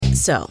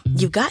So,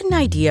 you've got an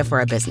idea for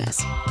a business.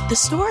 The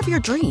store of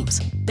your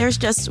dreams. There's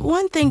just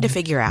one thing to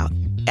figure out.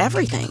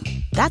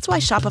 Everything. That's why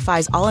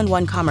Shopify's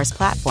all-in-one commerce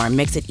platform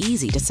makes it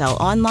easy to sell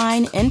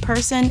online, in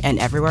person, and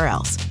everywhere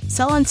else.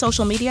 Sell on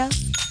social media,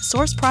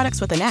 source products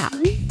with an app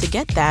to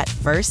get that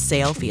first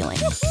sale feeling.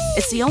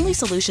 It's the only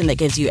solution that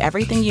gives you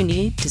everything you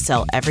need to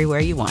sell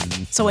everywhere you want.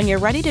 So when you're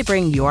ready to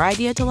bring your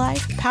idea to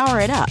life, power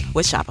it up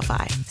with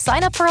Shopify.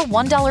 Sign up for a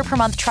 $1 per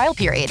month trial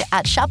period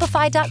at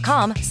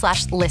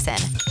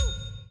shopify.com/listen.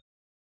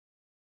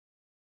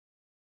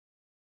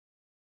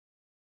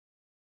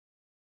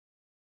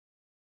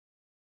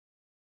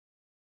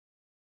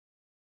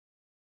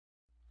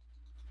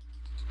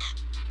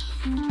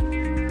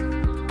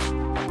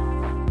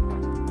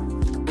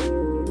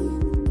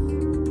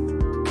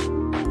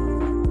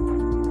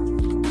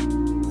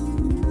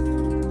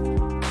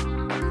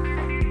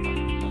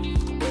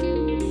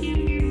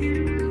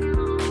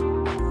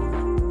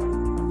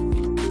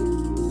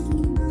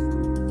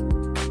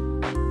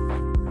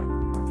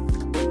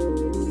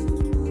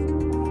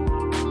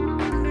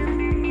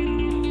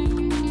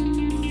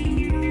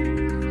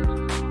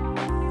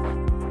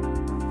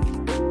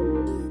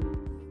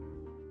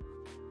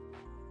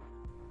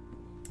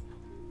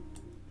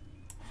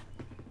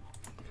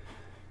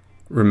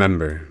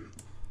 Remember,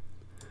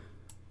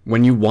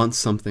 when you want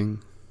something,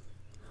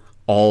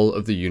 all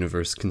of the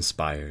universe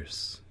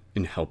conspires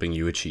in helping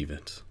you achieve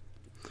it.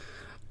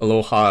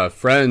 Aloha,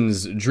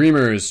 friends,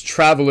 dreamers,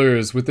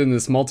 travelers within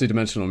this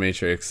multidimensional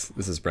matrix.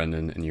 This is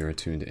Brendan, and you are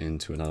tuned in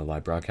to another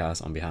live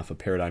broadcast on behalf of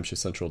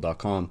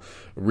ParadigmShiftCentral.com,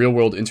 a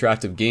real-world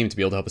interactive game to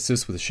be able to help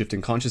assist with a shift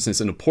in consciousness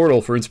and a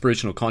portal for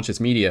inspirational conscious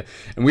media.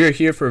 And we are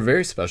here for a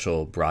very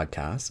special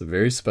broadcast, a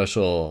very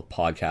special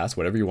podcast,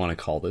 whatever you want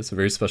to call this, a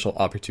very special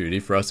opportunity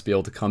for us to be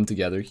able to come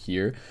together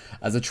here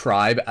as a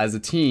tribe, as a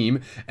team.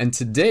 And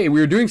today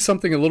we are doing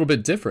something a little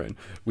bit different.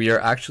 We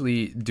are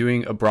actually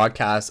doing a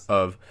broadcast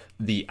of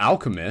The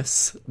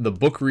Alchemist, the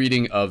book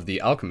reading of The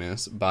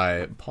Alchemist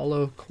by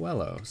Paulo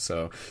Coelho.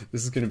 So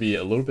this is going to be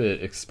a little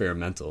bit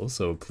experimental,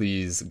 so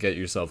please get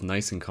yourself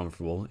nice and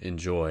comfortable,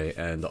 enjoy,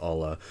 and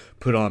I'll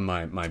put on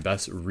my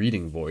best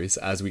reading voice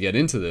as we get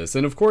into this.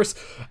 And of course,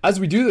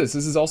 as we do this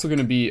is also going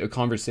to be a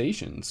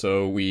conversation.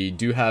 So we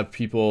do have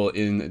people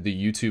in the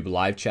YouTube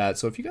live chat.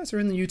 So if you guys are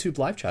in the YouTube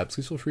live chat,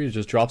 please feel free to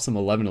just drop some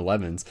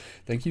 1111s.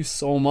 Thank you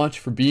so much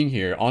for being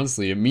here.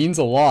 Honestly, it means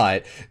a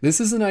lot.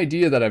 This is an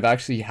idea that I've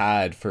actually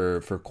had for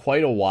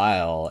quite a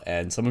while,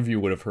 and some of you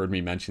would have heard me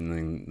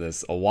mentioning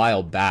this a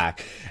while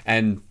back,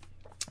 and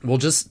we'll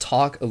just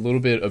talk a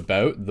little bit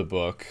about the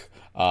book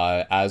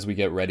as we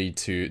get ready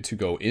to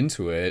go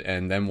into it,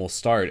 and then we'll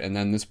start. And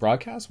then this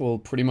broadcast will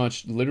pretty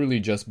much literally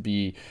just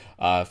be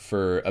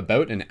for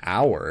about an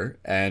hour,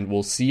 and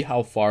we'll see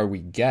how far we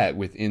get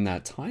within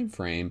that time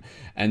frame.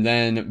 And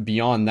then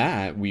beyond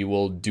that, we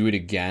will do it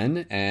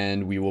again,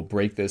 and we will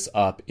break this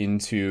up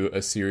into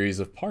a series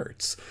of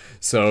parts.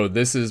 So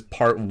this is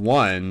part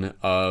one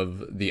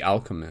of The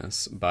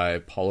Alchemist by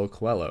Paulo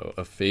Coelho,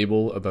 a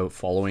fable about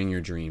following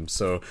your dreams.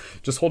 So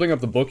just holding up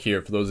the book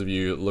here for those of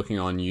you looking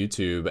on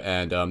YouTube,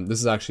 and this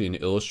is actually an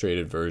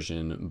illustrated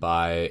version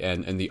by,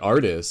 and the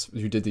artist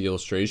who did the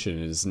illustration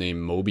is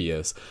named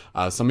Mobius.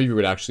 Some of you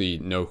would actually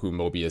know who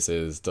Mobius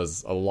is,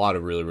 does a lot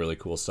of really, really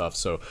cool stuff.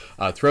 So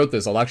throughout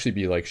this, I'll actually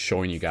be like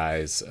showing you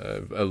guys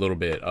a little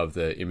bit of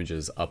the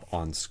images up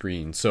on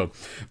screen. So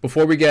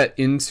before we get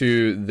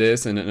into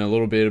this and a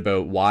little bit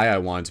about why I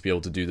wanted to be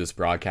able to do this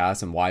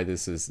broadcast and why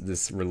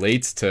this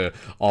relates to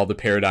all the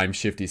paradigm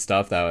shifty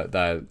stuff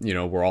that you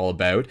know we're all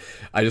about,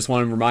 I just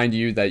want to remind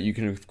you that you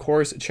can of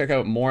course check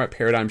out more at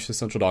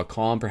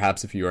ParadigmShiftCentral.com.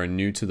 Perhaps if you are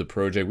new to the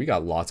project, we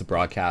got lots of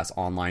broadcasts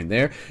online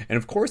there. And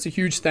of course, a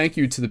huge thank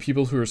you to the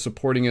people who are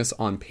supporting us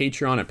on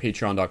Patreon at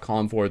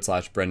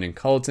patreon.com/Brendan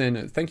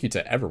Culleton. Thank you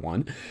to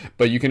everyone.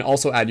 But you can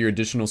also add your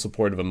additional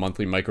support of a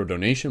monthly micro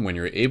donation when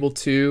you're able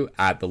to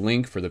at the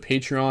link for the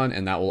Patreon,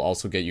 and that will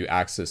also get you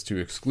access to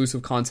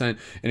exclusive content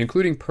and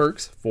including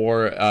perks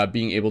for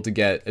being able to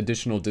get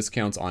additional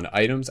discounts on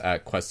items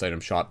at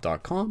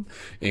questitemshop.com,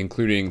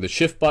 including the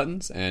shift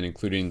buttons and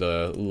including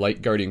the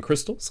Light Guardian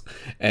crystals.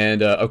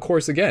 And of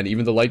course, again,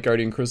 even the Light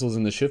Guardian crystals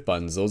and the shift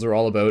buttons, those are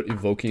all about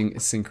evoking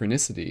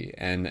synchronicity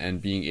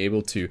and being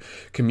able to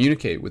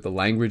communicate with the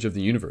language of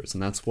the universe.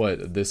 And that's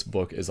what this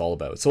book is all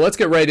about. So let's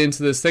get right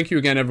into this. Thank you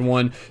again,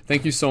 everyone.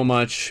 Thank you so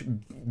much.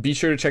 Be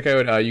sure to check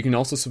out, you can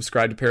also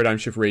subscribe to Paradigm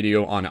Shift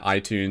Radio on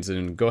iTunes,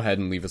 and go ahead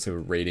and leave us a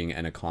rating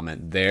and a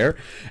comment there.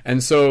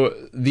 And so,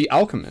 The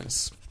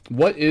Alchemist.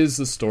 What is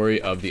the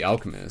story of The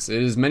Alchemist?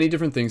 It is many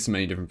different things to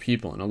many different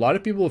people, and a lot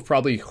of people have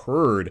probably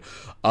heard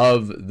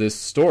of this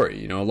story.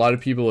 You know, a lot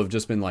of people have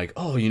just been like,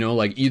 oh, you know,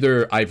 like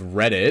either I've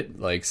read it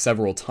like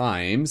several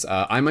times.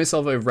 I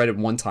myself have read it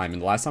one time,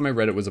 and the last time I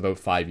read it was about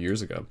 5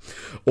 years ago.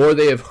 Or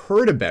they have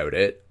heard about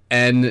it,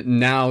 and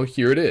now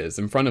here it is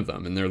in front of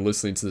them, and they're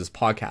listening to this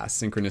podcast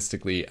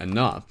synchronistically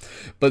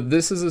enough. But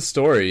this is a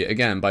story,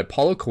 again, by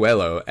Paulo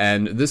Coelho,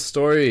 and this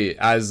story,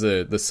 as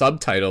the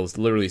subtitle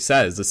literally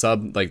says, the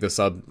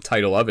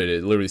subtitle of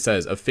it literally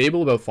says, a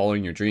fable about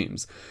following your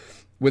dreams.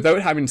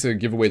 without having to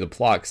give away the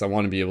plot, because I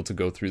want to be able to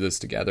go through this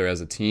together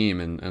as a team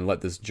and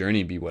let this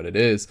journey be what it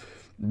is.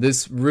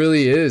 This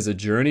really is a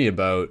journey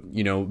about,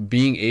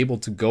 being able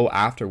to go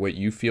after what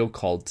you feel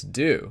called to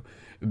do,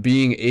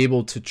 being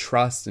able to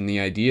trust in the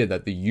idea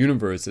that the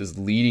universe is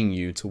leading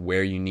you to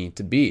where you need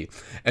to be,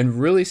 and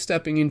really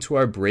stepping into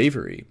our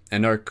bravery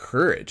and our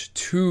courage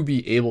to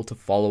be able to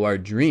follow our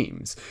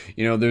dreams.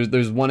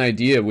 There's one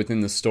idea within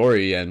the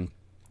story, and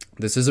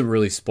this isn't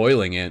really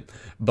spoiling it,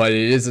 but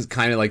it is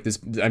kind of like this.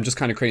 I'm just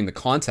kind of creating the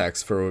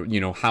context for,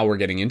 how we're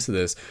getting into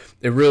this.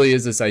 It really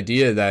is this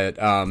idea that,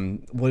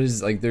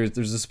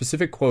 there's a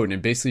specific quote, and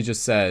it basically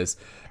just says,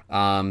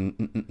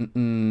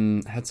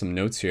 had some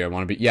notes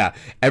here.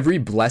 Every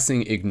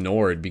blessing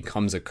ignored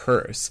becomes a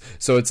curse.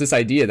 So it's this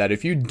idea that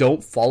if you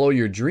don't follow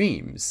your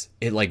dreams,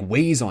 it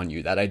weighs on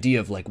you. That idea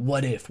of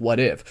what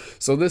if?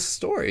 So this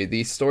story,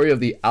 the story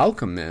of the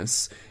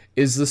Alchemist,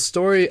 is the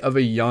story of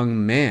a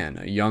young man,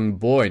 a young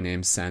boy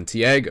named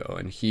Santiago,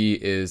 and he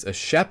is a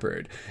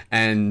shepherd.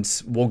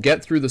 And we'll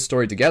get through the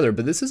story together,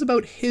 but this is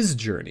about his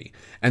journey.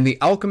 And the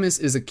Alchemist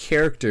is a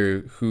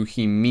character who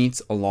he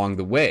meets along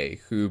the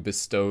way, who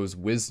bestows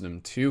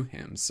wisdom to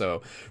him.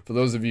 So for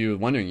those of you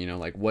wondering,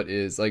 what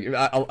is,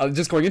 I'll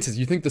just going into this,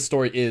 you think the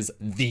story is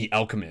the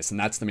Alchemist, and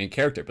that's the main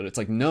character, but it's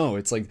no,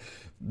 it's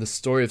the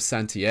story of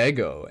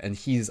Santiago, and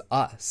he's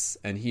us,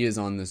 and he is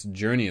on this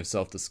journey of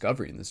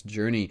self-discovery and this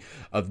journey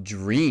of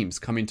dreams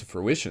coming to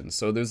fruition.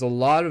 So there's a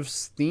lot of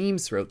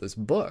themes throughout this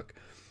book,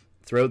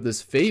 throughout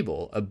this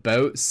fable,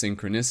 about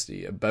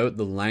synchronicity, about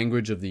the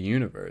language of the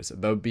universe,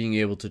 about being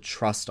able to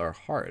trust our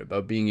heart,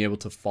 about being able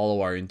to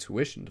follow our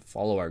intuition, to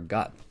follow our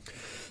gut.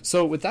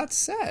 So with that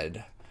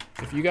said,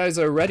 if you guys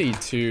are ready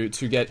to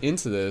get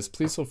into this,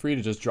 please feel free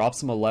to just drop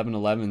some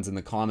 1111s in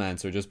the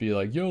comments, or just be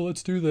like, yo,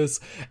 let's do this.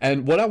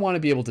 And what I want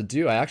to be able to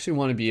do, I actually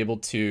want to be able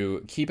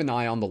to keep an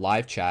eye on the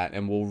live chat,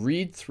 and we'll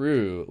read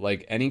through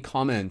any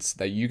comments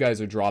that you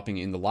guys are dropping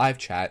in the live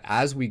chat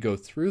as we go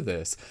through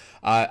this.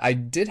 I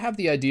did have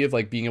the idea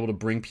of being able to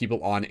bring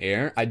people on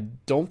air. I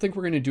don't think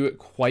we're going to do it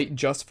quite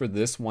just for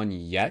this one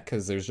yet,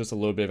 because there's just a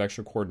little bit of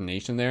extra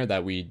coordination there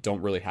that we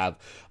don't really have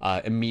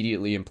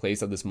immediately in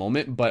place at this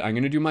moment. But I'm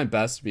going to do my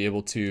best to be able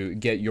to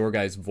get your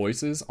guys'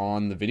 voices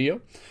on the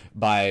video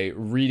by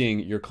reading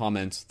your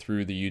comments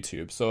through the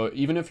YouTube. So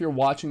even if you're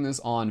watching this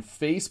on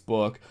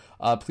Facebook,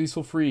 please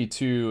feel free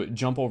to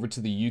jump over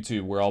to the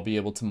YouTube, where I'll be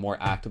able to more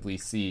actively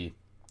see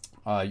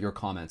your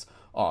comments.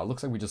 Oh, it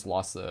looks like we just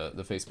lost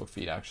the Facebook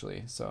feed,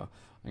 actually. So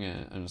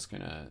I'm just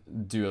gonna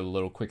do a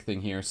little quick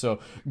thing here. So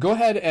go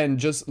ahead and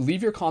just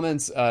leave your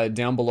comments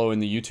down below in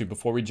the YouTube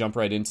before we jump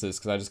right into this,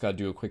 because I just gotta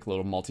do a quick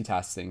little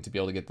multitask thing to be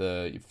able to get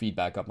the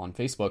feedback up on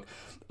Facebook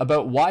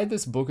about why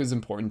this book is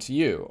important to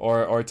you,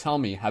 or tell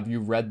me, have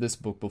you read this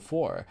book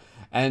before?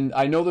 And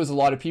I know there's a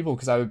lot of people,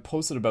 because I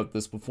posted about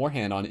this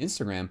beforehand on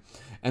Instagram,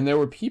 and there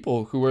were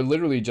people who were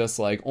literally just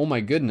like, oh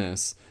my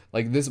goodness,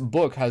 this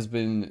book has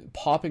been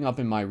popping up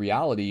in my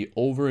reality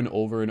over and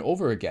over and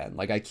over again.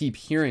 I keep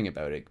hearing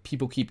about it.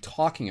 People keep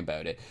talking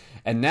about it.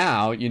 And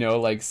now,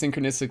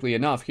 synchronistically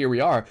enough, here we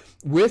are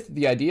with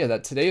the idea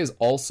that today is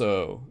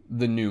also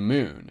the new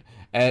moon.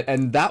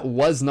 And that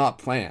was not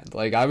planned.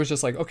 I was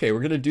just okay, we're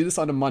going to do this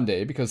on a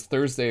Monday, because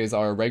Thursday is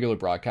our regular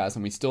broadcast,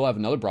 and we still have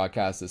another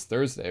broadcast this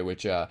Thursday,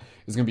 which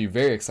is going to be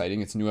very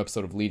exciting. It's a new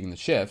episode of Leading the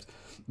Shift.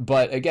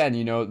 But again,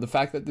 the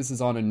fact that this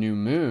is on a new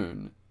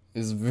moon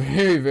is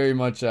very, very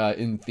much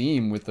in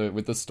theme with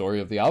the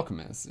story of the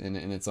Alchemist in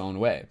its own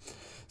way.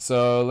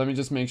 So let me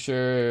just make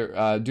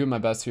sure, do my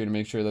best here to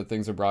make sure that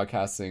things are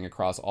broadcasting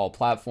across all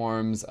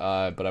platforms,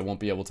 but I won't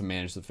be able to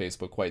manage the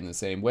Facebook quite in the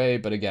same way.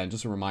 But again,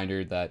 just a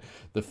reminder that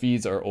the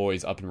feeds are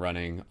always up and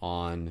running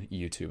on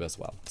YouTube as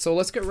well. So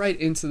let's get right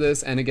into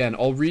this. And again,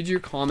 I'll read your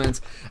comments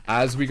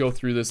as we go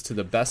through this to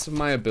the best of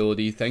my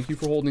ability. Thank you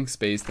for holding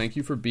space. Thank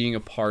you for being a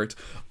part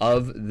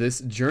of this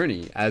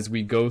journey as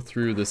we go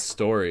through the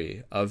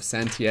story of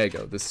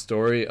Santiago, the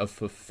story of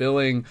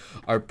fulfilling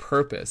our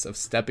purpose, of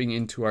stepping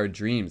into our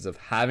dreams, of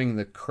having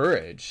the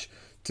courage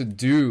to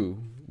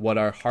do what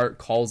our heart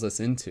calls us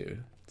into.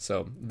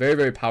 So very,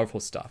 very powerful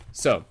stuff.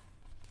 So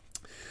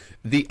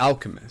The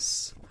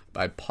Alchemist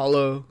by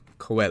Paulo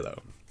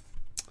Coelho.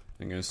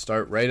 I'm going to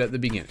start right at the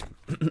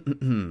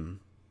beginning.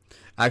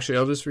 Actually,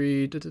 I'll just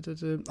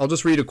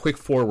read a quick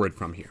foreword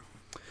from here.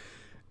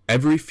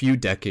 Every few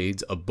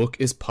decades, a book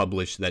is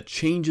published that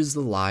changes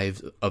the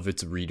lives of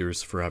its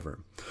readers forever.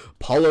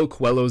 Paulo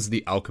Coelho's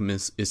The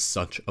Alchemist is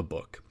such a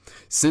book.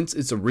 Since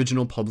its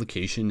original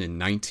publication in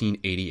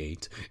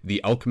 1988,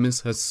 The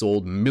Alchemist has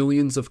sold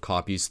millions of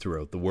copies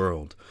throughout the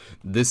world.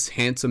 This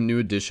handsome new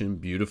edition,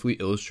 beautifully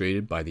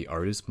illustrated by the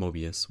artist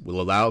Mobius,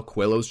 will allow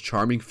Coelho's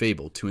charming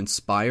fable to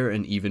inspire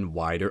an even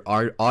wider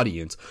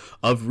audience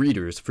of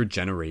readers for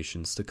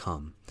generations to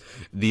come.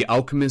 The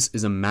Alchemist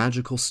is a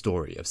magical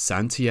story of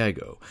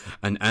Santiago,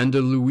 an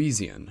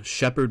Andalusian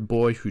shepherd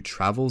boy who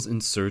travels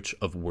in search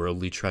of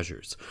worldly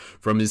treasures.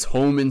 From his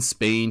home in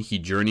Spain, he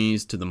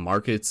journeys to the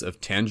markets of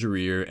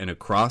Tangier and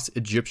across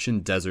Egyptian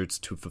deserts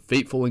to a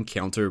fateful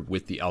encounter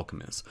with the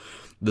alchemist.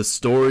 The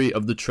story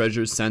of the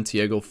treasures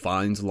Santiago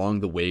finds along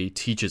the way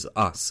teaches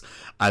us,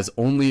 as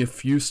only a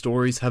few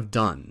stories have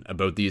done,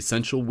 about the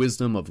essential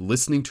wisdom of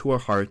listening to our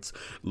hearts,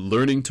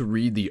 learning to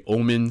read the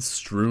omens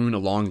strewn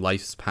along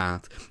life's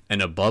path,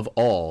 and above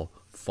all,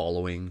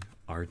 following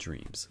our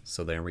dreams.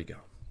 So there we go.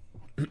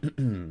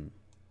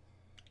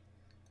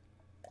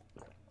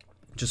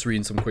 Just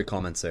reading some quick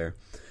comments there.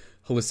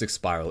 Holistic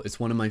Spiral. It's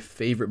one of my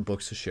favorite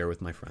books to share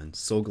with my friends.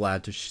 So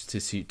glad to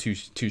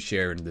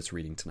share in this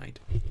reading tonight.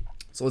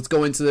 So let's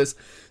go into this.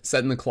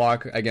 Setting the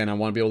clock. Again, I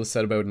want to be able to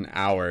set about an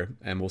hour,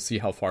 and we'll see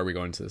how far we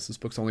go into this. This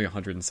book's only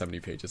 170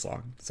 pages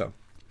long. So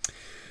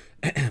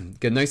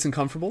get nice and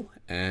comfortable,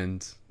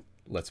 and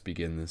let's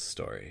begin this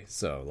story.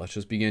 So let's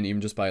just begin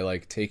even just by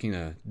like taking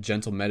a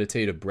gentle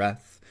meditative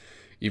breath.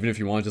 Even if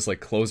you want to just like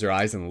close your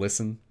eyes and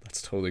listen,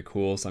 that's totally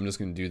cool. So I'm just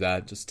going to do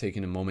that. Just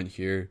taking a moment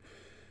here.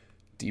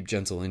 Deep,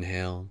 gentle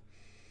inhale.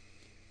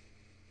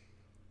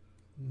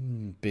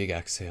 Big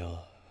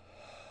exhale.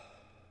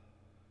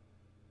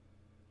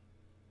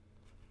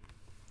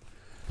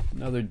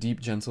 Another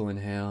deep, gentle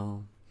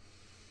inhale.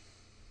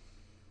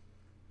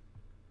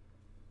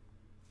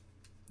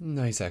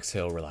 Nice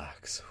exhale,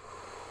 relax.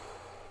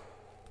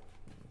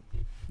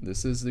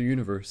 This is the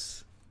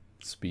universe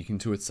speaking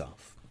to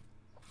itself.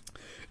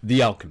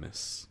 The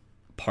Alchemist,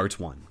 Part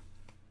 1.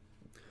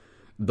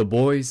 The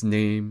boy's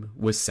name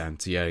was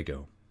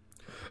Santiago.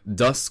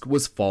 Dusk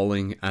was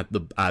falling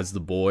as the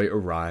boy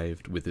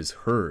arrived with his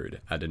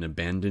herd at an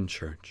abandoned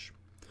church.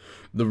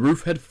 The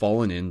roof had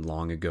fallen in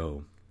long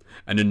ago.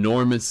 An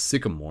enormous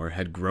sycamore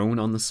had grown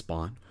on the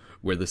spot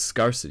where the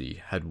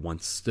scarcity had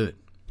once stood.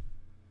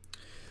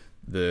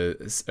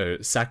 The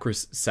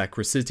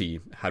sacristy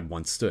had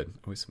once stood.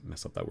 I always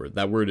mess up that word.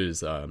 That word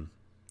is,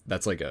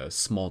 that's like a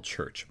small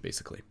church,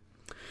 basically.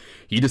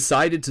 He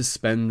decided to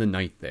spend the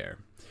night there.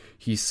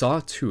 He saw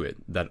to it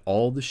that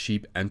all the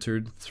sheep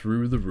entered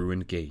through the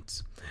ruined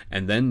gates,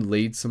 and then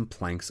laid some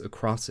planks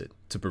across it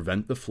to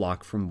prevent the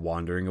flock from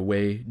wandering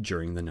away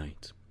during the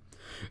night.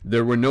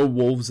 There were no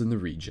wolves in the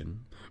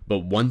region, but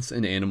once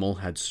an animal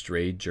had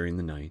strayed during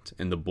the night,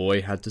 and the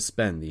boy had to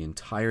spend the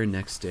entire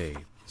next day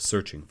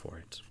searching for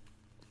it.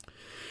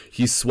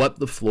 He swept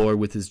the floor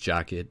with his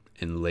jacket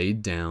and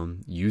laid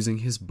down, using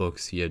his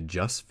books he had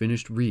just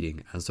finished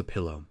reading as a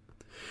pillow.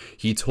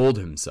 He told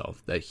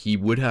himself that he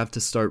would have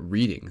to start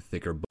reading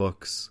thicker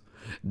books.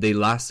 They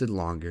lasted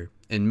longer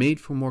and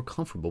made for more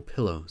comfortable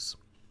pillows.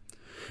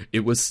 It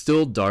was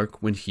still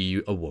dark when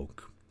he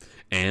awoke,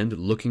 and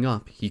looking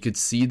up, he could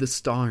see the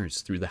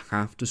stars through the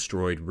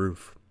half-destroyed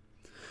roof.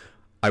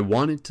 I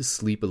wanted to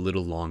sleep a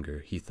little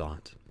longer, he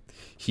thought.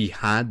 He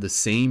had the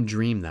same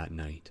dream that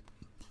night,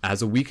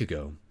 as a week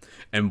ago,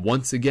 and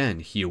once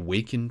again he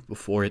awakened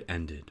before it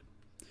ended.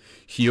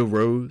 He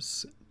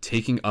arose,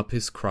 taking up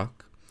his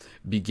crook,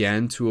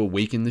 began to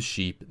awaken the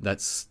sheep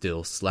that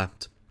still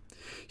slept.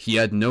 He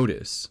had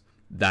noticed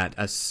that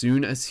as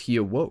soon as he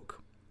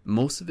awoke,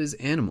 most of his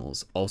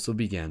animals also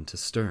began to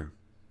stir.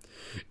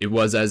 It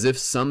was as if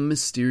some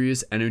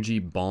mysterious energy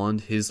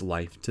bound his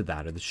life to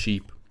that of the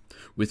sheep,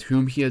 with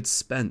whom he had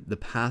spent the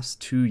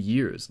past 2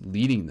 years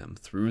leading them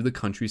through the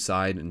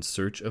countryside in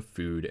search of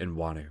food and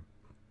water.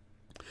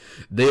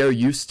 They are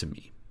used to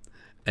me,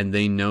 and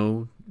they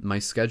know my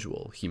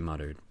schedule, he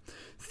muttered.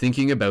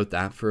 Thinking about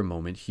that for a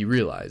moment, he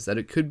realized that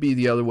it could be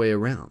the other way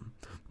around,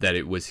 that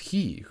it was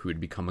he who had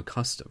become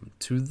accustomed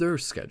to their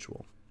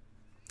schedule.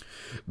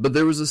 But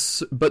there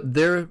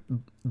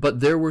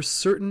were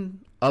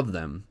certain of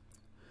them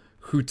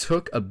who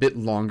took a bit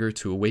longer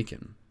to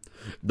awaken.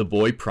 The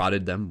boy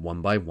prodded them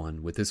one by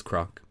one with his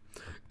crook,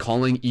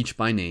 calling each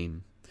by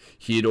name.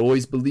 He had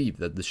always believed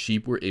that the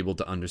sheep were able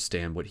to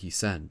understand what he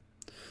said.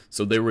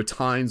 So there were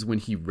times when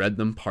he read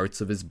them parts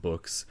of his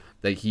books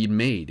that had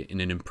made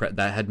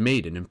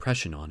an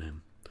impression on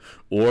him,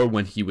 or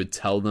when he would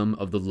tell them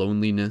of the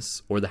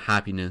loneliness or the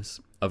happiness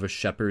of a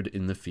shepherd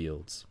in the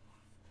fields.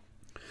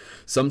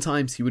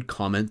 Sometimes he would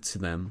comment to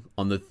them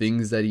on the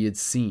things that he had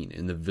seen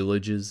in the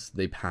villages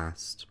they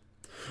passed.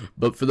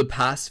 But for the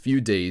past few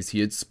days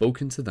he had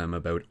spoken to them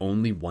about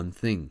only one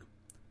thing,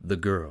 the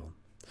girl,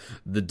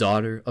 the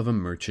daughter of a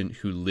merchant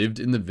who lived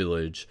in the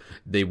village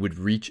they would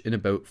reach in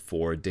about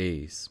 4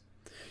 days.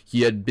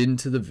 He had been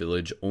to the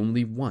village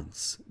only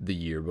once the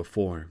year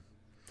before.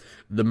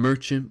 The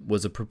merchant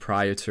was a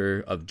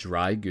proprietor of a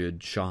dry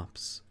goods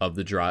shop,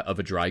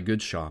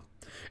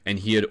 and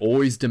he had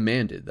always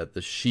demanded that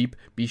the sheep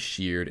be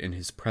sheared in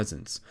his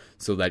presence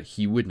so that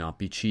he would not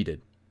be cheated.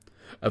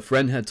 A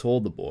friend had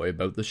told the boy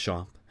about the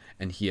shop,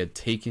 and he had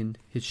taken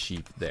his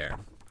sheep there.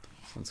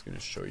 So I'm just going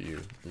to show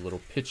you a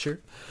little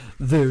picture.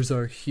 There's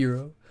our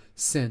hero,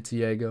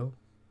 Santiago,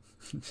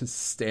 just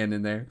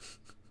standing there.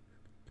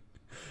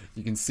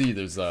 You can see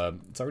there's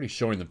it's already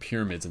showing the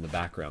pyramids in the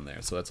background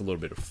there, so that's a little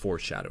bit of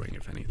foreshadowing,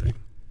 if anything.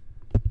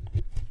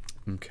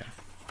 Okay,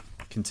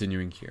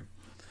 continuing here.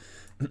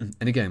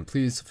 And again,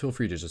 please feel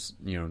free to just,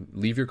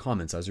 leave your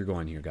comments as you're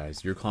going here,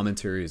 guys. Your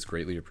commentary is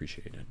greatly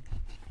appreciated.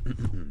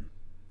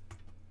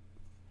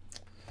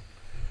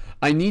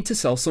 I need to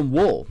sell some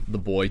wool, the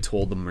boy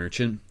told the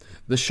merchant.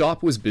 The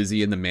shop was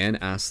busy, and the man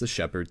asked the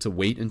shepherd to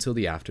wait until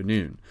the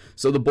afternoon.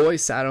 So the boy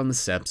sat on the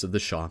steps of the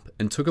shop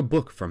and took a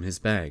book from his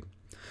bag.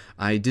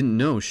 "I didn't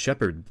know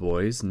shepherd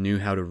boys knew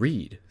how to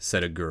read,"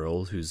 said a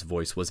girl whose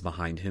voice was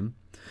behind him.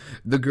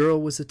 The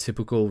girl was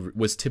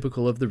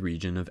typical of the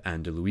region of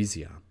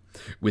Andalusia,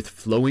 with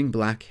flowing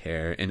black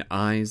hair and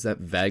eyes that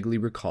vaguely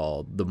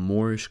recalled the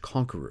Moorish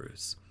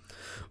conquerors.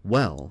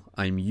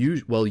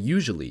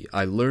 Usually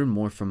I learn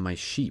more from my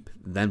sheep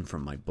than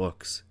from my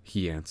books,"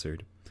 he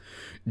answered.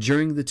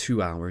 During the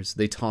 2 hours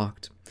they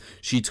talked.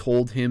 She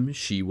told him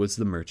she was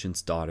the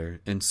merchant's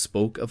daughter and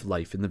spoke of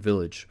life in the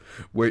village,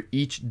 where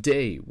each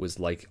day was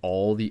like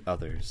all the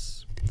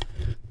others.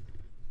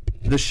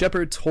 The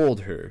shepherd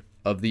told her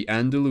of the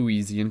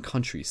Andalusian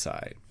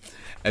countryside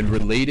and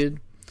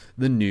related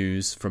the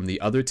news from the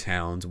other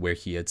towns where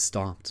he had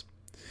stopped.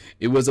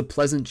 It was a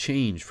pleasant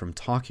change from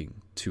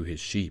talking to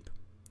his sheep.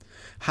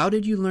 "How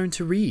did you learn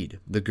to read?"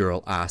 the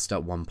girl asked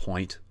at one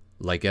point.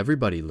 "Like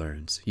everybody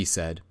learns," he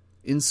said.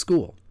 "In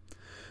school."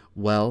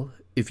 "Well,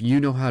 if you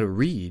know how to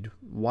read,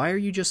 why are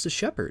you just a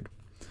shepherd?"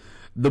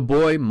 The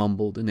boy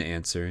mumbled an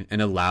answer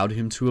and allowed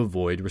him to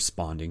avoid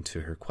responding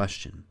to her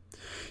question.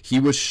 He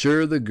was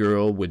sure the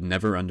girl would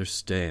never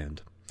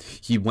understand.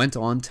 He went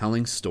on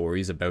telling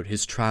stories about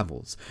his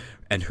travels,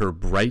 and her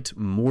bright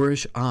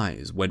Moorish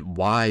eyes went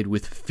wide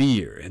with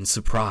fear and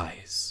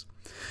surprise.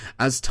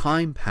 As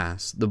time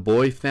passed, the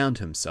boy found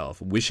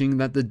himself wishing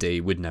that the day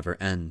would never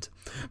end,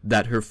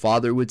 that her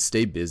father would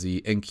stay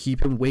busy and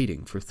keep him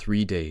waiting for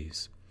 3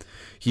 days.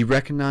 He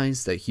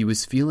recognized that he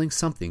was feeling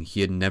something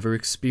he had never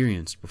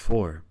experienced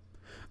before,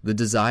 the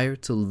desire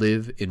to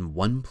live in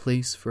one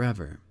place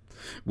forever.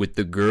 With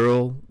the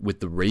girl with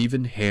the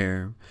raven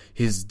hair,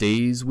 his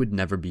days would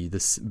never be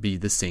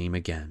the same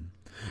again.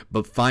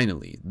 But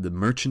finally, the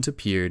merchant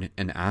appeared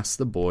and asked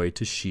the boy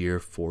to shear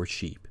 4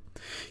 sheep.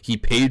 He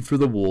paid for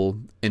the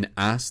wool and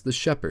asked the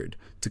shepherd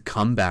to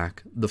come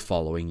back the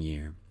following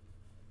year.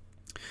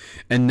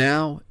 And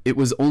now it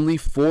was only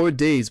 4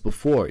 days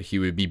before he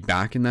would be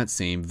back in that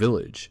same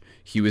village.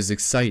 He was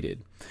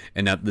excited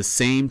and at the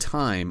same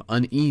time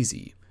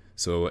uneasy.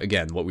 So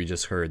again, what we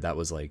just heard, that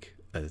was like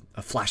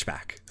a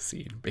flashback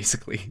scene,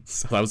 basically.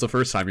 So that was the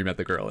first time he met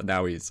the girl, and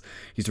now he's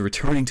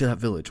returning to that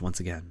village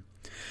once again.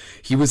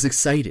 He was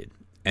excited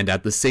and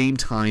at the same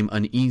time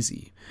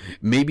uneasy.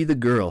 Maybe the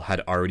girl had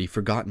already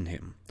forgotten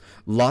him.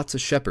 Lots of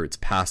shepherds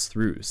passed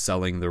through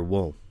selling their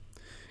wool.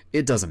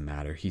 "It doesn't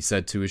matter," he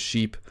said to his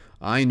sheep.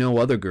 "I know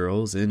other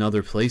girls in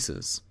other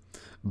places."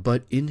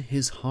 But in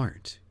his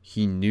heart,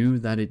 he knew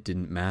that it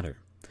didn't matter.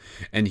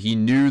 And he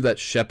knew that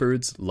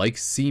shepherds, like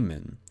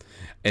seamen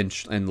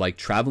and like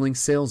traveling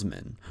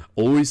salesmen,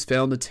 always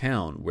found a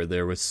town where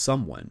there was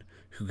someone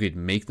who could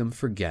make them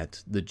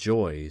forget the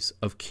joys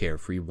of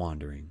carefree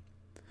wandering.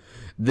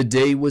 The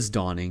day was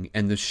dawning,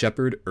 and the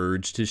shepherd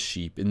urged his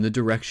sheep in the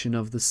direction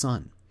of the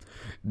sun.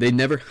 They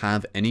never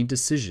have any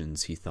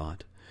decisions, he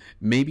thought.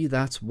 Maybe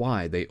that's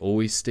why they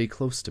always stay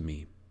close to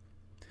me.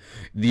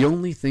 The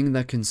only thing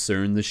that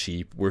concerned the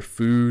sheep were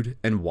food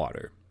and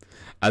water.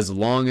 As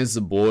long as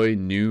the boy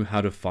knew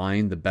how to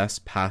find the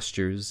best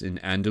pastures in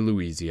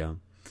Andalusia,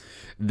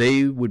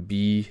 they would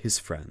be his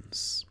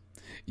friends.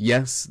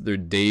 Yes, their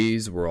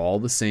days were all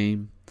the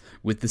same,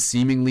 with the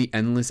seemingly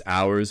endless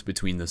hours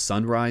between the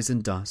sunrise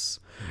and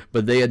dusk,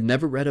 but they had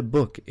never read a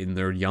book in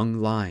their young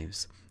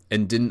lives,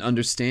 and didn't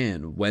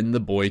understand when the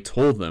boy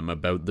told them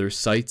about their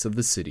sights of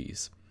the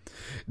cities.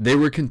 They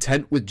were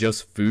content with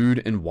just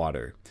food and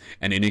water,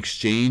 and in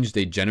exchange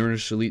they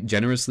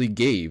generously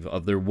gave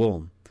of their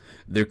wool,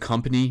 their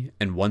company,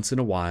 and once in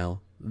a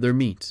while, their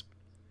meat.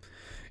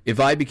 If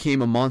I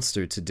became a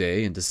monster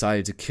today and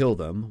decided to kill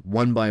them,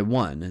 one by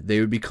one, they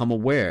would become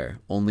aware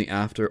only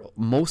after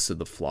most of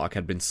the flock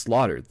had been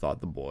slaughtered, thought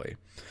the boy.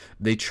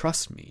 They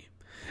trust me,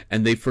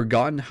 and they've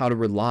forgotten how to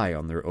rely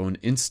on their own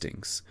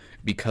instincts,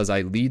 because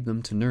I lead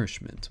them to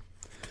nourishment.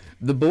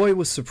 The boy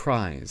was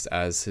surprised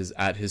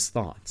at his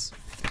thoughts.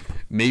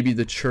 Maybe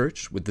the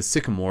church, with the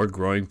sycamore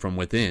growing from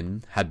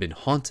within, had been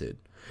haunted.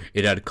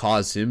 It had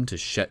caused him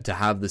to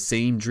have the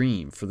same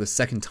dream for the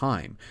second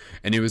time,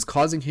 and it was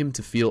causing him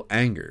to feel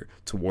anger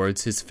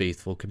towards his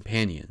faithful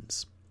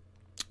companions.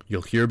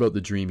 You'll hear about the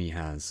dream he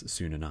has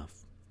soon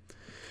enough.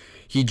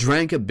 He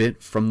drank a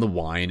bit from the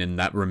wine and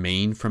that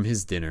remained from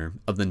his dinner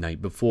of the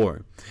night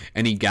before,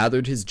 and he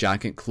gathered his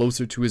jacket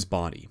closer to his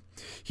body.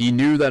 He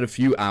knew that a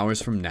few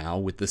hours from now,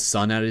 with the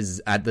sun at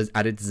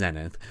its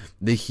zenith,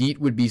 the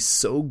heat would be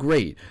so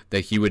great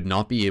that he would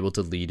not be able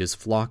to lead his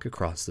flock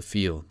across the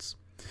fields.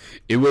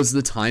 It was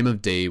the time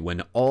of day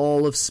when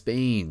all of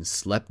Spain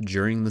slept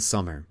during the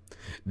summer.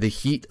 The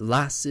heat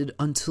lasted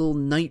until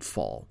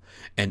nightfall,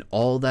 and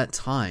all that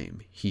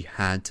time he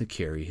had to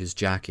carry his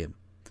jacket.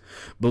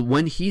 But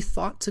when he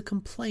thought to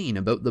complain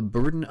about the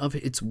burden of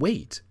its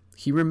weight,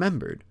 he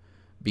remembered,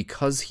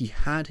 because he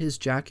had his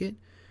jacket,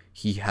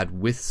 he had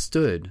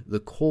withstood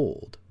the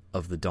cold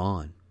of the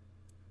dawn.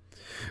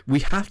 We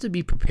have to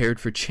be prepared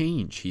for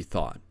change, he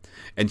thought,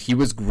 and he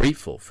was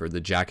grateful for the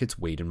jacket's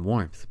weight and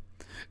warmth.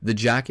 The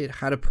jacket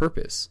had a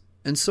purpose,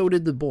 and so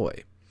did the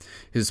boy.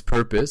 His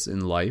purpose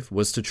in life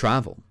was to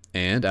travel,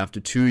 and after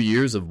 2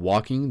 years of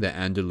walking the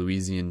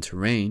Andalusian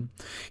terrain,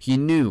 he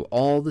knew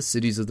all the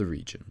cities of the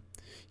region.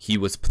 He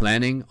was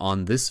planning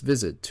on this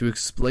visit to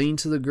explain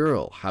to the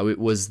girl how it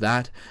was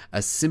that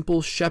a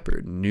simple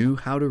shepherd knew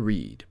how to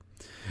read,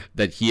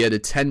 that he had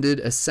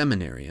attended a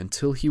seminary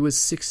until he was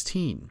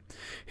 16.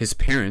 His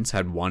parents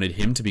had wanted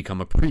him to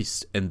become a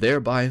priest, and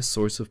thereby a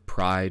source of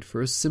pride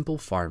for a simple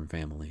farm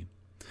family.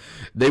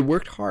 They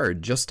worked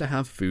hard just to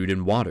have food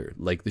and water,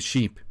 like the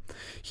sheep.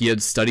 He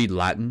had studied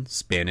Latin,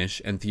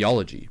 Spanish, and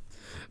theology.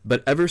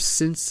 But ever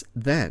since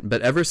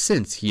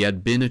he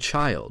had been a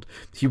child,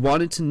 he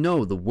wanted to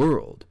know the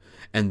world,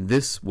 and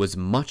this was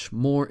much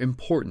more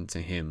important to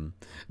him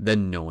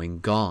than knowing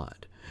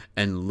God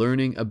and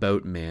learning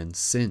about man's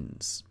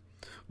sins.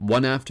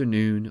 One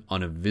afternoon,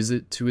 on a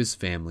visit to his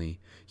family,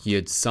 he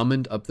had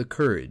summoned up the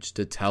courage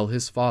to tell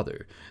his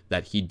father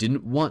that he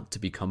didn't want to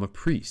become a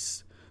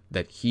priest,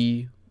 that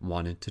he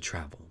wanted to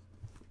travel.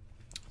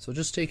 So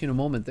just taking a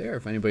moment there,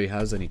 if anybody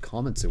has any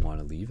comments they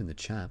want to leave in the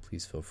chat,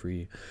 please feel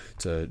free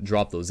to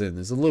drop those in.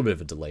 There's a little bit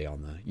of a delay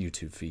on the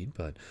YouTube feed,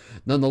 but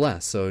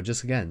nonetheless, so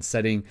just again,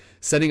 setting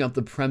up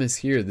the premise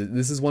here,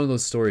 this is one of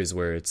those stories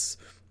where it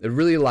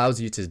really allows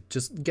you to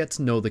just get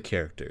to know the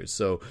characters.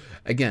 So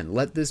again,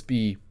 let this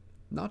be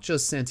not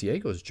just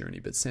Santiago's journey,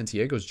 but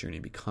Santiago's journey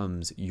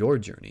becomes your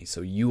journey.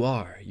 So you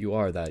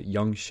are that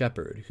young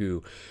shepherd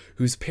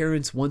whose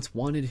parents once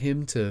wanted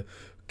him to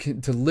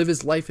live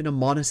his life in a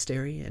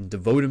monastery and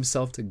devote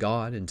himself to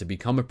God and to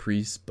become a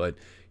priest, but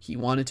he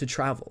wanted to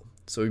travel.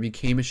 So he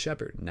became a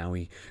shepherd. Now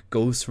he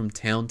goes from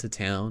town to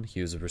town. He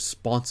is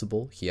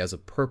responsible. He has a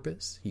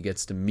purpose. He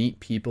gets to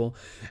meet people.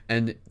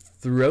 And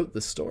throughout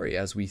the story,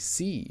 as we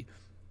see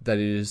that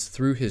it is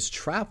through his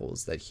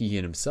travels that he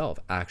in himself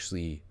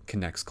actually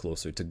connects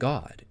closer to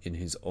God in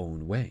his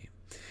own way.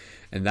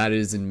 And that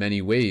is in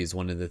many ways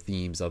one of the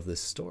themes of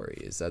this story,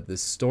 is that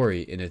this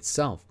story in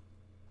itself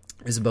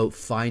is about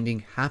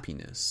finding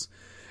happiness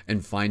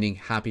and finding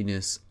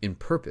happiness in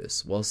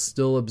purpose while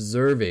still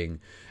observing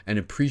and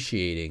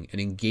appreciating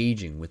and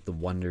engaging with the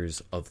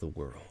wonders of the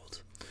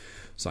world.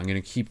 So I'm going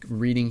to keep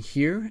reading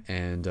here,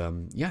 and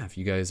if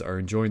you guys are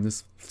enjoying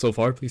this so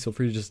far, please feel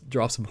free to just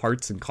drop some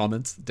hearts and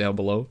comments down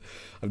below.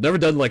 I've never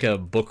done like a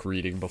book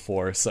reading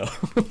before, so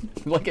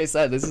like I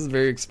said, this is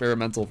very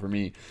experimental for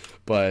me,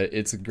 but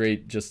it's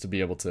great just to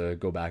be able to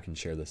go back and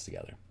share this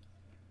together.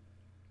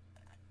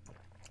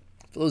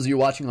 For those of you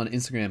watching on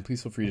Instagram,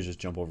 please feel free to just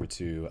jump over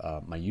to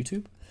my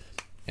YouTube,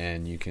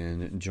 and you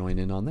can join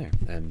in on there.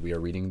 And we are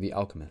reading The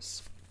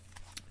Alchemist.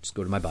 Just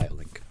go to my bio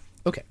link.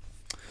 Okay.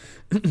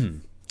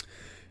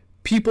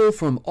 People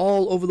from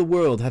all over the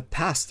world have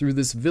passed through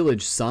this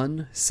village,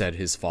 son, said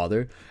his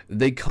father.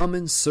 They come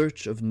in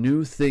search of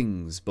new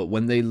things, but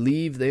when they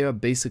leave, they are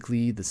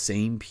basically the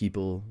same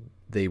people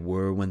they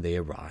were when they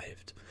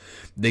arrived.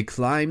 They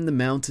climb the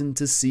mountain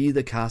to see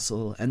the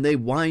castle, and they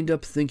wind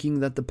up thinking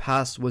that the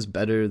past was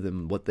better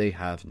than what they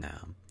have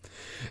now.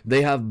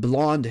 They have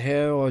blonde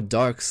hair or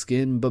dark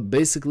skin, but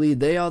basically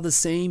they are the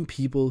same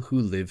people who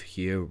live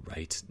here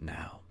right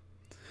now.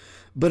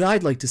 But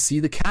I'd like to see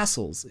the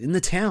castles in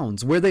the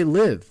towns where they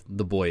live,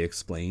 the boy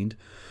explained.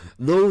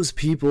 Those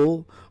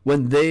people,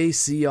 when they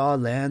see our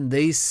land,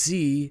 they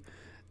say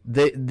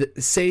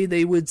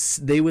they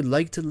would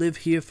like to live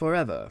here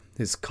forever,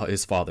 his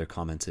father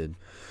commented.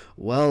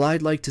 Well,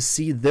 I'd like to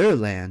see their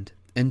land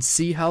and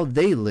see how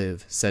they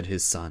live, said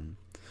his son.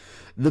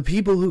 The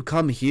people who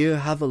come here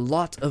have a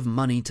lot of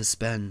money to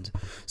spend,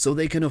 so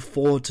they can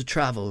afford to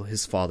travel,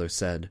 his father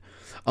said.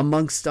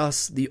 Amongst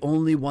us, the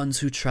only ones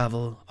who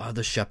travel are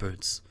the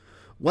shepherds.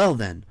 Well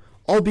then,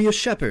 I'll be a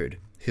shepherd,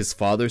 his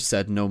father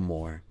said no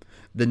more.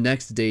 The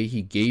next day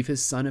he gave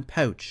his son a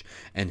pouch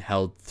that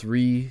held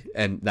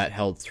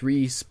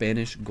three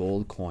Spanish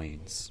gold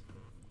coins.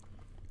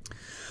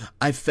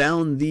 I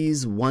found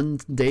these one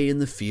day in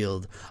the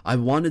field. I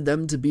wanted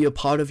them to be a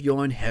part of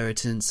your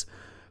inheritance,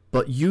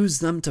 but use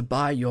them to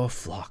buy your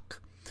flock.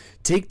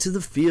 Take to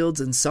the fields,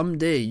 and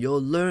someday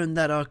you'll learn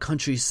that our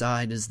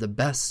countryside is the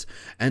best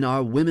and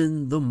our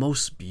women the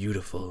most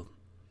beautiful.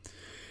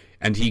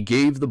 And he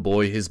gave the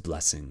boy his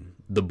blessing.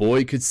 The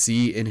boy could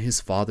see in his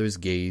father's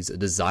gaze a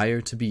desire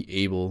to be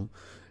able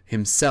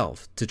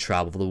himself to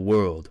travel the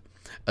world,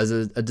 as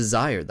a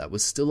desire that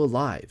was still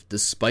alive,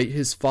 despite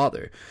his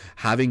father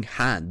having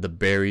had to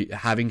bury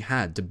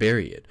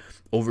it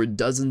over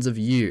dozens of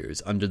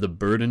years under the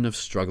burden of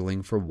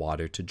struggling for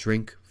water to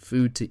drink,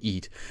 food to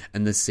eat,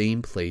 and the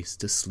same place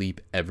to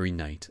sleep every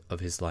night of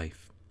his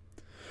life.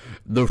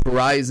 The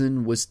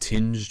horizon was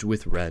tinged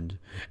with red,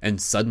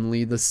 and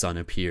suddenly the sun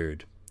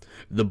appeared.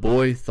 The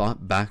boy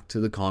thought back to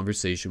the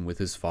conversation with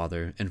his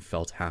father and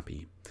felt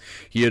happy.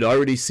 He had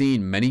already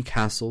seen many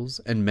castles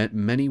and met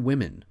many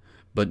women,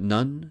 but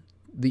none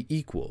the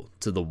equal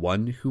to the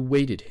one who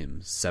waited him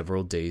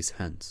several days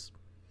hence.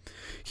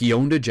 He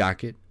owned a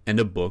jacket and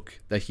a book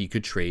that he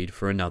could trade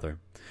for another,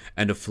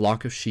 and a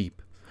flock of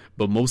sheep,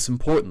 but most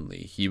importantly,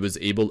 he was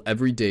able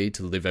every day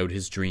to live out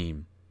his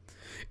dream.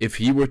 If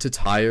he were to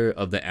tire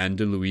of the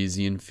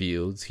Andalusian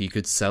fields, he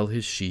could sell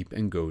his sheep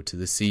and go to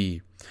the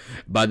sea.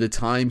 By the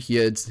time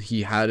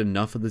he had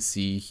enough of the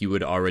sea, he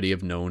would already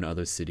have known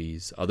other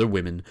cities, other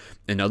women,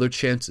 and other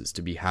chances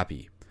to be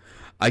happy.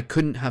 I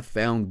couldn't have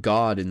found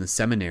God in the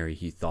seminary,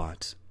 he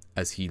thought,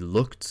 as he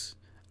looked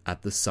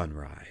at the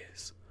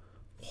sunrise.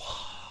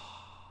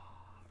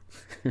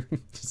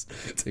 Just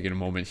taking a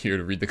moment here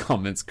to read the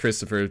comments.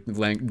 Christopher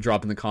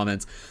drop in the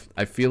comments,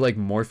 I feel like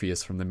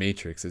Morpheus from The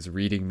Matrix is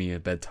reading me a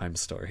bedtime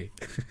story.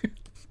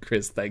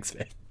 Chris, thanks,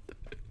 man.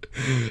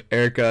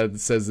 Erica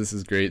says this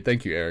is great.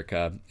 Thank you,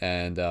 Erica.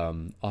 And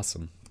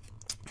awesome.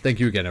 Thank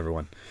you again,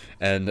 everyone.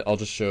 And I'll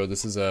just show,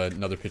 this is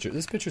another picture.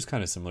 This picture is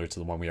kind of similar to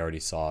the one we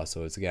already saw.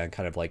 So it's, again,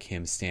 kind of like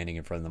him standing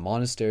in front of the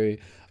monastery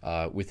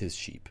with his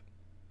sheep.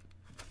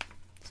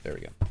 So there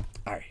we go.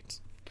 All right.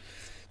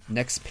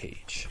 Next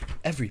page.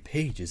 Every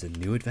page is a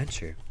new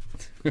adventure.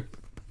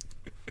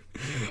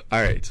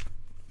 All right.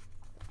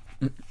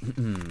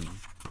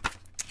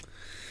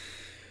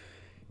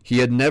 He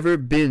had never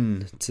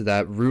been to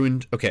that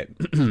ruined... Okay.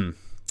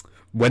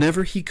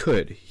 Whenever he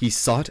could, he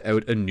sought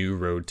out a new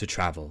road to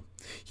travel.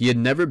 He had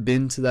never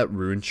been to that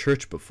ruined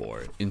church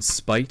before, in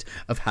spite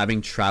of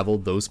having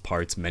traveled those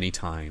parts many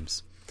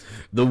times.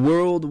 The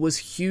world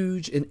was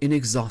huge and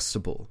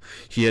inexhaustible.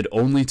 He had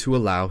only to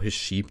allow his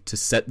sheep to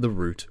set the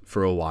route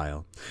for a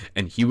while,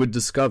 and he would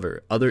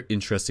discover other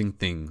interesting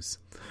things.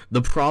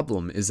 The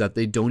problem is that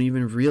they don't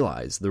even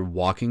realize they're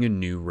walking a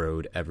new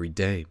road every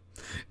day.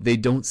 They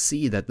don't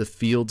see that the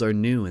fields are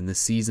new and the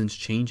seasons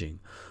changing.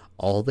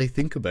 All they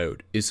think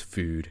about is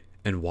food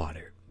and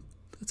water.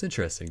 That's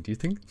interesting. Do you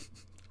think?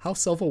 How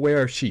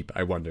self-aware are sheep,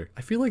 I wonder?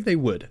 I feel like they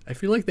would. I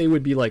feel like they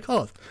would be like,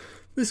 oh,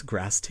 this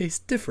grass tastes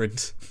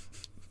different.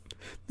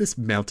 This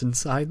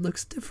mountainside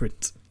looks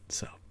different.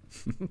 So,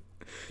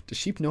 do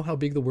sheep know how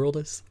big the world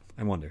is?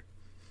 I wonder.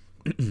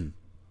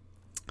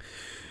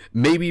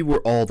 Maybe we're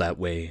all that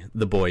way,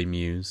 the boy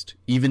mused.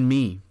 Even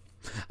me.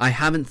 I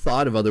haven't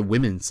thought of other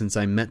women since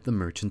I met the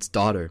merchant's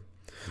daughter.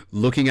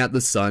 Looking at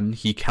the sun,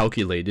 he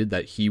calculated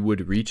that he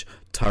would reach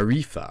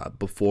Tarifa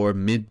before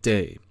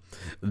midday.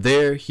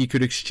 There he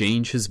could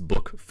exchange his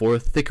book for a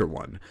thicker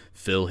one,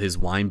 fill his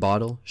wine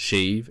bottle,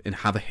 shave, and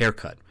have a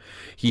haircut.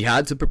 He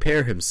had to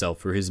prepare himself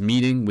for his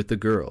meeting with the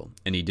girl,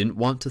 and he didn't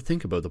want to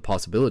think about the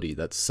possibility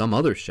that some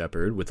other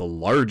shepherd with a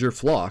larger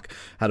flock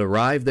had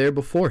arrived there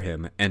before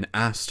him and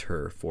asked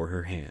her for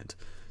her hand.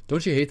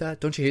 Don't you hate that?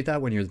 Don't you hate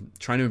that when you're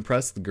trying to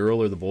impress the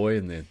girl or the boy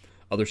and the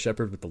other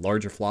shepherd with the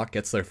larger flock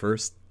gets there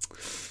first?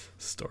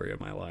 Story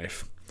of my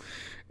life.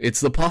 It's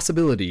the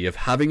possibility of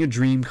having a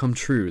dream come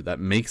true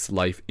that makes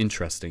life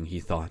interesting, he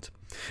thought.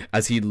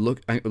 As he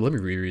looked... Let me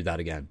reread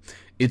that again.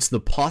 It's the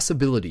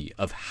possibility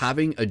of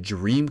having a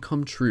dream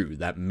come true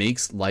that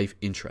makes life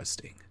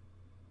interesting.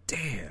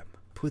 Damn,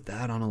 put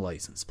that on a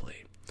license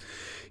plate.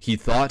 He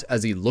thought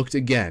as he looked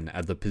again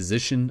at the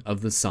position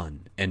of the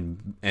sun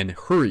and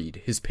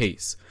hurried his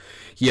pace.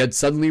 He had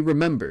suddenly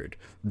remembered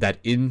that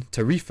in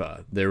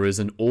Tarifa there was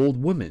an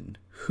old woman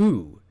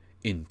who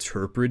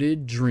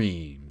interpreted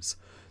dreams.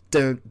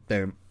 Dun,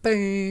 dun,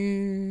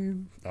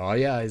 bam. Oh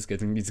yeah, he's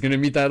gonna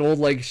meet that old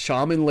like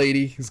shaman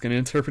lady who's gonna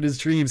interpret his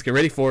dreams. Get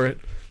ready for it.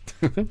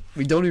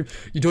 You don't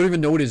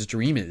even know what his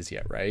dream is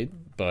yet, right?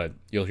 But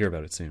you'll hear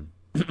about it soon.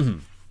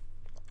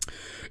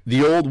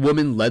 The old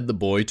woman led the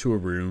boy to a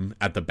room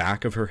at the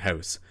back of her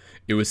house.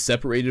 It was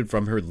separated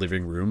from her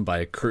living room by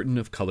a curtain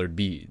of colored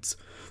beads.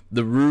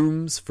 The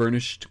room's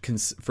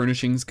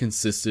furnishings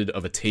consisted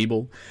of a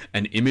table,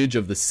 an image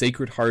of the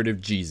Sacred Heart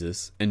of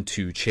Jesus, and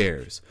 2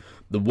 chairs.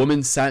 The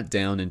woman sat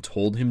down and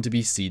told him to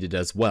be seated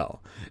as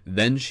well.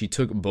 Then she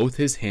took both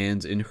his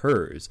hands in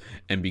hers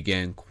and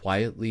began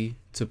quietly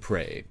to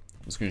pray.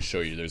 I'm just going to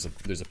show you. There's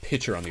a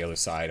picture on the other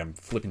side. I'm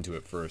flipping to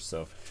it first.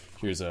 So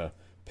here's a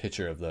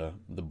picture of the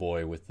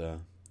boy with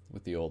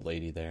the old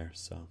lady there.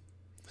 So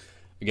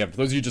again, for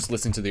those of you just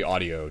listening to the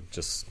audio,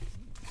 just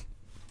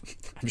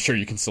I'm sure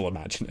you can still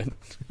imagine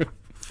it.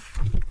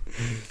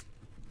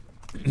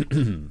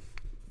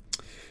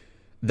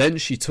 Then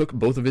she took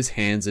both of his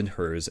hands in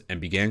hers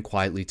and began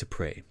quietly to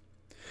pray.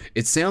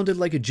 It sounded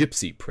like a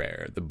gypsy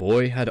prayer. The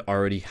boy had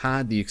already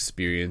had the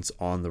experience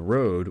on the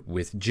road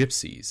with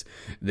gypsies.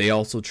 They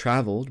also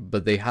traveled,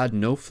 but they had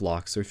no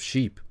flocks or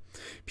sheep.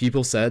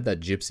 People said that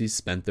gypsies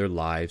spent their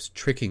lives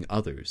tricking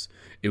others.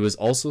 It was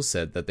also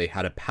said that they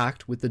had a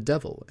pact with the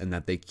devil and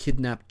that they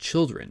kidnapped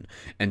children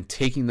and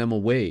taking them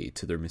away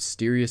to their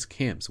mysterious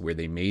camps where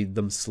they made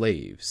them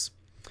slaves.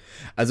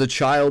 As a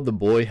child, the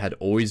boy had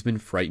always been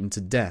frightened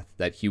to death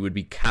that he would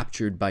be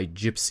captured by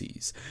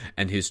gypsies,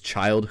 and this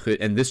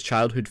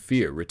childhood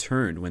fear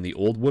returned when the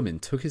old woman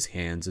took his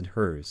hands in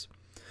hers.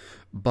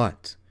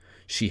 But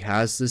she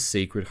has the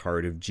Sacred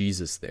Heart of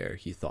Jesus there,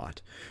 he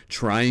thought.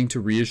 Trying to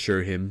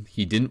reassure him,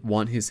 he didn't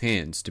want his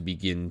hands to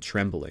begin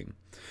trembling.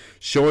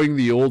 Showing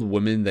the old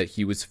woman that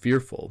he was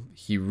fearful,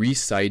 he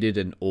recited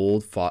an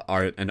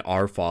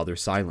Our Father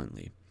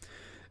silently.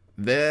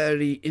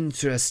 Very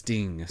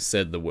interesting,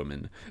 said the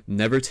woman,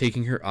 never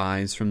taking her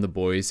eyes from the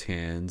boy's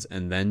hands,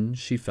 and then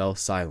she fell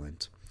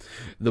silent.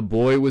 The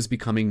boy was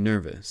becoming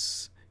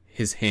nervous.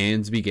 His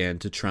hands began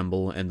to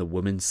tremble, and the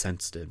woman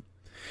sensed it.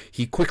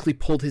 He quickly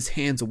pulled his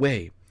hands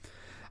away.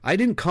 "I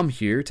didn't come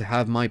here to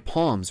have my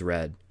palms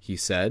read," he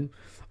said,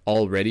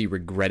 already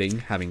regretting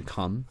having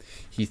come.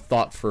 He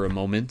thought for a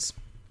moment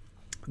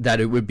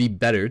that it would be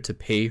better to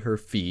pay her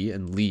fee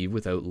and leave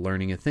without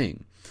learning a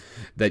thing,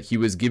 that he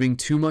was giving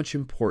too much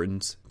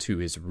importance to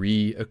his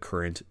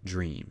recurrent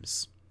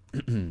dreams.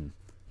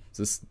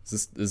 Is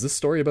this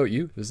story about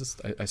you?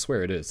 I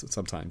swear it is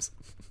sometimes.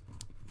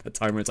 That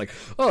time when it's like,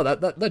 oh,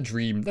 that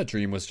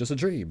dream was just a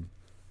dream.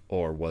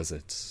 Or was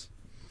it?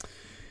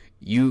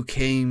 "You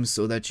came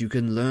so that you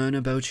can learn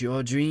about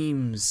your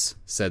dreams,"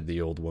 said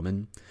the old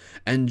woman,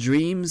 "and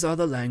dreams are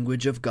the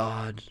language of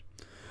God.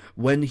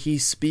 When he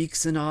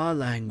speaks in our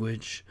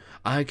language,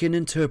 I can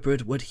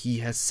interpret what he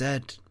has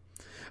said.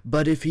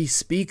 But if he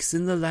speaks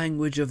in the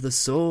language of the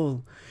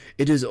soul,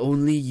 it is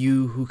only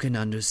you who can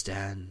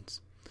understand.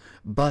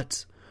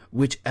 But,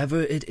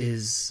 whichever it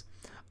is,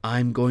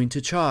 I'm going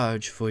to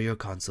charge for your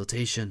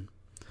consultation."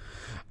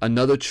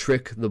 Another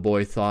trick, the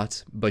boy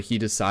thought, but he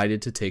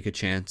decided to take a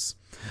chance.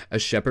 A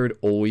shepherd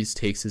always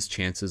takes his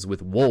chances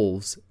with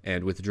wolves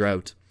and with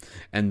drought,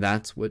 and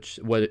that's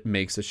what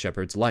makes a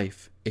shepherd's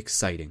life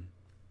exciting.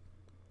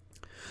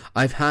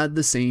 "I've had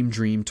the same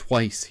dream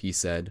twice," he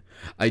said.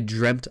 "I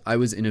dreamt I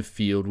was in a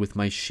field with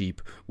my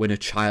sheep when a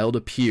child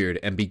appeared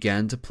and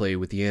began to play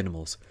with the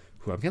animals."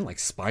 Ooh, I'm getting like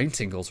spine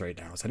tingles right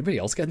now. Is anybody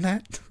else getting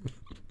that?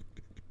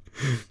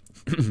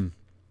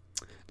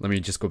 Let me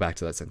just go back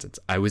to that sentence.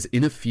 "I was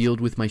in a field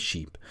with my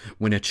sheep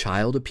when a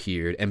child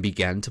appeared and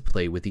began to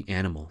play with the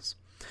animals.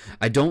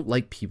 I don't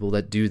like people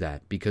that do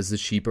that because the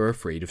sheep are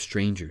afraid of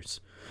strangers.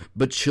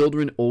 But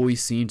children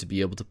always seem to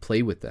be able to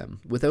play with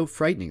them without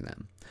frightening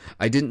them.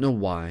 I didn't know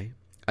why.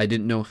 I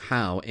didn't know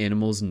how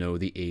animals know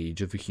the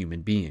age of a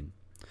human being."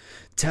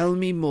 "Tell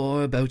me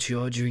more about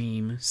your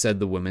dream," said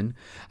the woman.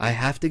 "I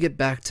have to get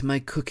back to my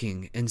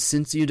cooking, and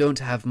since you don't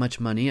have much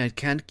money, I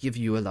can't give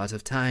you a lot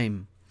of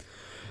time."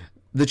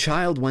 "The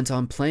child went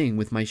on playing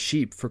with my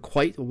sheep for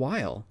quite a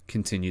while,"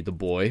 continued the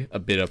boy, a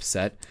bit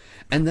upset,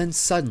 "and then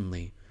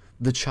suddenly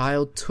the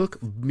child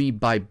took me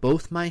by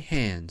both my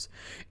hands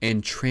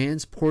and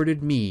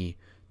transported me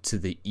to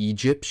the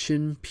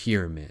Egyptian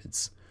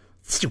pyramids."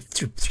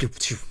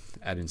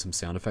 Add in some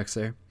sound effects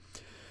there.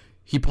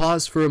 He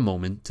paused for a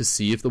moment to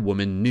see if the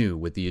woman knew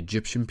what the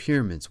Egyptian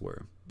pyramids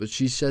were, but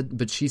she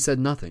said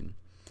nothing.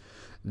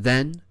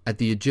 "Then, at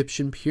the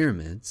Egyptian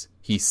pyramids,"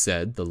 he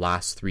said the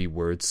last three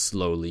words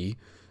slowly,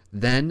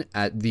 "then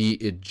at the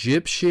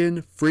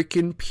Egyptian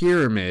freaking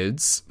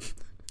pyramids,"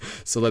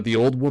 so that the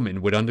old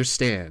woman would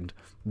understand,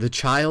 "the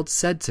child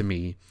said to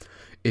me,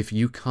 'If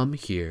you come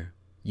here,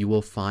 you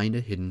will find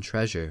a hidden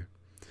treasure.'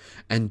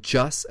 And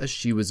just as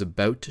she was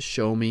about to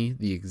show me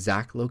the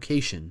exact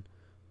location,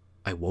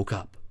 I woke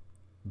up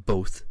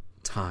both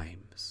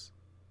times."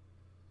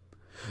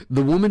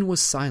 The woman was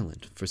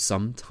silent for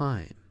some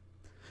time.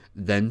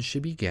 Then she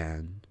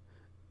again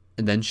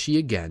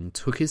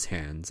took his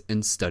hands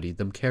and studied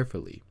them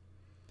carefully.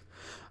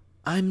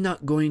 "I'm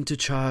not going to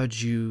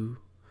charge you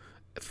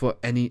for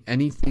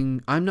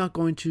anything. I'm not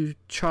going to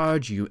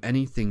charge you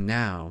anything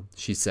now,"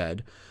 she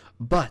said,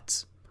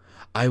 "but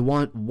I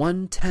want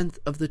 1/10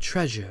 of the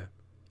treasure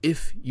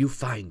if you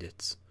find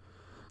it."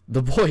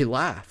 The boy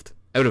laughed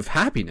out of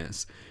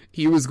happiness.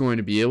 He was going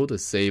to be able to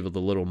save the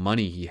little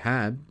money he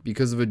had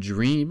because of a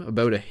dream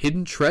about a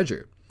hidden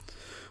treasure.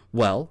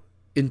 "Well,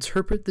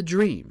 interpret the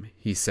dream,"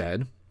 he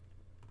said.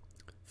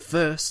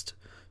 "First,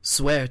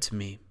 swear to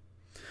me.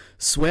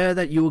 Swear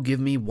that you will give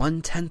me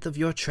 1/10 of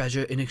your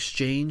treasure in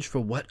exchange for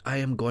what I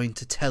am going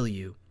to tell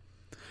you."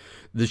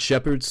 The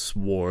shepherd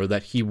swore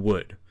that he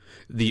would.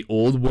 The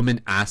old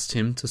woman asked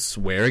him to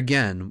swear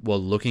again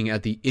while looking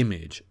at the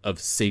image of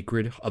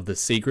the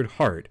Sacred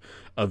Heart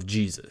of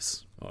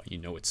Jesus. Oh, you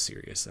know it's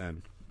serious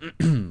then.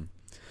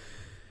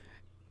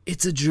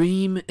 "It's a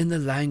dream in the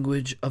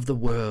language of the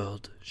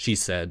world," she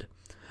said.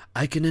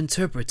 "I can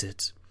interpret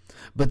it,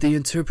 but the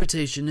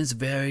interpretation is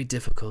very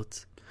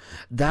difficult.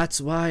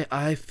 That's why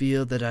I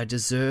feel that I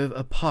deserve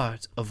a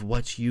part of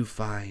what you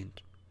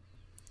find.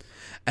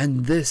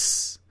 And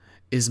this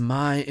is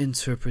my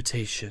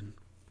interpretation.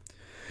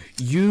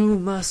 You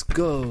must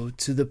go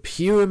to the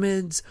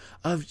pyramids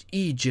of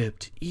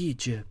Egypt.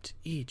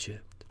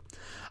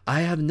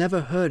 I have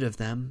never heard of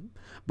them,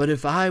 but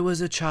if it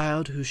was a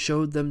child who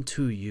showed them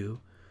to you,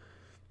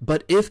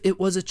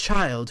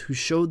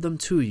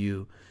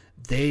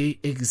 they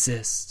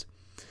exist.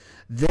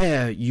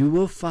 There you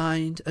will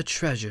find a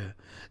treasure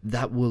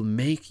that will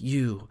make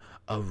you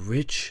a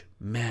rich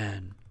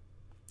man."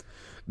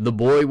 The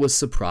boy was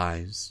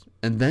surprised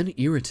and then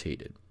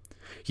irritated.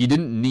 He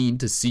didn't need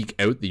to seek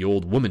out the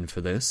old woman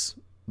for this,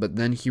 but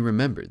then he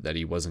remembered that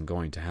he wasn't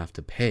going to have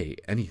to pay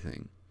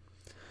anything.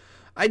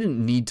 "I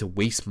didn't need to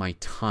waste my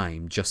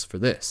time just for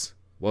this."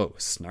 Whoa,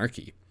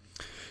 snarky.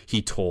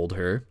 He told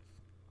her,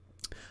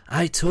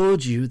 "I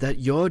told you that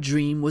your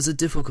dream was a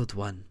difficult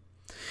one.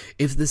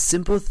 If the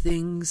simple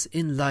things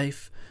in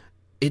life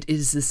It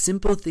is the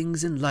simple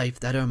things in life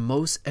that are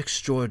most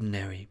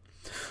extraordinary.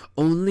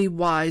 Only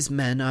wise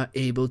men are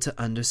able to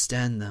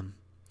understand them.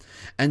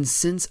 And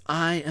since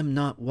I am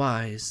not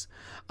wise,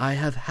 I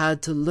have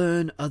had to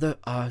learn other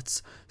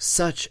arts,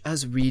 such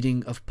as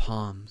reading of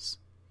palms.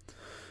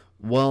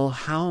 Well,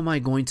 how am I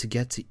going to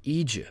get to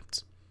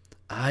Egypt?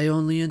 I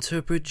only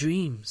interpret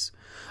dreams.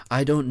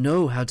 I don't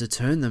know how to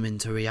turn them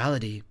into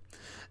reality.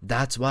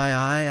 That's why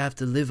I have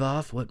to live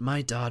off what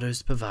my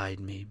daughters provide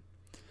me.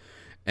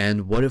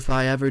 And what if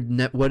I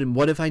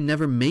what if I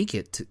never make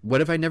it? What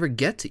if I never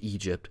get to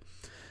Egypt?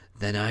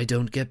 Then I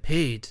don't get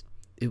paid.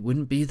 It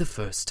wouldn't be the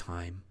first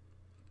time.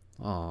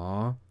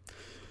 Aww.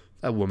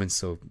 That woman's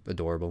so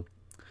adorable.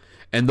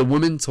 And the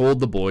woman told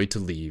the boy to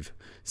leave,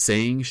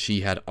 saying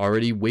she had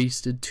already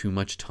wasted too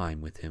much time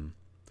with him.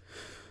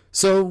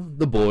 So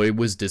the boy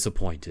was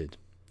disappointed.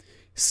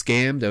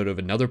 Scammed out of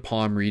another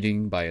palm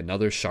reading by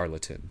another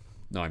charlatan.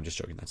 No, I'm just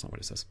joking. That's not what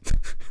it says.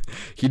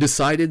 He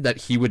decided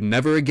that he would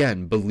never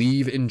again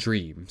believe in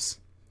dreams.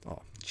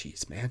 Oh,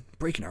 jeez, man.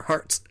 Breaking our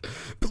hearts.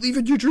 Believe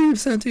in your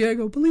dreams,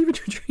 Santiago. Believe in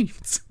your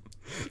dreams.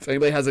 If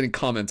anybody has any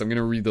comments, I'm going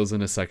to read those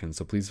in a second,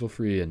 so please feel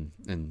free and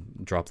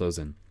drop those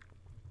in.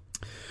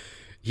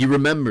 He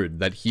remembered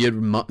that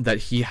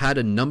he had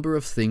a number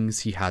of things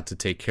he had to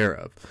take care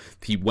of.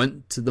 He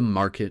went to the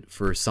market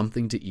for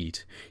something to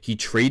eat. He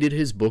traded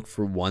his book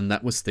for one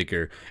that was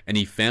thicker, and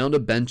he found a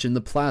bench in the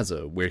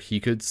plaza where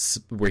he could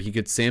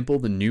sample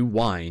the new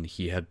wine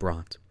he had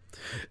brought.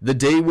 The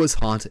day was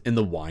hot and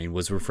the wine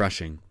was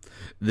refreshing.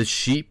 The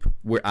sheep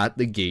were at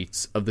the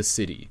gates of the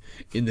city,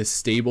 in the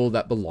stable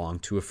that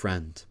belonged to a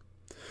friend.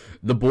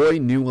 The boy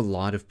knew a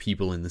lot of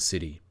people in the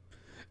city.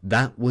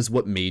 That was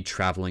what made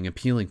traveling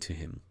appealing to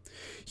him.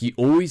 He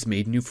always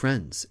made new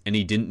friends, and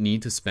he didn't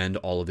need to spend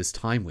all of his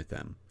time with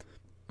them.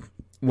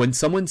 When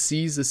someone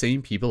sees the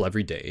same people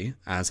every day,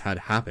 as had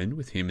happened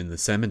with him in the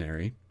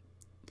seminary,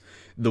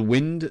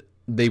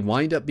 they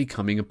wind up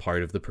becoming a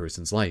part of the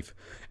person's life,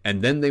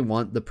 and then they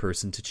want the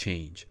person to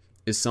change.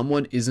 If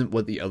someone isn't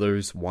what the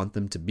others want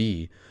them to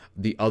be,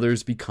 the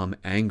others become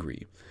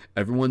angry.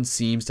 Everyone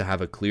seems to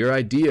have a clear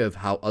idea of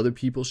how other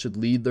people should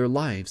lead their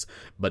lives,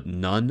 but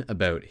none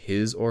about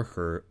his or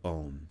her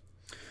own.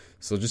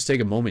 So just take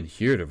a moment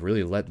here to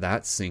really let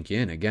that sink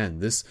in. Again,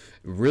 this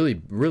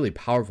really, really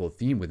powerful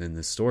theme within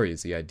this story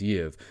is the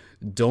idea of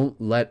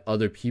don't let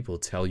other people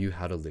tell you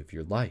how to live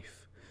your life.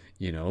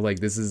 You know, like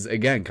this is,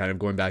 again, kind of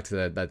going back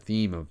to that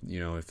theme of, you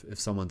know, if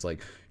someone's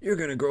like, you're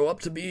going to grow up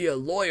to be a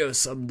lawyer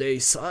someday,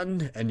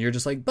 son. And you're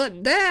just like,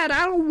 but Dad,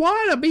 I don't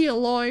want to be a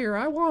lawyer.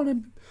 I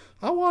want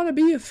to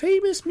be a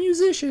famous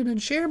musician and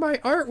share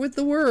my art with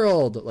the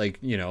world. Like,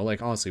 you know,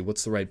 like honestly,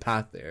 what's the right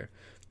path there?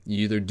 You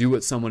either do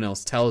what someone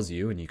else tells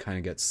you and you kind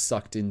of get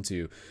sucked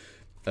into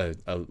a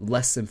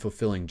less than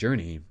fulfilling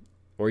journey,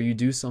 or you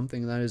do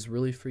something that is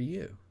really for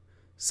you.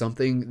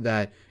 Something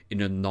that in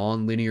a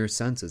non-linear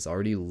sense is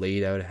already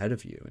laid out ahead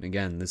of you. And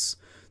again, this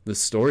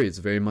story is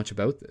very much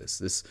about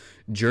this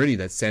journey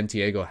that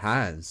Santiago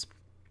has.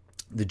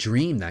 The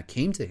dream that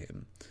came to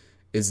him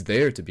is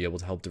there to be able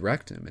to help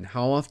direct him. And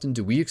how often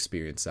do we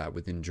experience that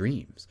within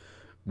dreams,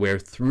 where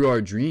through our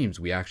dreams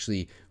we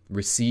actually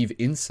receive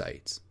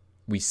insights,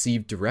 we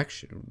receive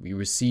direction, we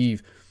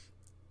receive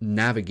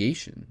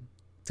navigation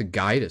to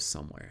guide us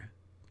somewhere,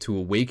 to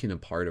awaken a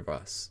part of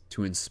us,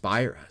 to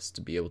inspire us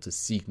to be able to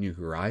seek new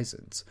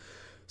horizons.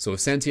 So if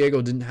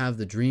Santiago didn't have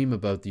the dream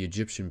about the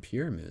Egyptian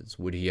pyramids,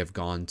 would he have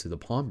gone to the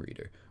palm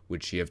reader?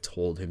 Would she have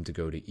told him to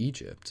go to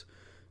Egypt?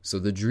 So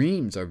the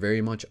dreams are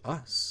very much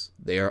us.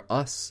 They are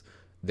us.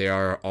 They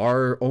are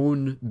our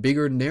own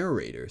bigger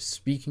narrators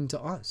speaking to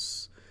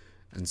us.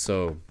 And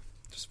so,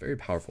 just very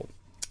powerful.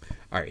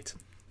 All right.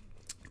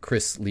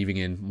 Chris leaving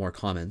in more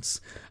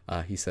comments.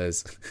 He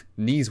says,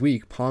 knees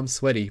weak, palms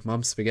sweaty,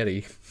 mom's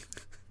spaghetti.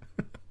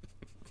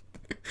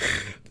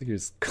 I think he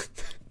was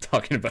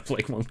talking about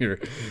like when we were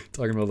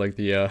talking about like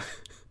the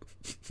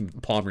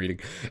palm reading.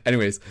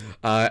 Anyways,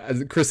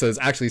 Chris says,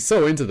 actually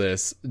so into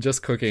this,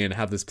 just cooking and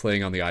have this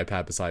playing on the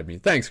iPad beside me.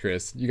 Thanks,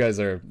 Chris. You guys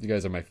are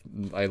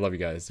I love you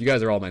guys. You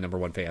guys are all my number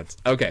one fans.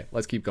 Okay,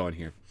 let's keep going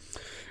here.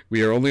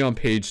 We are only on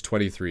page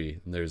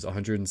 23, and there's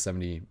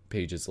 170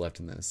 pages left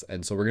in this.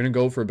 And so we're going to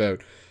go for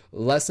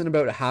less than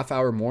a half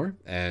hour more,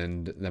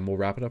 and then we'll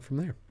wrap it up from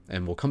there.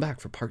 And we'll come back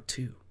for part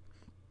 2.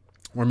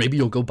 Or maybe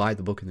you'll go buy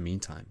the book in the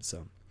meantime.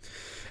 So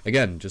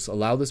again, just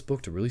allow this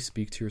book to really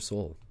speak to your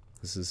soul.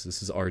 This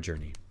is our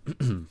journey.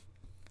 And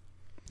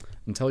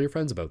tell your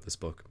friends about this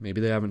book.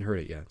 Maybe they haven't heard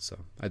it yet. So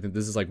I think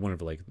this is like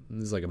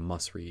this is like a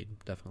must read,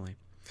 definitely.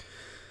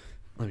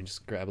 Let me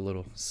just grab a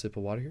little sip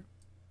of water here.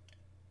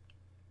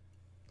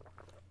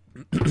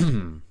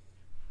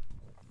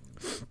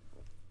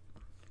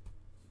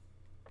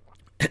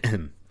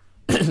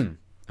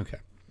 Okay.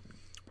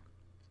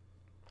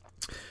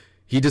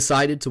 He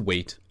decided to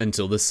wait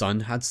until the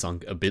sun had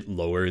sunk a bit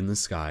lower in the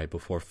sky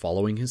before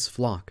following his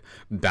flock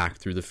back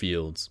through the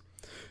fields.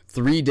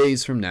 3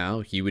 days from now,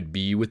 he would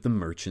be with the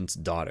merchant's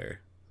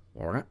daughter.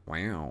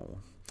 Wow.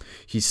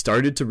 He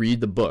started to read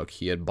the book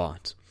he had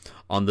bought.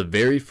 On the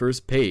very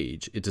first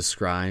page, it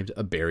described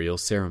a burial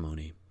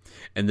ceremony,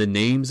 and the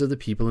names of the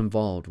people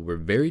involved were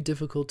very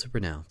difficult to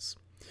pronounce.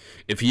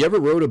 If he ever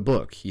wrote a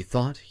book, he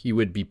thought he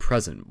would be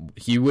present.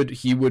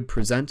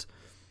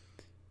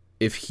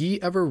 If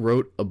he ever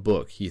wrote a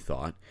book, he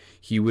thought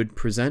he would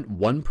present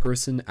one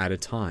person at a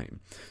time,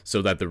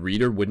 so that the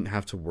reader wouldn't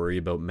have to worry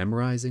about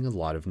memorizing a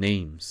lot of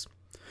names.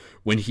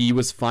 When he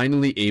was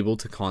finally able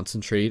to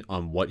concentrate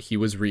on what he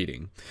was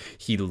reading,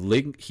 he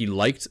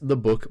liked the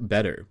book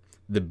better.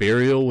 The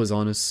burial was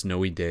on a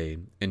snowy day,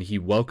 and he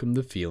welcomed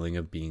the feeling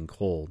of being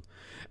cold.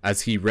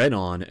 As he read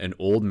on, an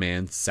old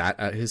man sat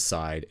at his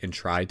side and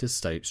tried to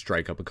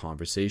strike up a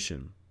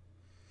conversation.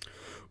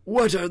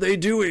 "What are they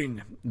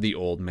doing?" the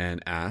old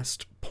man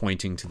asked,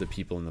 pointing to the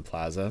people in the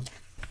plaza.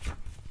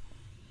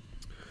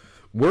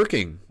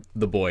 "Working,"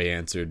 the boy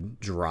answered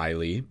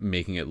dryly,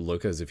 making it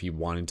look as if he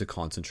wanted to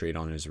concentrate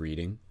on his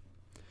reading.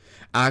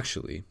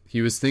 Actually,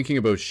 he was thinking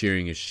about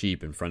shearing his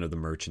sheep in front of the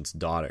merchant's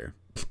daughter.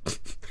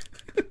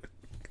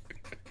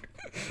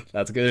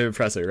 That's going to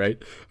impress her,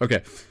 right?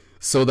 Okay.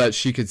 So that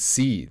she could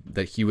see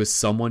that he was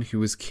someone who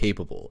was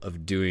capable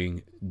of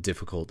doing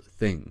difficult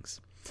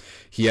things.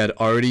 He had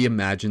already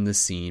imagined the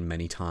scene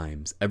many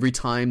times. Every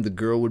time the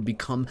girl would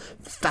become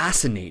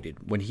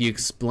fascinated when he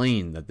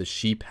explained that the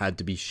sheep had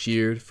to be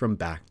sheared from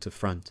back to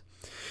front.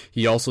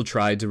 He also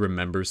tried to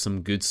remember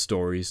some good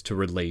stories to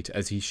relate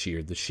as he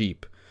sheared the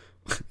sheep.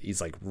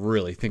 He's like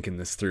really thinking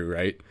this through,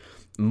 right?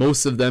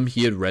 Most of them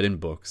he had read in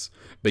books,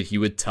 but he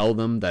would tell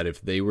them that if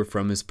they were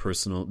from his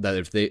personal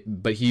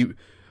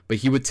but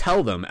he would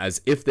tell them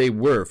as if they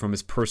were from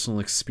his personal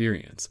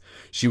experience.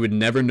 She would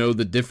never know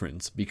the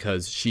difference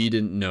because she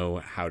didn't know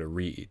how to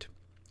read.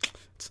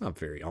 It's not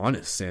very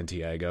honest,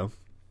 Santiago.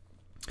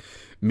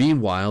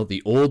 Meanwhile,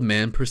 the old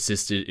man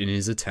persisted in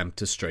his attempt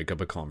to strike up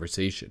a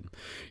conversation.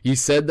 He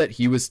said that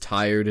he was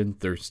tired and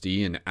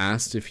thirsty and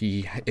asked if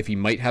he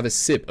might have a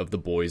sip of the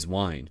boy's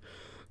wine.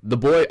 The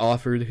boy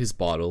offered his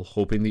bottle,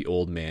 hoping the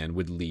old man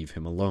would leave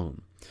him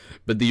alone.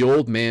 But the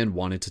old man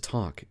wanted to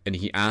talk, and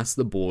he asked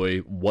the boy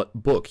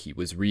what book he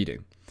was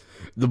reading.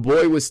 The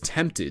boy was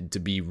tempted to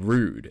be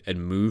rude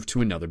and move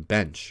to another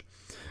bench,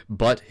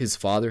 but his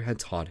father had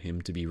taught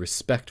him to be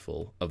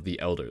respectful of the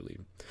elderly.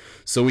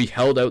 So he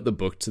held out the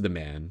book to the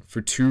man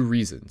for two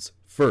reasons.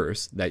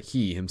 First, that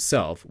he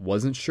himself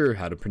wasn't sure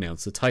how to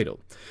pronounce the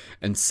title,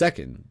 and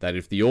second, that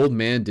if the old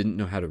man didn't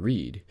know how to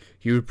read,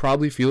 he would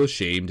probably feel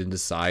ashamed and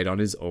decide on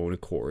his own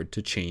accord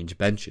to change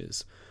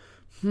benches.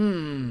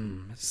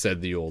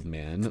 Said the old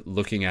man,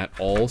 looking at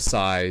all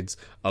sides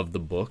of the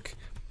book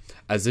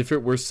as if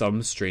it were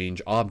some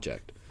strange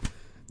object.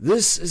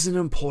 "This is an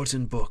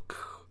important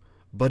book,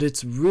 but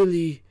it's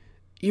really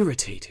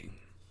irritating."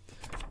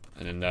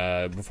 And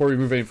then before we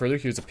move any further,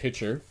 here's a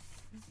picture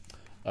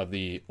of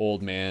the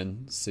old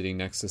man sitting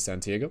next to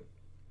Santiago.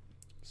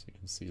 So you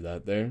can see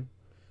that there.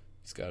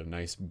 He's got a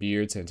nice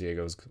beard.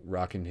 Santiago's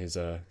rocking his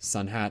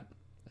sun hat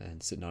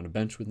and sitting on a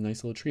bench with a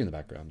nice little tree in the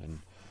background. And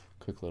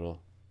quick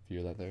little view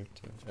of that there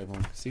to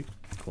everyone can see.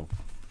 Cool.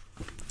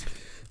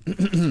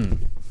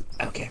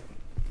 Okay.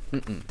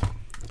 All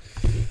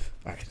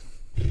right.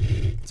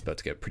 It's about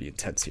to get pretty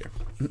intense here.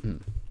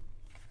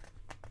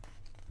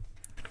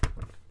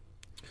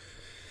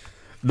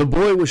 The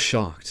boy was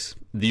shocked.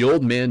 The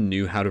old man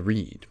knew how to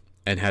read,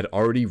 and had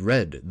already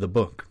read the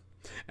book.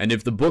 And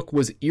if the book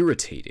was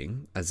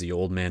irritating, as the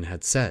old man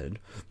had said,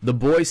 the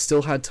boy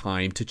still had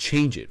time to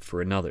change it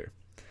for another.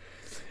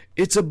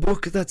 "It's a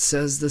book that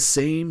says the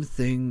same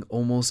thing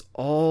almost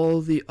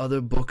all the other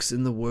books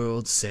in the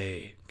world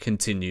say,"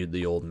 continued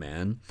the old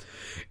man.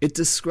 "It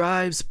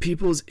describes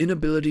people's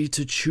inability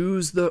to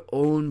choose their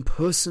own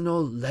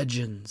personal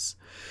legends.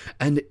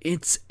 And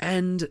it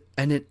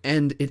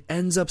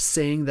ends up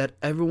saying that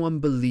everyone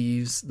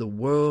believes the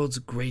world's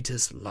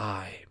greatest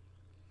lie."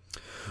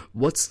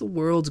 "What's the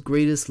world's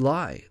greatest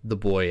lie?" the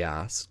boy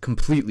asked,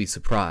 completely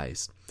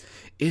surprised.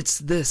 "It's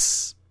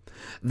this,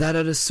 that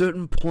at a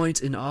certain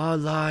point in our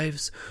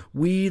lives,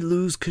 we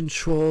lose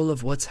control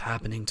of what's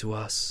happening to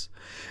us,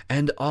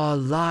 and our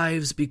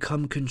lives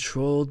become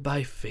controlled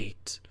by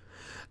fate.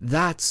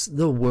 That's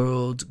the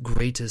world's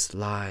greatest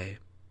lie."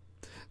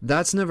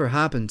 "That's never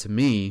happened to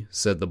me,"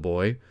 said the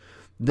boy.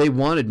 "They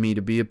wanted me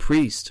to be a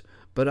priest,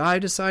 but I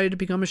decided to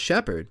become a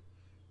shepherd."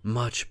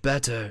 "Much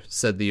better,"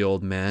 said the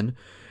old man,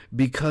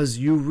 "because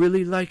you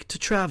really like to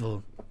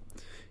travel."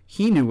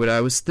 He knew what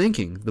I was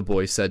thinking, the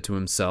boy said to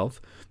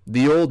himself.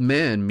 The old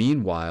man,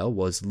 meanwhile,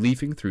 was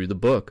leafing through the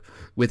book,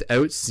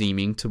 without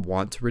seeming to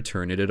want to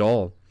return it at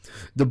all.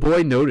 The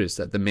boy noticed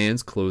that the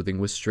man's clothing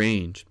was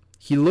strange.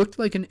 He looked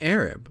like an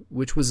Arab,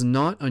 which was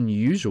not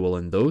unusual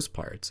in those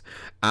parts.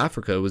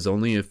 Africa was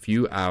only a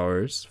few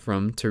hours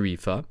from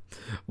Tarifa.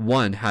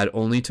 One had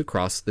only to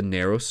cross the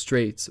narrow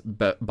straits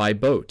by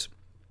boat.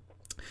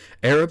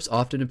 Arabs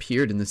often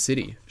appeared in the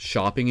city,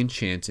 shopping and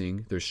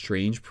chanting their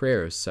strange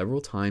prayers several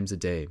times a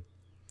day.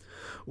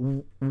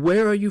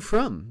 "Where are you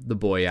from?" the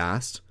boy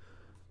asked.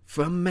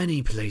 "From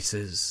many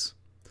places."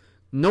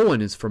 "No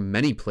one is from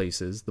many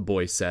places," the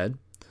boy said.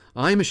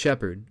 I am a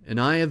shepherd, and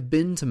I have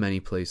been to many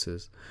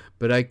places,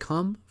 but I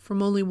come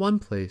from only one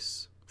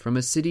place, from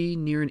a city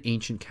near an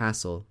ancient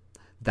castle.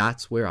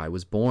 That's where I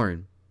was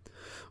born."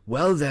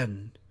 "Well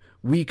then,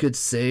 we could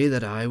say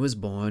that I was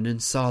born in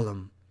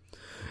Solemn."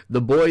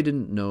 The boy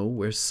didn't know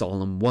where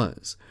Solemn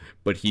was,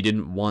 but he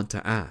didn't want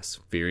to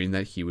ask, fearing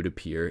that he would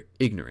appear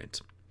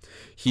ignorant.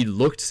 He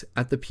looked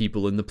at the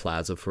people in the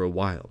plaza for a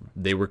while.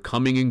 They were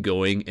coming and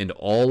going, and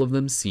all of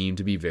them seemed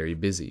to be very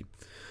busy.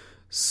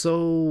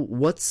 "So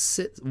what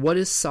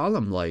is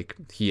Solemn like?"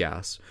 he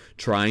asked,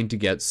 trying to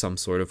get some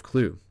sort of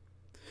clue.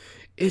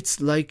 "It's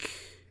like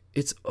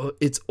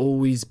it's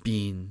always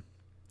been."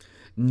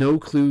 No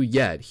clue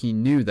yet. He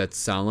knew that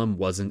Salem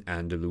wasn't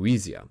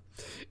Andalusia.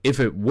 If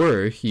it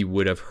were, he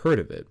would have heard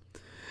of it.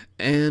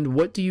 "And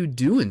what do you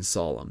do in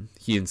Solemn?"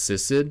 he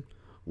insisted.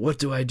 "What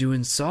do I do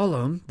in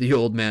Solemn?" The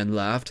old man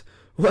laughed.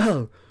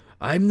 "Well,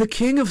 I'm the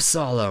king of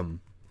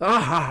Solemn."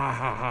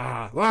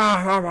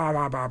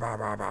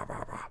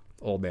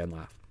 Old man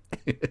laughed.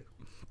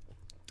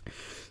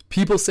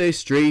 People say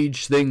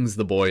strange things,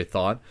 the boy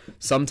thought.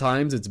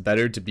 Sometimes it's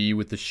better to be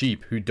with the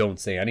sheep who don't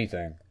say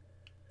anything.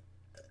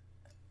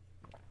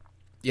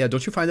 Yeah,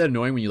 don't you find that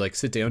annoying when you like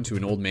sit down to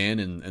an old man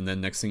and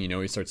then next thing you know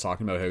he starts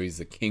talking about how he's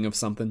the king of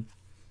something?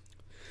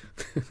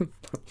 I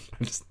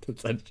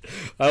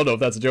don't know if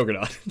that's a joke or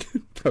not.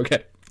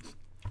 Okay.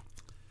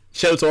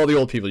 Shout out to all the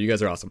old people. You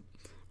guys are awesome.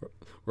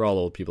 We're all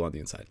old people on the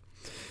inside.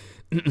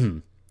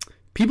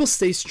 People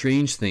say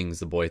strange things,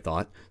 the boy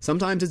thought.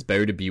 Sometimes it's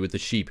better to be with the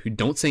sheep who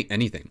don't say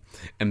anything,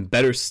 and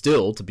better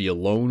still to be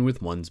alone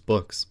with one's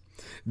books.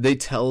 They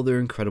tell their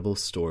incredible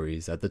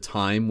stories at the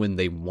time when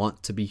they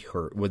want to be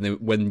heard,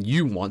 when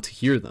you want to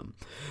hear them.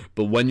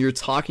 But when you're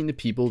talking to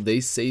people,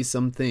 they say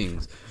some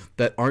things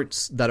that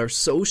are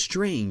so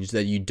strange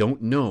that you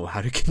don't know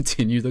how to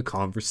continue the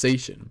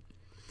conversation.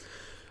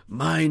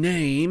 "My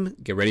name,"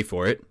 get ready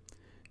for it,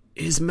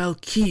 "is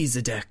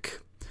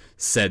Melchizedek,"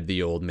 said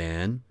the old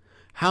man.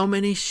 "How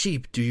many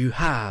sheep do you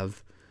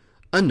have?"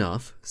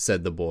 "Enough,"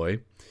 said the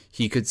boy.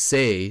 He could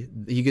see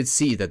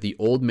that the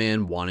old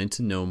man wanted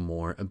to know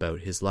more about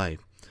his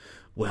life.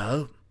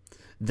 "Well,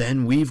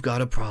 then we've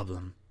got a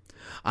problem.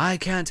 I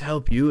can't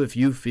help you if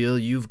you feel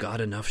you've got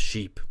enough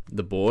sheep."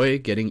 The boy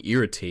was getting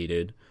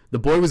irritated.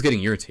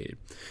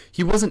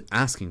 He wasn't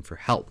asking for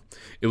help.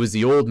 It was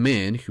the old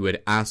man who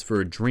had asked for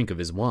a drink of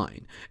his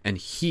wine, and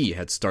he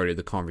had started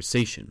the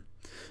conversation.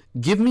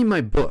 "Give me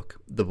my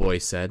book," the boy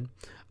said.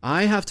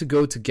 "I have to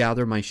go to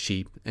gather my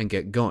sheep and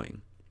get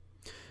going."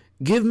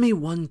 "Give me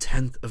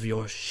 1/10 of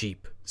your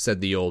sheep," said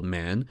the old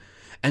man,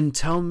 "and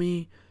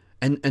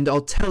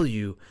I'll tell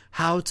you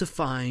how to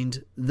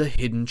find the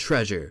hidden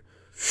treasure."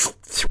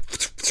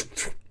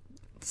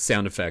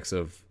 Sound effects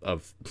of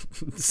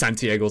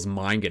Santiago's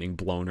mind getting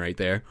blown right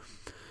there.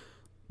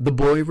 The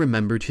boy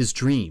remembered his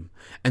dream,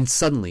 and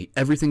suddenly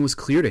everything was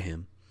clear to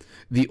him.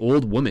 The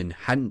old woman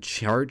hadn't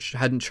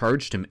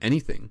charged him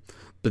anything,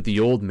 but the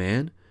old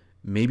man,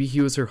 maybe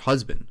he was her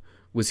husband.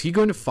 Was he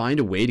going to find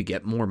a way to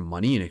get more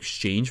money in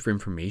exchange for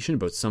information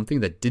about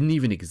something that didn't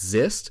even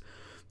exist?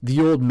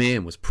 The old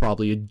man was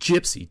probably a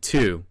gypsy,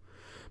 too.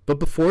 But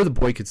before the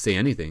boy could say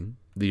anything,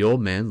 the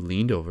old man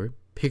leaned over,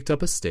 picked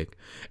up a stick,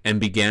 and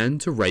began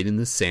to write in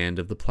the sand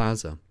of the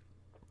plaza.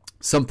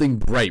 Something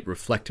bright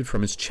reflected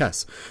from his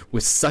chest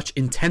with such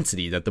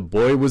intensity that the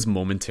boy was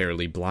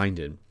momentarily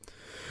blinded.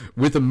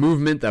 With a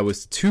movement that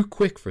was too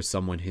quick for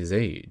someone his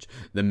age,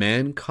 the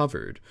man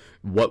covered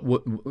whatever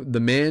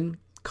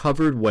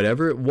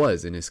it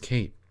was in his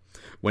cape.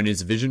 When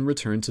his vision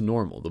returned to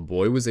normal, the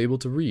boy was able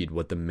to read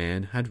what the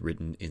man had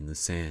written in the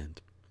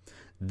sand.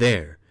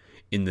 There,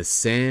 in the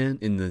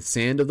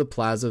sand of the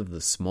plaza of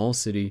the small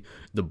city,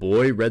 the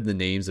boy read the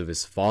names of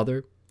his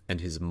father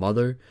and his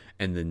mother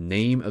and the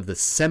name of the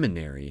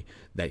seminary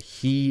that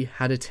he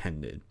had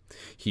attended.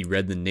 He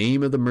read the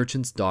name of the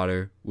merchant's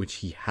daughter, which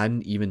he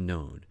hadn't even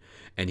known,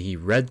 and he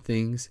read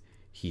things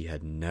he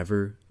had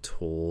never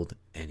told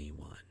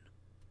anyone.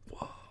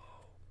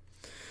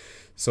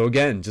 So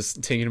again,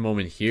 just taking a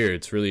moment here,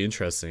 it's really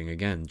interesting.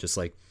 Again, just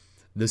like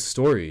this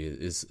story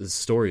is a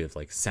story of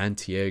like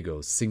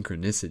Santiago's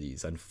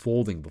synchronicities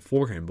unfolding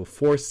before him,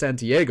 before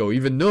Santiago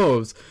even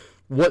knows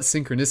what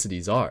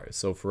synchronicities are.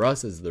 So for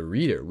us as the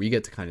reader, we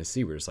get to kind of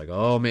see, we're just like,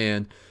 oh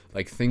man,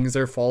 like things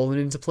are falling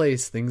into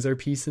place, things are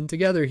piecing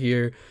together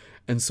here.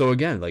 And so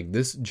again, like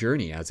this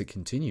journey as it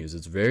continues,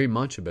 it's very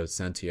much about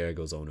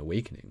Santiago's own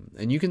awakening.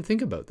 And you can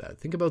think about that.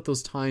 Think about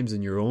those times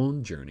in your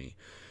own journey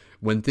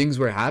when things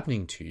were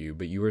happening to you,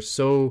 but you were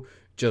so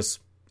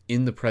just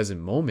in the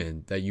present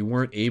moment that you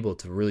weren't able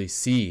to really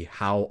see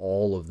how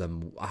all of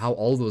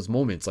those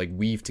moments like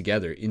weave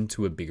together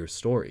into a bigger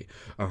story,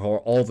 or how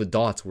all the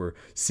dots were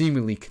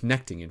seemingly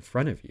connecting in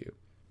front of you.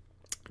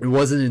 It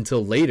wasn't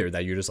until later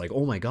that you're just like,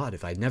 oh my God,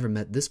 if I'd never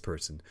met this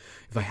person,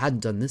 if I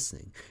hadn't done this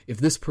thing, if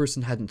this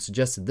person hadn't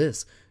suggested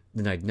this,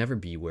 then I'd never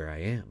be where I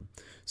am.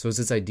 So it's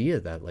this idea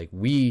that like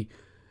we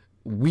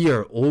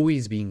are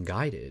always being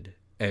guided.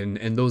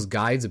 And those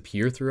guides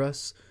appear through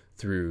us,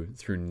 through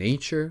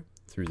nature,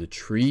 through the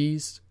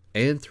trees,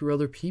 and through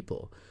other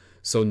people.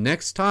 So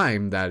next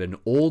time that an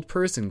old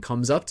person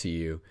comes up to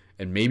you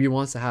and maybe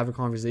wants to have a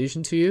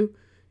conversation to you,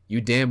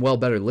 you damn well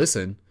better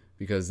listen,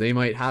 because they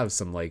might have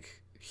some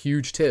like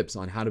huge tips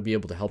on how to be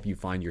able to help you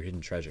find your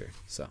hidden treasure.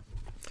 So,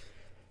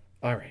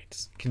 all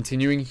right,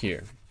 continuing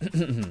here.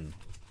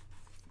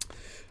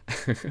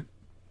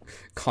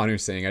 Connor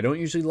saying, I don't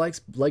usually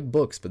like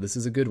books, but this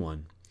is a good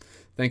one.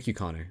 Thank you,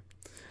 Connor.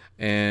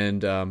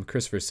 And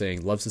Christopher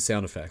saying, loves the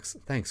sound effects.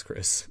 Thanks,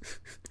 Chris.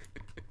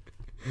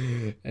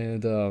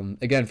 And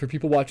again, for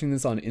people watching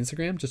this on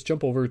Instagram, just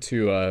jump over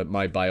to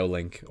my bio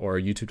link or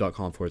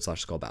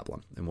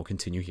youtube.com/skullbabylon, and we'll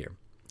continue here.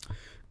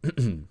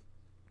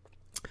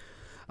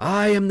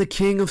 I am the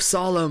king of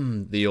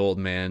Solemn, the old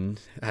man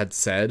had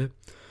said.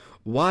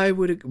 Why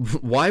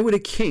would a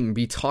king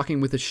be talking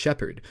with a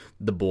shepherd?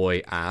 The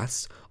boy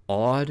asked,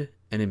 awed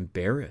and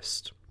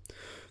embarrassed.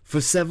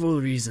 For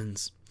several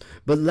reasons.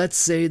 But let's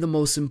say the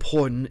most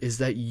important is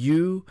that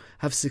you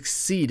have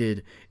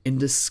succeeded in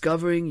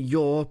discovering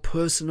your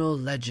personal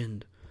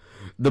legend.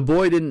 The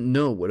boy didn't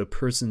know what a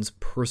person's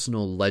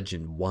personal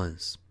legend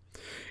was.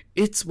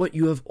 It's what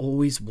you have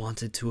always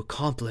wanted to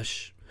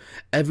accomplish.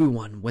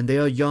 Everyone, when they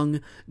are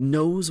young,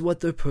 knows what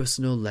their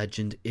personal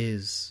legend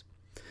is.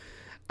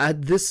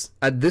 At this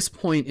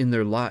point in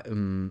their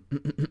lives,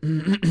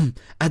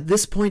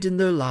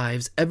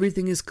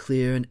 everything is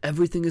clear and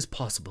everything is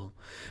possible.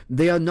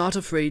 They are not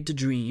afraid to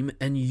dream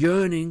and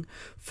yearning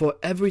for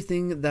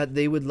everything that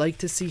they would like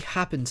to see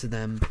happen to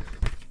them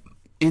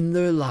in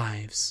their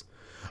lives.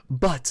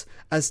 But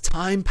as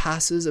time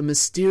passes, a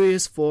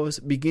mysterious force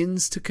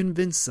begins to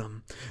convince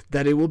them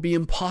that it will be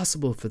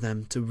impossible for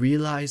them to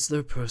realize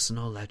their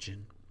personal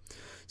legend.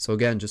 So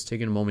again, just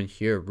taking a moment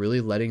here, really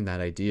letting that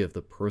idea of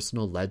the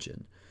personal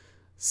legend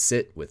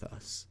sit with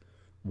us.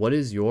 What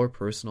is your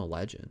personal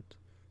legend?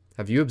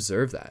 Have you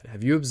observed that?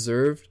 Have you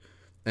observed?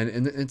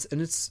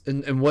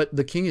 And what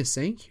the king is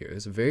saying here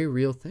is a very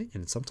real thing,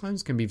 and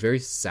sometimes can be very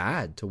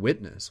sad to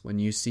witness when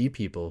you see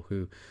people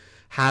who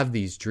have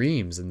these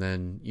dreams, and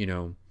then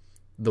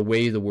the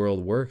way the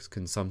world works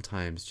can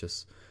sometimes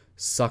just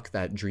suck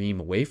that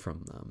dream away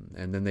from them,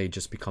 and then they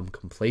just become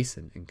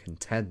complacent and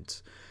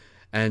content.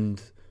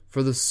 And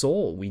for the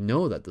soul, we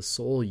know that the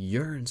soul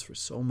yearns for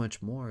so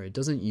much more. It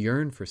doesn't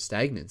yearn for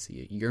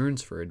stagnancy. It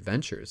yearns for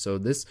adventure. So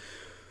this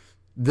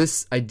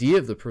idea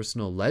of the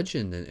personal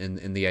legend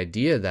and the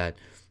idea that,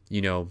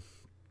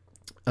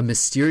 a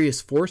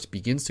mysterious force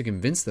begins to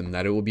convince them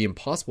that it will be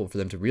impossible for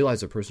them to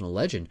realize their personal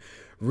legend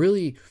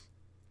really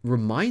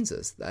reminds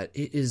us that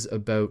it is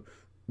about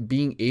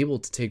being able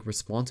to take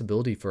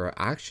responsibility for our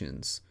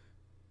actions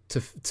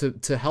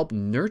to help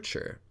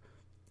nurture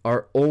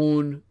our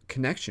own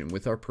connection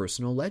with our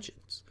personal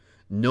legends.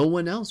 No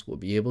one else will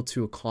be able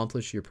to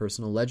accomplish your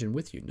personal legend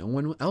with you. No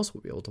one else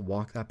will be able to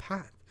walk that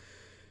path.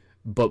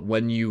 But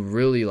when you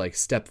really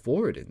step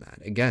forward in that,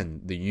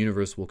 again, the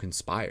universe will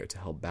conspire to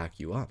help back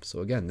you up.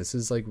 So again, this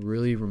is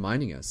really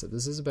reminding us that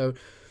this is about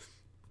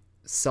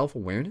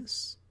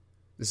self-awareness.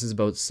 This is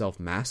about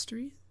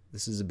self-mastery.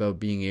 This is about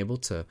being able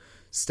to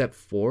step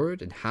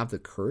forward and have the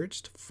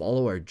courage to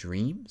follow our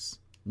dreams,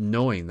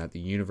 knowing that the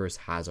universe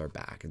has our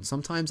back. And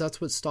sometimes that's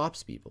what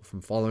stops people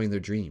from following their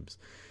dreams,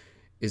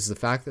 is the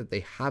fact that they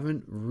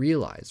haven't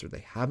realized or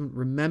they haven't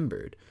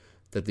remembered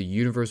that the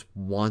universe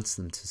wants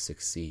them to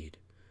succeed.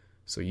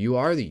 So you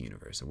are the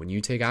universe, and when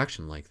you take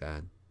action like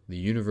that, the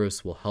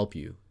universe will help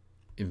you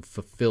in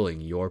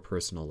fulfilling your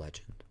personal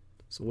legend.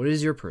 So what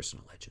is your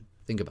personal legend?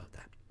 Think about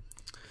that.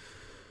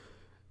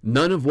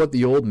 None of what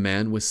the old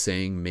man was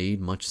saying made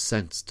much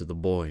sense to the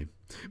boy,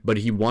 but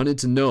he wanted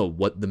to know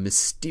what the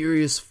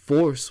mysterious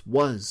force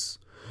was.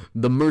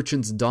 The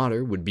merchant's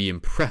daughter would be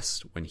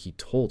impressed when he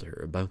told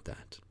her about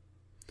that.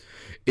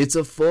 It's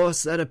a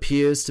force that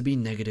appears to be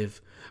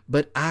negative,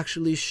 but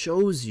actually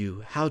shows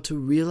you how to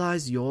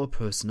realize your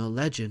personal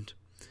legend.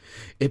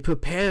 It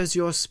prepares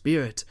your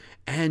spirit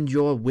and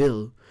your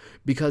will,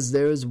 because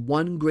there is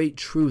one great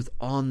truth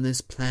on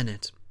this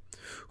planet.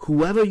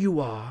 Whoever you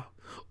are,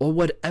 or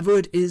whatever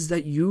it is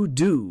that you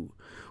do,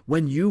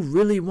 when you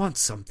really want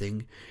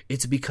something,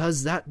 it's because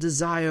that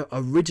desire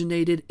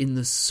originated in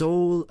the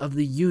soul of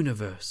the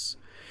universe.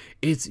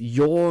 It's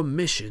your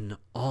mission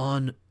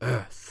on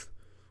Earth.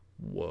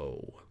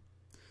 Whoa.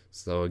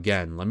 So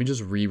again, let me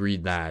just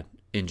reread that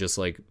in just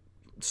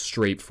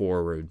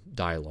straightforward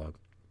dialogue.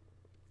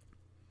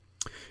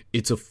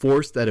 It's a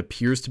force that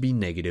appears to be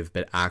negative,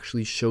 but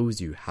actually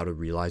shows you how to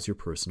realize your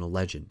personal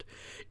legend.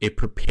 It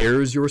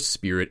prepares your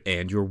spirit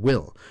and your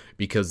will,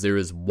 because there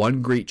is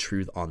one great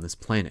truth on this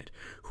planet.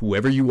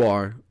 Whoever you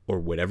are, or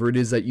whatever it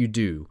is that you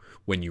do,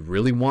 when you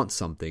really want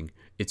something,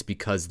 it's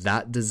because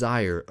that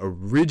desire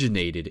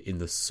originated in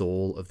the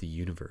soul of the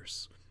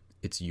universe.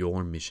 It's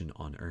your mission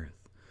on Earth.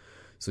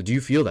 So do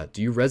you feel that?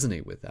 Do you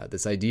resonate with that?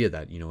 This idea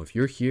that, if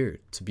you're here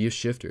to be a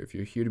shifter, if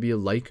you're here to be a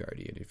light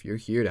guardian, if you're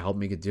here to help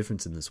make a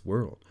difference in this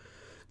world,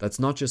 that's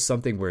not just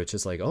something where it's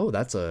just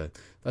that's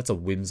a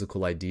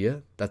whimsical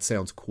idea. That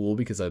sounds cool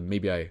because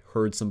maybe I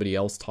heard somebody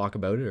else talk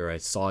about it, or I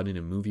saw it in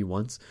a movie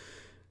once.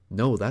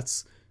 No,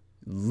 that's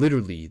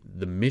literally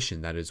the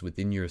mission that is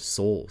within your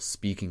soul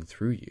speaking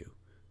through you.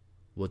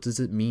 What does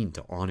it mean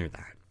to honor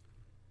that?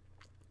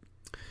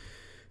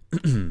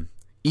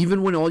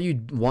 Even when all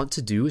you want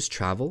to do is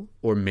travel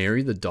or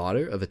marry the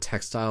daughter of a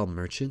textile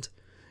merchant?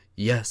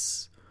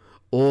 Yes,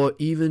 or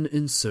even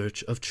in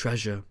search of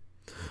treasure.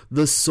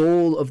 The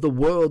soul of the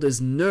world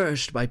is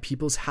nourished by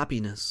people's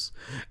happiness,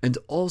 and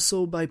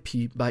also by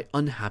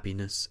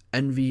unhappiness,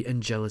 envy,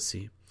 and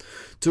jealousy.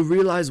 To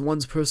realize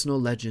one's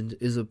personal legend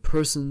is a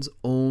person's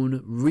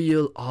own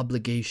real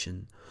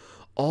obligation.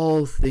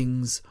 All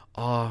things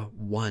are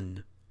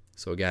one.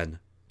 So again,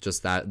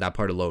 just that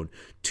part alone.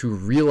 To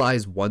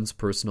realize one's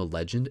personal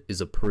legend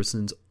is a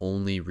person's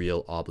only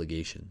real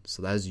obligation.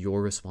 So that is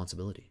your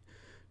responsibility.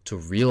 To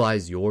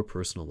realize your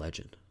personal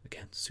legend.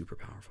 Again, super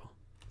powerful.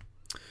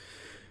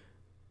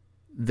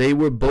 They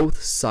were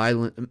both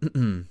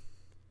silent.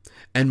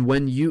 And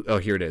when you... Oh,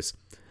 here it is.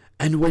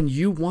 And when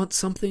you want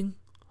something,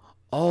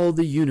 all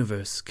the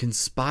universe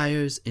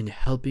conspires in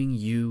helping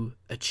you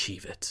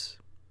achieve it.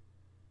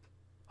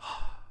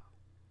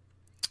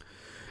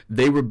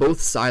 They were both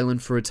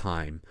silent for a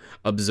time,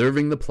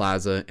 observing the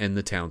plaza and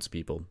the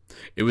townspeople.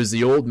 It was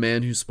the old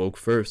man who spoke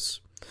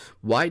first.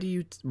 Why do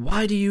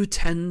you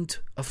tend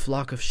a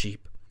flock of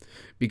sheep?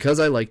 Because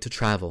I like to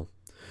travel.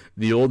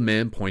 The old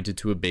man pointed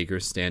to a baker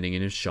standing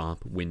in his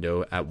shop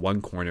window at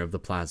one corner of the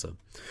plaza.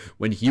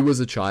 When he was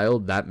a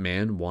child, that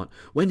man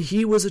wanted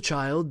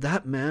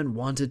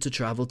to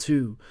travel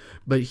too,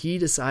 but he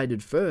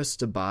decided first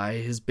to buy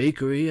his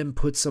bakery and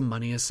put some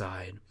money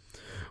aside.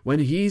 When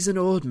he's an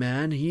old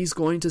man, he's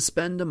going to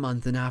spend a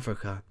month in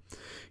Africa.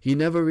 He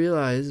never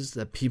realized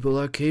that people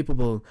are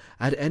capable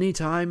at any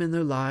time in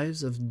their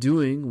lives of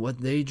doing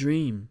what they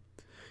dream.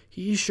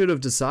 He should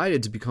have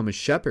decided to become a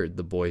shepherd,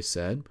 the boy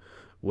said.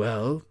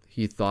 Well,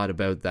 he thought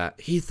about that,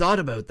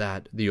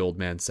 the old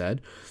man said.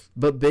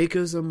 But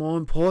bakers are more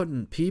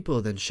important people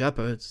than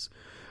shepherds.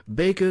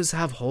 Bakers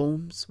have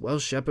homes, while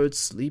shepherds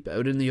sleep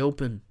out in the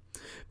open.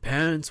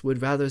 Parents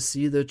would rather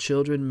see their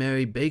children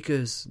marry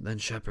bakers than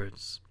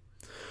shepherds.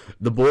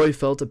 The boy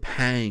felt a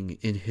pang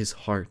in his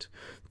heart,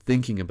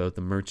 thinking about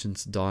the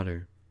merchant's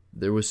daughter.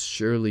 There was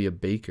surely a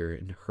baker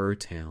in her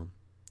town.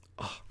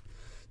 Oh,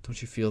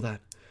 don't you feel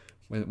that?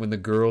 When the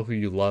girl who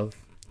you love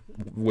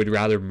would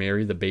rather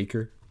marry the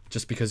baker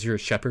just because you're a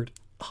shepherd?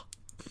 Oh,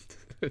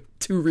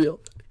 too real.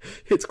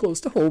 It's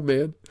close to home,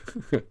 man.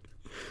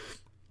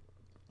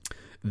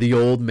 The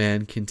old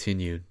man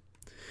continued.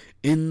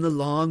 In the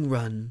long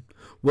run,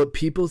 what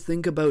people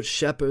think about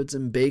shepherds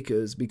and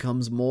bakers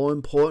becomes more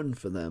important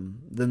for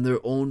them than their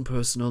own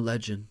personal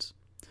legends.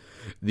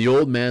 The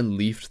old man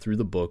leafed through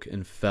the book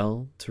and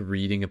fell to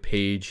reading a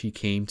page he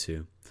came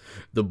to.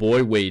 The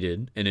boy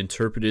waited and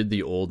interrupted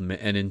the old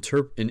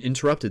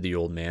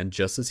man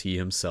just as he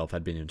himself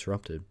had been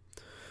interrupted.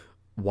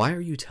 Why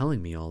are you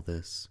telling me all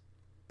this?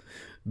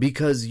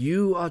 Because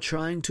you are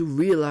trying to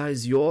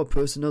realize your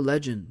personal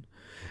legend,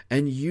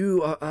 and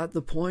you are at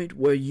the point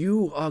where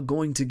you are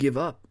going to give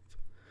up.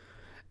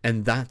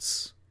 And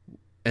that's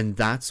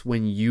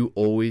when you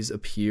always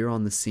appear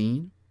on the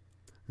scene?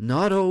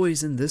 Not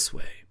always in this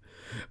way,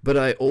 but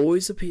I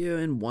always appear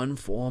in one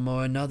form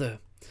or another.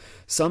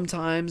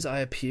 Sometimes I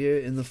appear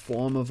in the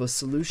form of a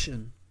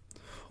solution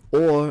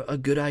or a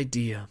good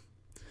idea.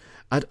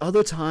 At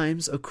other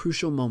times, a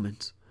crucial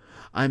moment.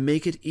 I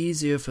make it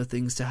easier for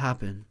things to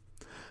happen.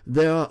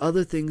 There are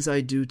other things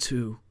I do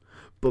too,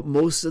 but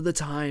most of the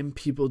time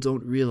people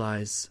don't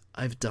realize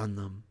I've done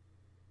them.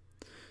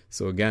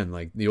 So again,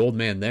 like the old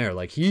man there,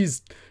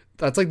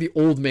 that's like the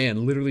old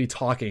man literally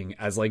talking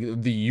as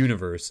like the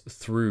universe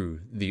through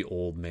the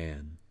old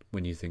man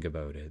when you think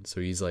about it.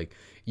 So he's like,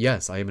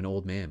 yes, I am an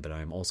old man, but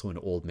I am also an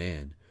old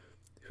man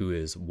who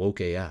is woke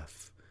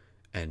AF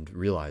and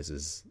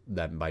realizes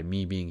that by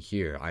me being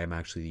here, I am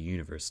actually the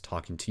universe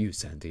talking to you,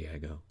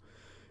 Santiago.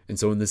 And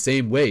so in the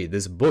same way,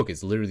 this book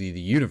is literally the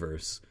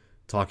universe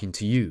talking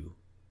to you,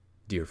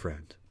 dear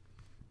friend.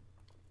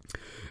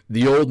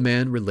 The old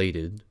man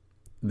related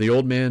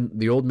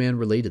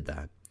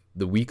that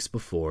the weeks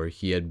before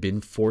he had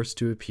been forced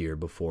to appear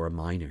before a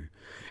miner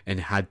and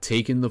had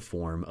taken the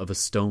form of a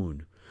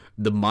stone.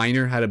 The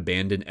miner had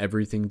abandoned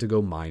everything to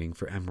go mining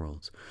for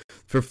emeralds.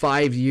 For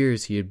 5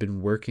 years he had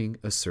been working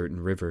a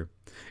certain river,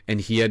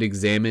 and he had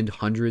examined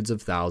hundreds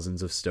of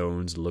thousands of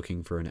stones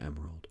looking for an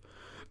emerald.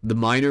 The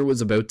miner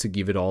was about to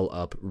give it all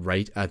up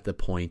right at the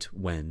point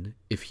when,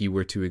 if he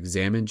were to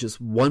examine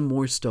just one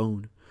more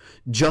stone,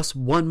 just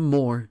one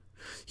more,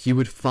 he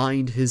would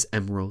find his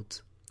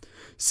emerald.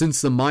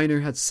 Since the miner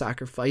had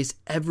sacrificed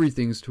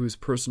everything to his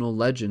personal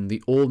legend,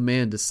 the old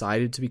man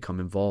decided to become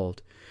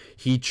involved.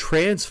 He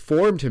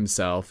transformed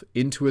himself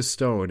into a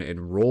stone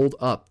and rolled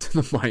up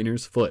to the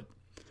miner's foot.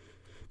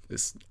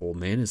 This old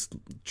man is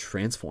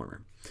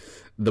transformer.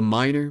 The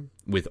miner,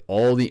 with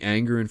all the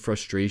anger and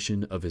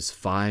frustration of his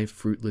 5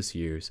 fruitless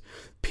years,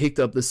 picked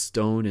up the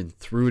stone and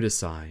threw it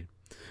aside.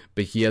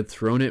 But he had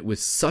thrown it with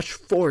such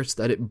force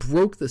that it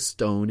broke the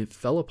stone it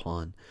fell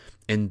upon,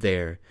 and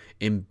there,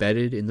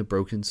 embedded in the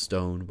broken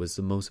stone, was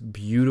the most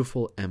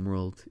beautiful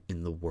emerald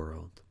in the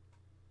world.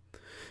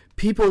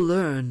 People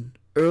learn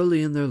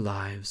early in their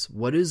lives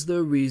what is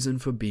their reason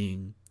for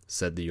being,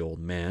 said the old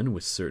man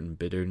with certain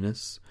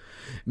bitterness.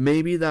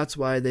 Maybe that's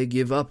why they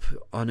give up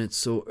on it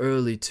so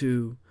early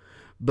too,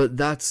 but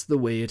that's the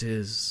way it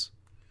is.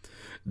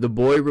 The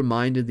boy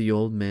reminded the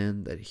old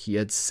man that he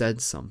had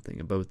said something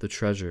about the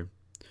treasure.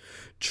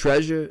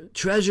 Treasure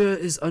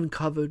is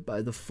uncovered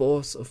by the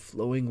force of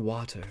flowing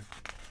water,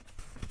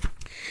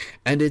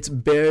 and it's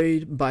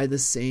buried by the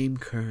same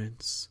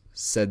currents,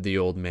 said the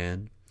old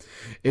man.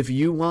 If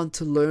you want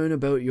to learn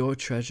about your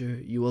treasure,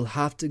 you will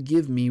have to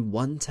give me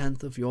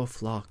 1/10 of your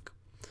flock.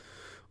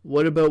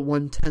 What about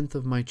 1/10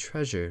 of my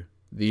treasure?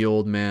 The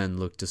old man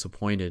looked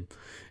disappointed.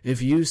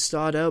 If you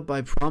start out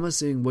by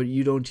promising what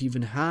you don't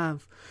even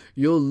have,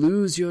 you'll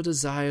lose your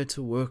desire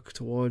to work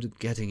toward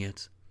getting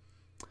it.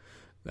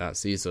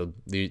 See, so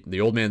the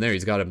old man there,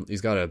 he's got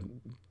a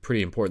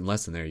pretty important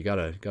lesson there. You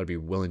gotta be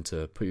willing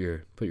to put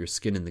your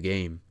skin in the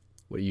game.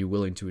 What are you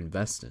willing to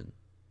invest in?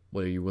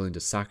 What are you willing to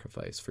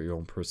sacrifice for your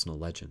own personal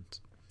legend?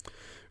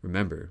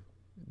 Remember,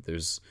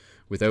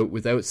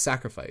 without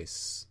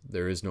sacrifice,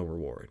 there is no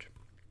reward.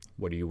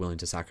 What are you willing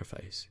to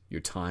sacrifice? Your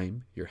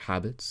time, your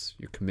habits,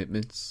 your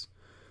commitments?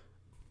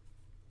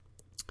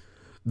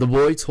 The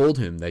boy told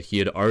him that he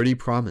had already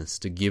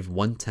promised to give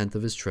 1/10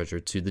 of his treasure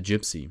to the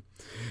gypsy.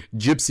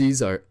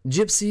 Gypsies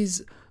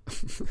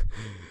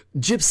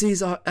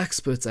are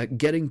experts at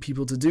getting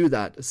people to do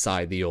that,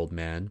 sighed the old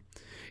man.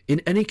 In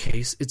any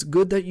case, it's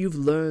good that you've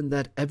learned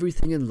that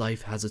everything in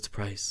life has its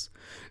price.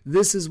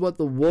 This is what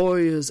the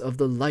warriors of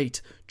the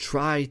light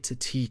try to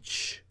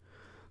teach.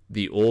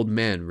 The old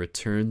man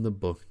returned the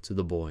book to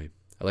the boy.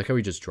 I like how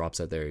he just drops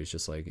that there. He's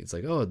just like, it's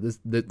like, oh, this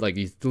like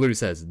he literally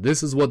says,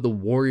 this is what the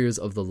warriors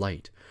of the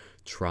light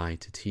try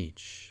to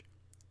teach.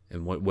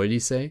 And what did he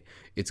say?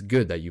 It's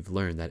good that you've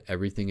learned that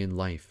everything in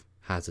life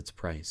has its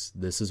price.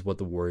 This is what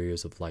the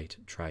warriors of light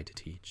try to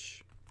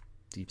teach.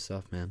 Deep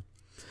stuff, man.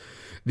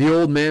 The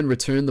old man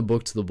returned the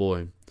book to the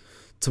boy.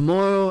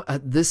 Tomorrow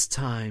at this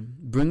time,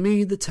 bring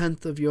me the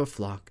 10th of your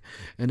flock,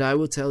 and I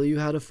will tell you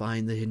how to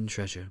find the hidden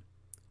treasure.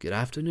 Good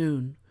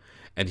afternoon.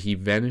 And he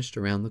vanished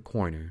around the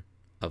corner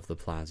of the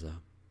plaza.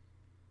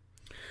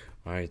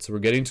 All right, so we're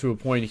getting to a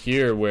point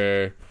here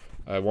where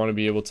I want to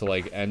be able to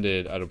like end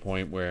it at a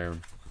point where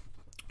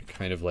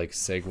kind of like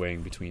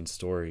segueing between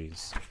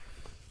stories.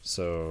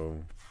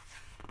 So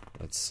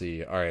let's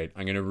see. All right,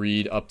 I'm going to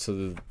read up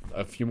to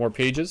a few more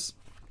pages,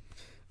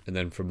 and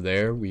then from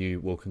there we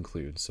will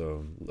conclude.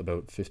 So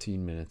about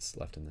 15 minutes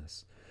left in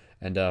this.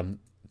 And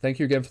thank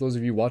you again for those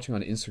of you watching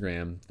on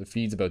Instagram. The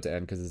feed's about to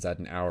end because it's at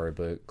an hour,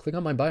 but click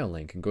on my bio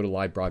link and go to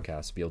live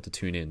broadcast to be able to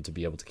tune in, to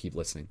be able to keep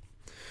listening.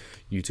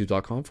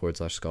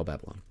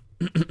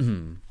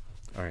 youtube.com/skullbabylon.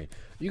 All right.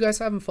 You guys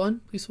having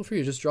fun? Please feel free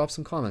to just drop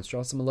some comments,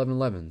 drop some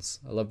 1111s.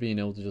 I love being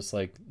able to just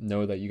like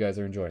know that you guys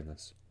are enjoying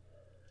this.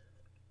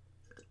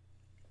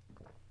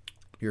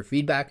 Your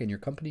feedback and your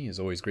company is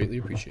always greatly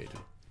appreciated.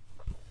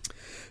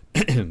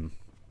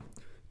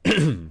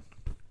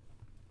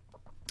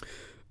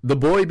 The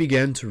boy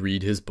began to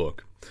read his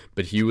book,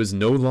 but he was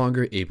no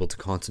longer able to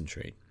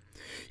concentrate.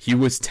 He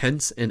was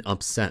tense and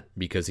upset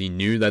because he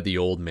knew that the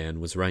old man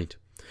was right.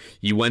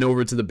 He went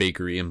over to the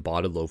bakery and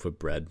bought a loaf of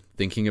bread,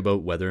 thinking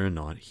about whether or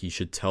not he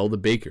should tell the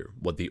baker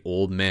what the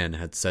old man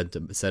had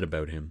said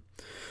about him.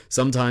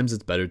 Sometimes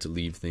it's better to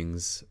leave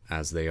things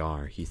as they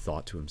are, he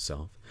thought to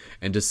himself,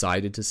 and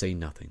decided to say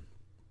nothing.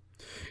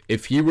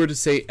 If he were to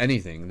say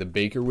anything, the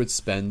baker would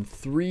spend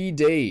 3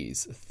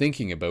 days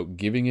thinking about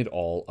giving it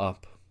all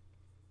up,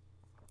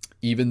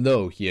 even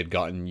though he had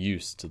gotten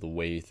used to the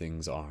way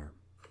things are.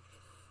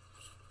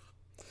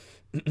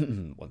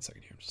 1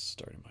 second here, I'm just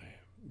starting my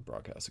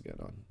broadcast again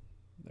on.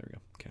 There we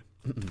go. Okay.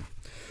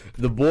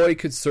 The boy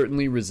could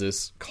certainly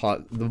resist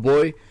causing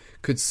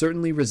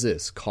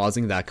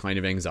that kind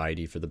of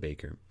anxiety for the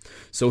baker.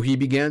 So he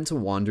began to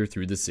wander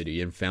through the city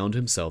and found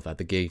himself at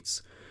the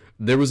gates.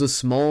 There was a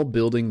small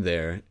building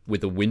there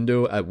with a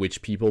window at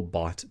which people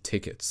bought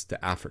tickets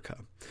to Africa,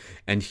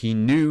 and he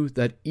knew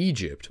that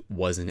Egypt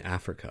was in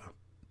Africa.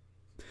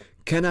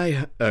 Can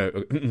I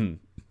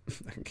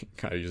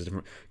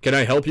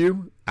help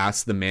you?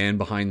 Asked the man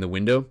behind the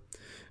window.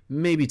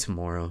 Maybe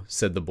tomorrow,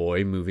 said the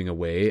boy, moving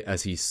away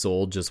as he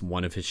sold just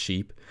one of his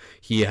sheep.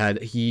 He'd have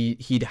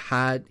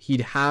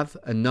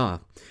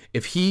enough.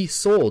 If he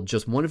sold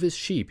just one of his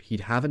sheep, he'd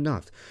have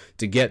enough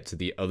to get to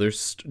the other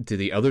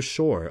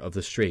shore of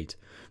the strait.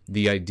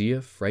 The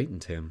idea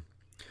frightened him.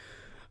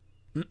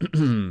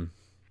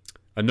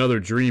 Another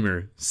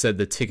dreamer, said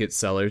the ticket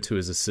seller to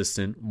his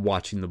assistant,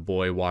 watching the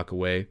boy walk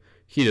away.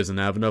 He doesn't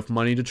have enough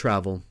money to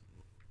travel.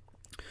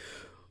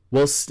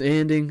 While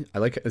standing,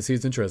 it's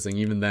interesting,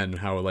 even then,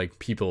 how, like,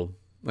 people,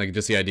 like,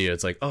 just the idea,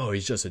 it's like, oh,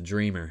 he's just a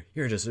dreamer.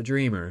 You're just a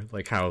dreamer.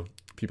 Like, how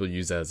people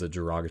use that as a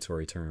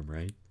derogatory term,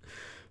 right?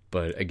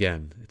 But,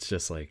 again, it's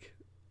just, like,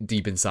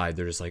 deep inside,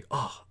 they're just like,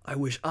 oh, I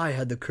wish I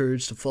had the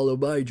courage to follow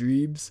my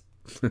dreams.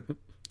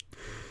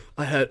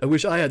 I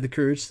wish I had the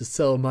courage to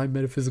sell my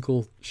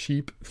metaphysical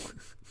sheep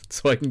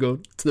so I can go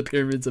to the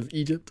pyramids of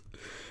Egypt.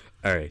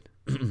 All right.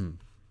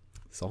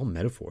 It's all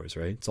metaphors,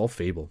 right? It's all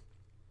fable.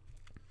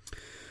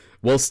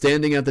 While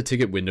standing at the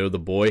ticket window, the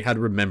boy had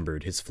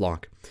remembered his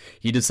flock.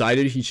 He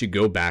decided he should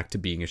go back to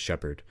being a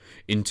shepherd.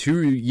 In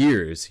 2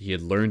 years, he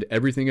had learned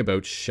everything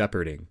about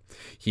shepherding.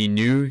 He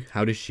knew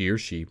how to shear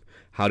sheep,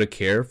 how to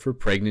care for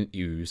pregnant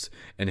ewes,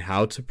 and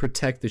how to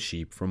protect the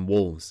sheep from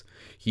wolves.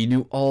 He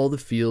knew all the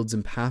fields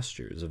and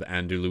pastures of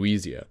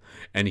Andalusia,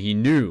 and he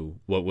knew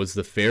what was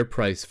the fair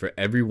price for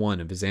every one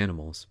of his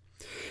animals.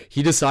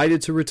 He decided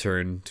to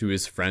return to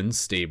his friend's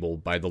stable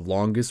by the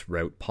longest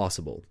route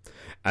possible.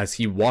 As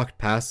he walked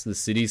past the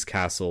city's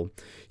castle,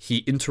 he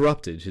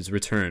interrupted his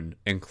return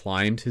and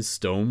climbed his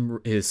stone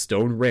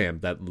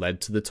ramp that led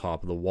to the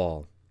top of the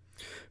wall.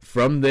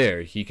 From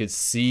there, he could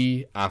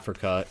see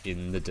Africa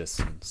in the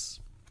distance.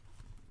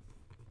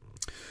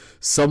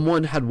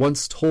 Someone had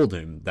once told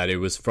him that it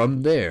was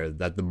from there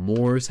that the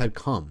Moors had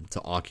come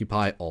to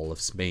occupy all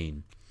of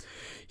Spain.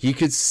 He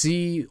could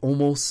see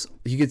almost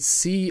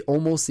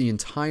the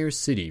entire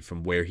city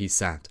from where he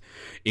sat,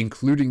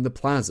 including the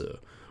plaza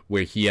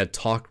where he had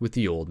talked with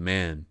the old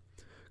man.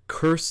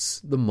 Curse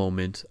the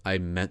moment I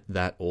met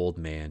that old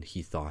man,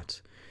 he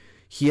thought.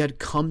 He had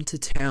come to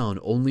town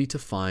only to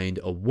find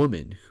a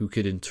woman who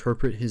could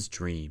interpret his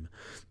dream.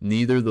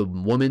 Neither the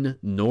woman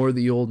nor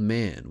the old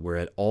man were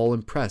at all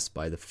impressed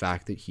by the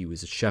fact that he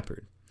was a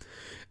shepherd.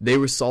 They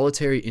were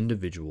solitary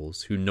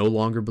individuals who no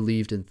longer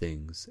believed in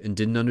things and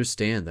didn't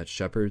understand that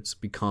shepherds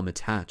become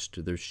attached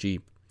to their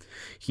sheep.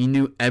 He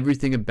knew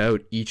everything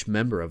about each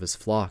member of his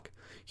flock.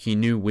 He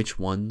knew which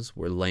ones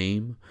were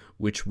lame,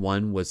 which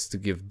one was to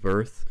give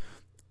birth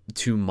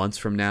 2 months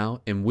from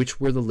now, and which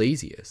were the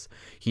laziest.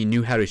 He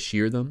knew how to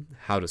shear them,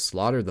 how to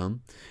slaughter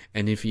them,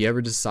 and if he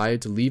ever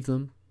decided to leave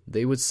them,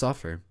 they would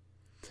suffer.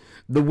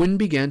 The wind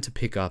began to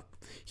pick up.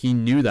 He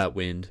knew that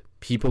wind.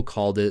 People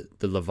called it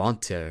the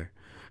Levanter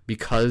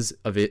because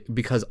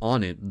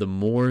on it the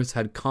Moors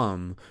had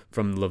come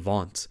from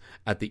Levant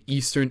at the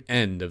eastern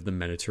end of the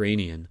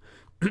Mediterranean.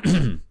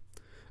 The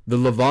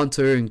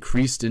Levanter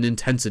increased in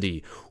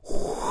intensity.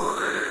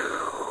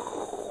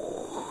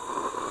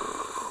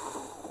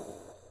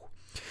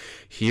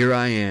 Here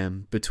I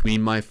am,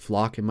 between my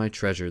flock and my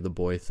treasure, the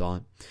boy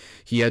thought.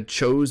 He had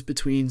chose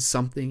between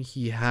something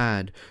he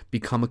had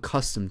become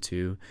accustomed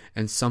to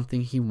and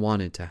something he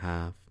wanted to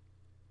have.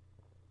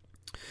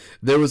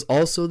 There was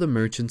also the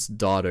merchant's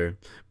daughter,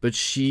 but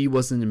she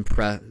wasn't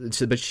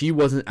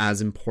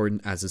as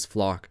important as his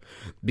flock,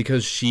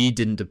 because she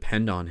didn't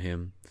depend on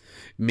him.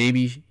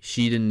 Maybe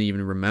she didn't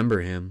even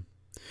remember him.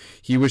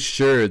 He was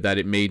sure that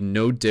it made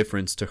no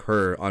difference to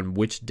her on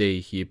which day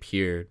he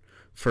appeared.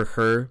 For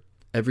her,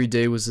 every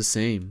day was the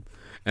same,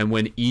 and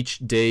when each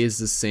day is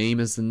the same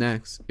as the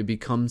next,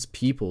 it's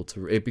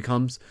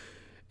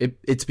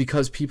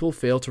because people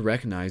fail to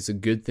recognize the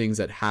good things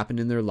that happen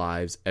in their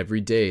lives every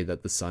day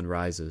that the sun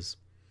rises.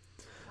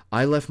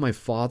 I left my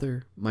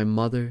father, my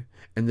mother,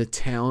 and the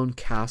town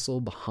castle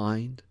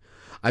behind.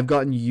 I've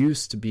gotten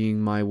used to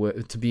being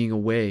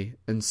away,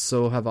 and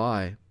so have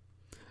I.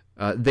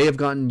 They have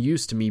gotten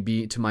used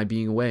to my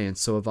being away, and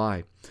so have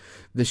I.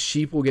 The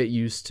sheep will get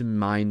used to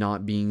my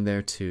not being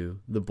there too,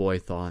 the boy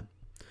thought.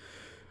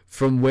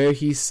 From where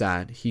he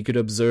sat, he could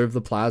observe the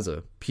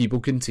plaza.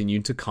 People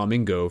continued to come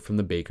and go from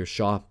the baker's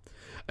shop.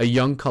 A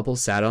young couple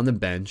sat on the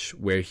bench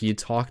where he had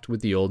talked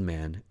with the old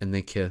man, and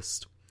they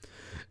kissed.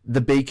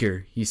 The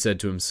baker, he said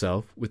to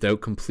himself,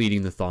 without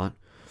completing the thought.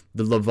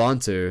 The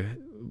Levanter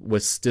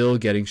was still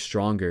getting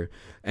stronger,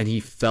 and he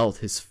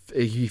felt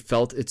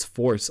its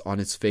force on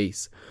his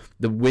face.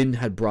 The wind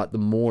had brought the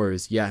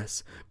Moors,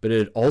 yes, but it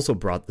had also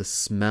brought the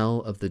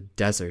smell of the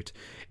desert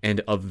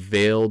and of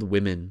veiled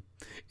women.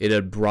 It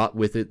had brought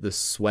with it the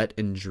sweat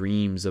and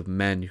dreams of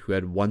men who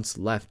had once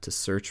left to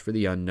search for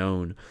the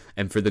unknown,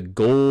 and for the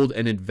gold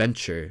and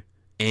adventure,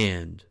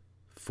 and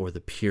for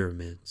the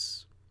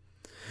pyramids.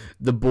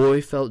 The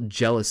boy felt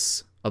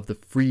jealous of the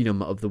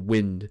freedom of the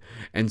wind,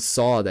 and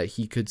saw that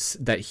he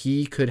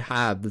could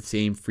have the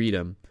same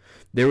freedom.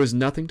 There was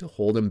nothing to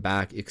hold him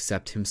back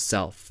except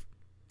himself.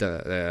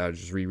 I'll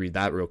just reread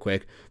that real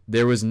quick.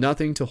 There was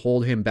nothing to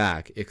hold him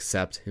back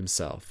except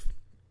himself.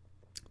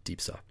 Deep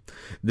stuff.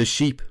 The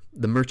sheep,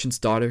 the merchant's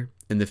daughter,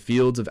 and the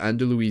fields of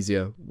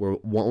Andalusia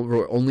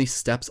were only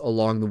steps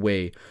along the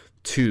way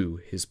to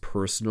his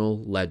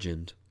personal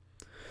legend.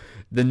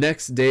 The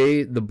next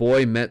day, the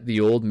boy met the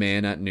old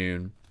man at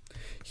noon.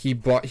 He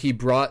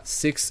brought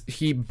 6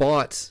 sheep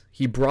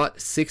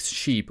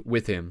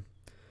with him.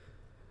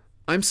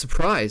 I'm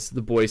surprised,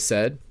 the boy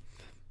said.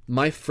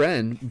 My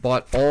friend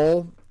bought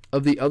all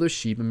of the other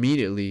sheep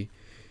immediately.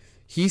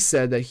 He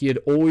said that he had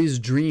always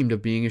dreamed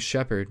of being a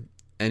shepherd,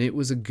 and it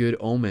was a good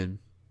omen.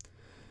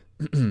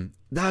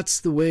 That's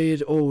the way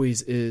it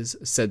always is,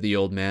 said the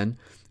old man.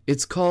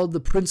 It's called the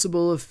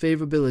principle of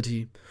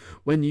favorability.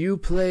 When you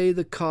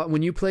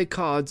play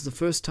cards the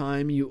first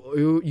time,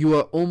 you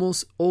are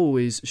almost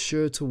always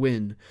sure to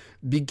win.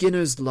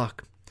 Beginner's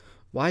luck.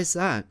 Why's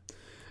that?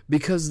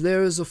 Because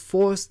there is a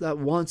force that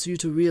wants you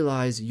to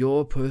realize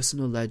your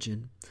personal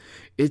legend.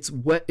 It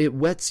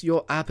whets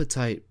your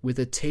appetite with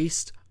a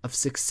taste of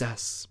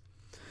success.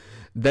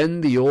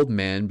 Then the old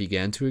man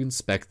began to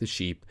inspect the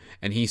sheep,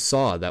 and he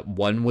saw that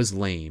one was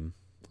lame.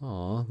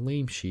 Aw,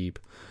 lame sheep.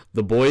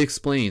 The boy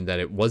explained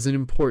that it wasn't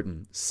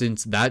important,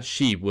 since that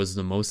sheep was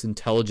the most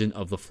intelligent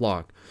of the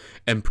flock,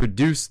 and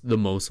produced the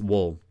most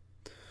wool.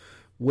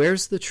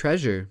 "Where's the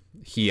treasure?"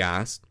 he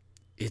asked.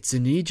 "It's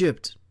in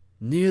Egypt,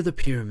 near the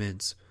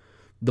pyramids."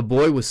 The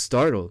boy was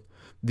startled.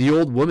 The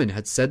old woman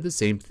had said the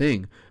same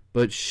thing,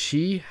 but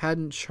she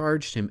hadn't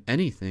charged him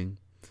anything.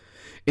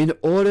 "In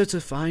order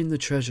to find the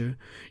treasure,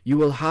 you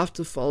will have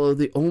to follow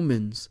the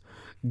omens.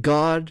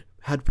 God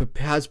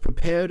has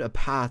prepared a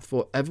path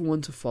for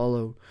everyone to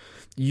follow.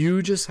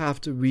 You just have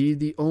to read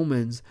the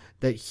omens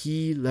that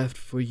he left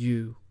for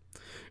you."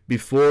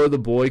 Before the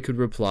boy could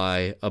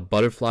reply, a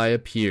butterfly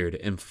appeared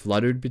and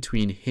fluttered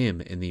between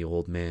him and the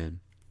old man.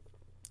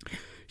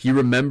 He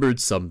remembered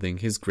something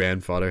his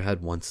grandfather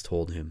had once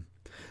told him,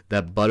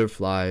 that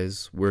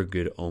butterflies were a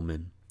good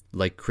omen,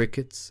 like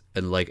crickets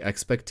and like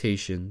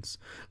expectations,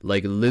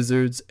 like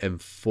lizards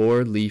and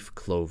four-leaf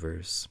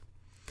clovers.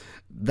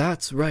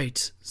 "That's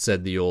right,"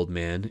 said the old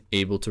man,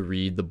 able to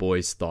read the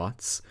boy's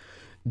thoughts.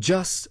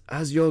 "Just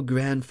as your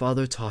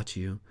grandfather taught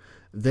you,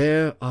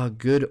 there are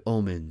good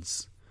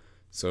omens."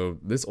 So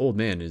this old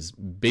man is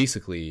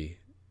basically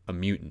a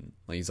mutant.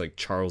 Like, he's like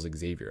Charles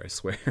Xavier, I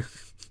swear.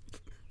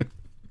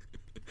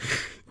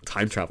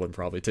 Time traveling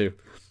probably too.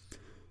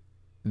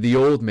 The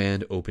old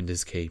man opened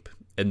his cape,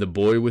 and the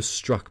boy was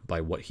struck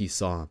by what he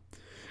saw.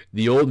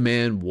 The old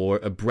man wore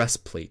a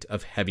breastplate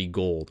of heavy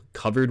gold,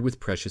 covered with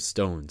precious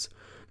stones.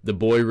 The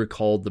boy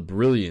recalled the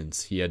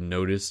brilliance he had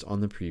noticed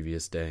on the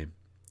previous day.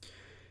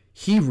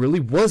 "He really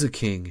was a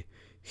king.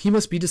 He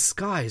must be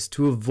disguised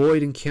to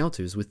avoid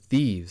encounters with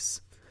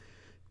thieves."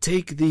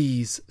 "Take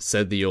these,"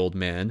 said the old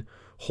man,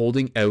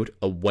 holding out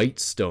a white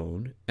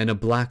stone and a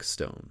black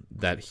stone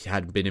that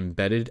had been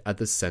embedded at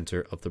the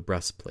center of the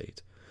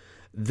breastplate.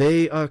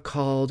 "They are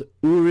called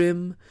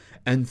Urim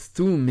and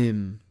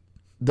Thummim.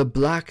 The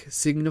black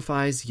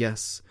signifies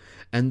yes,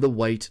 and the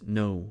white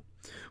no.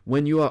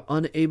 When you are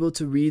unable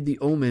to read the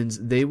omens,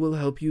 they will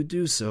help you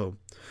do so.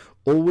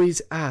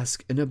 Always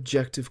ask an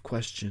objective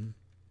question.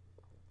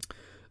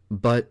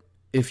 But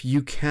if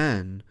you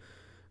can,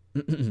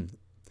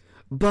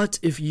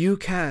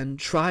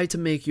 try to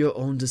make your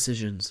own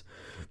decisions.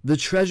 The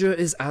treasure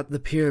is at the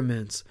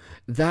pyramids.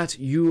 That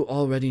you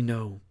already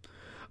know.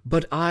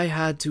 But I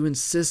had to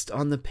insist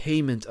on the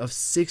payment of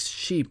 6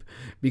 sheep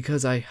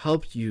because I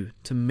helped you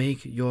to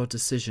make your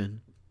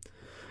decision."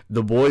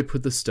 The boy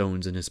put the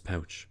stones in his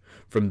pouch.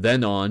 From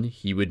then on,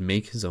 he would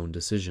make his own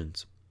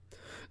decisions.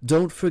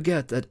 "Don't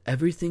forget that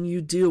everything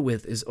you deal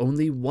with is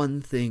only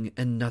one thing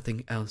and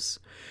nothing else.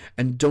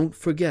 And don't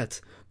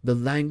forget the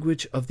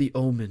language of the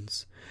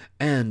omens.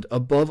 And,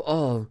 above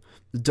all,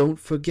 don't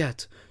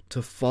forget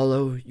to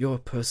follow your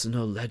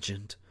personal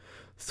legend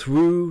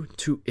through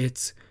to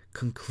its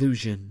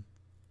conclusion.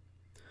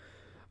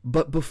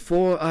 But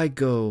before I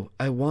go,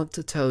 I want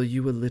to tell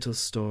you a little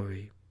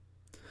story.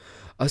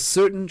 A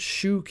certain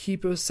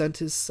shoekeeper sent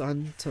his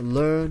son to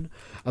learn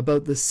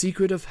about the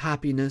secret of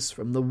happiness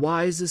from the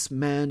wisest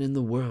man in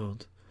the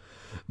world.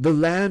 The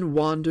lad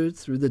wandered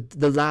through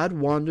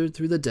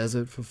the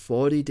desert for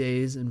 40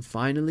 days and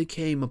finally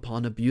came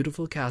upon a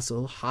beautiful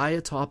castle high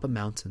atop a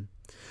mountain.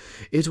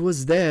 It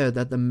was there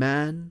that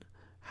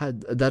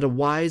a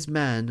wise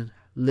man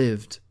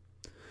lived.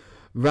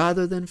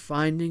 Rather than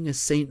finding a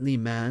saintly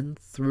man,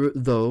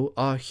 though,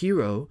 our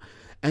hero,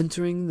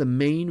 entering the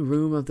main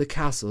room of the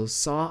castle,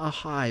 saw a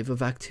hive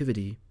of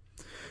activity.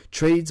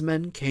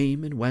 Tradesmen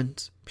came and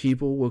went,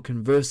 people were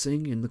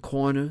conversing in the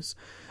corners,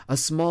 a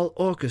small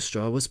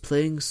orchestra was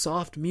playing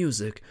soft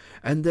music,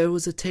 and there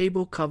was a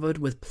table covered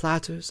with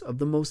platters of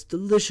the most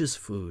delicious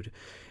food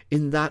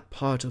in that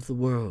part of the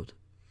world.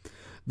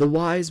 The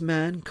wise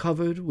man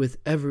conversed with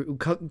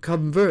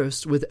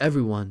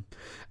everyone,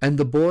 and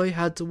the boy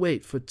had to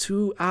wait for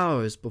 2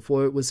 hours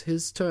before it was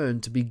his turn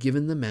to be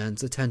given the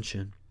man's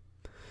attention.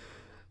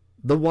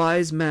 The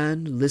wise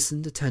man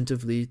listened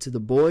attentively to the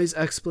boy's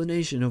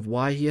explanation of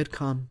why he had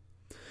come,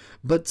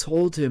 but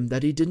told him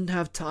that he didn't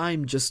have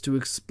time just to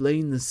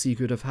explain the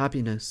secret of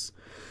happiness.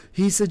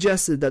 He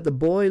suggested that the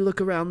boy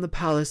look around the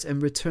palace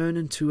and return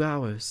in 2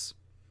 hours.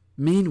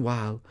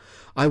 "Meanwhile,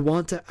 I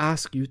want to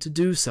ask you to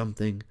do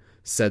something,"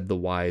 said the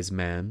wise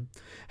man,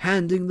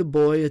 handing the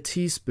boy a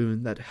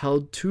teaspoon that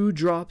held 2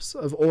 drops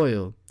of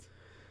oil.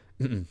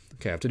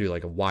 Okay, I have to do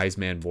like a wise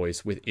man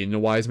voice within a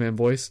wise man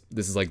voice.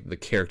 This is like the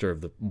character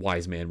of the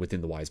wise man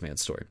within the wise man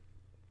story.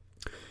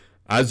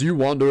 "As you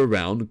wander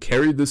around,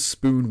 carry this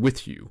spoon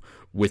with you,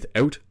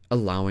 without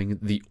allowing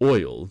the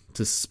oil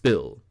to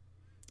spill."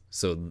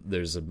 So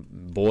there's a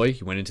boy,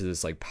 he went into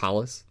this like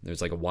palace.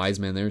 There's like a wise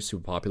man there,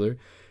 super popular.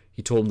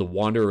 He told him to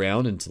wander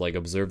around and to like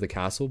observe the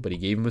castle, but he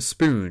gave him a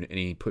spoon and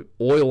he put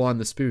oil on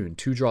the spoon,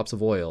 2 drops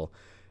of oil.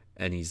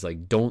 And he's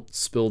like, "Don't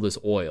spill this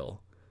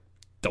oil.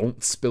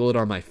 Don't spill it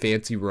on my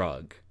fancy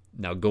rug.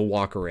 Now go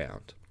walk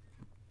around."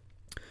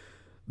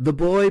 The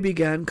boy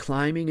began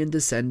climbing and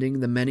descending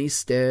the many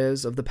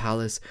stairs of the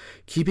palace,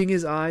 keeping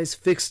his eyes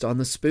fixed on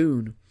the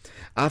spoon.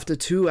 After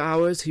 2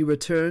 hours, he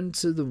returned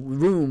to the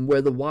room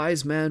where the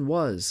wise man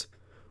was.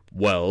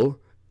 "Well,"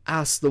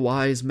 asked the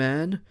wise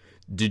man,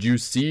 "did you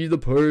see the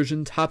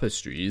Persian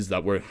tapestries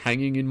that were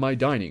hanging in my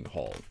dining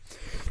hall?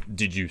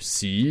 Did you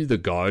see the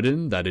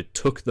garden that it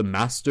took the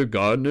master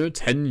gardener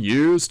 10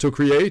 years to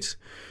create?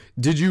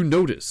 Did you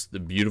notice the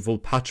beautiful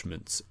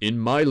parchments in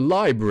my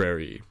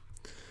library?"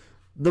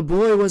 The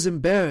boy was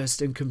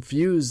embarrassed and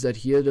confused that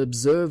he had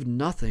observed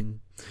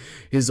nothing.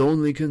 His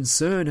only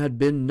concern had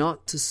been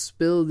not to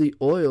spill the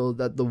oil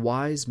that the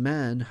wise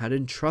man had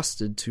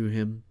entrusted to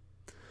him.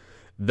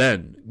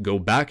 "Then go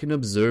back and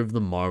observe the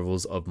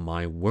marvels of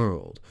my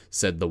world,"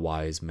 said the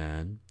wise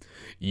man.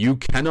 "You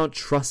cannot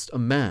trust a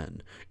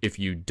man if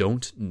you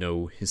don't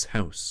know his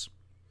house."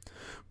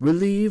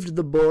 Relieved,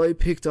 the boy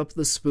picked up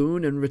the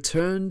spoon and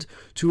returned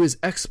to his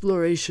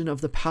exploration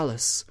of the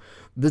palace,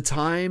 the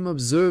time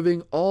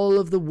observing all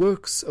of the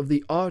works of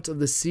the art of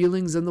the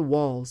ceilings and the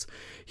walls.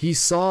 He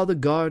saw the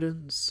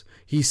gardens,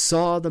 he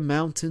saw the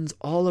mountains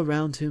all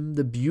around him,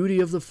 the beauty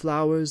of the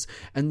flowers,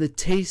 and the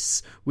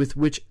tastes with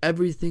which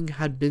everything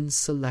had been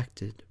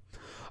selected.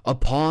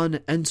 Upon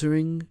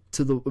returning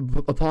to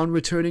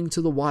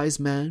the wise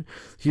man,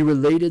 he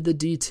related the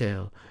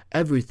detail,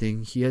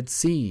 everything he had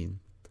seen.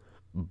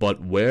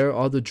 "But where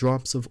are the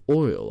drops of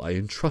oil I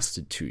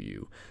entrusted to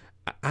you?"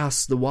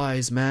 asked the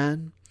wise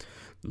man.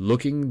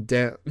 Looking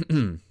down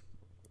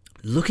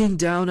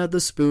at the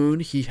spoon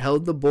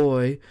the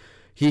boy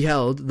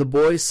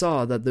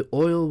saw that the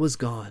oil was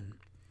gone.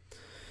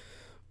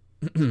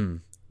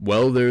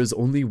 "Well, there is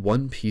only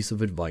one piece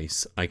of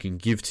advice I can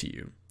give to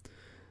you,"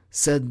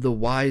 said the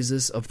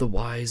wisest of the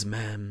wise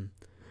men.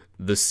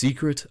 "The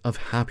secret of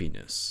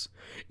happiness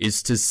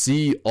is to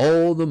see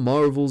all the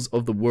marvels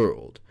of the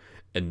world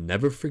and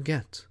never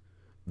forget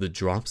the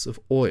drops of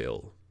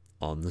oil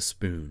on the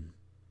spoon."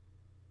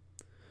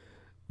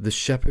 The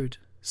shepherd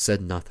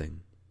said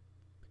nothing.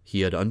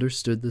 He had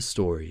understood the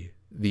story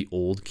the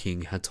old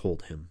king had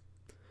told him.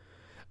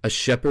 A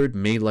shepherd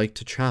may like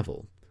to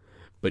travel,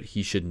 but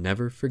he should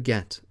never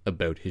forget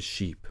about his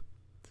sheep.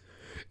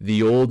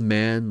 The old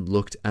man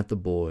looked at the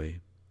boy,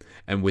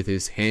 and with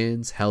his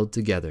hands held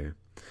together,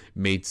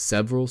 made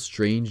several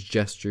strange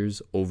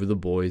gestures over the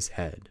boy's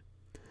head.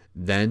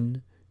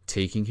 Then,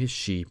 taking his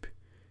sheep,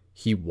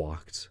 he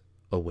walked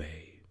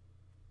away.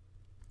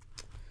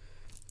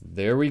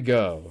 There we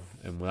go.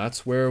 And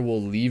that's where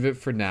we'll leave it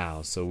for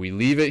now. So we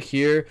leave it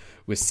here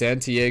with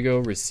Santiago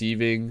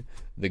receiving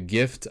the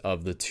gift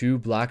of the 2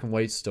 black and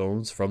white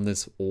stones from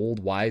this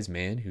old wise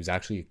man who's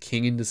actually a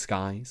king in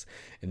disguise.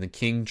 And the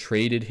king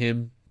traded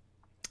him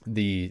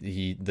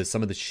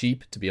some of the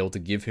sheep to be able to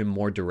give him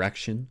more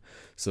direction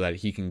so that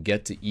he can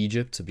get to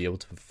Egypt to be able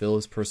to fulfill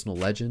his personal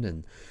legend.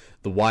 And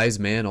the wise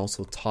man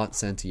also taught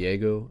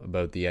Santiago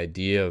about the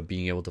idea of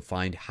being able to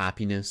find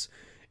happiness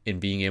in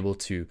being able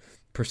to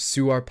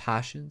pursue our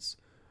passions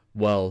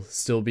while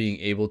still being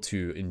able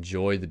to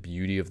enjoy the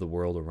beauty of the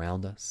world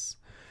around us.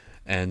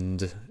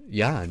 And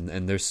yeah,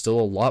 and there's still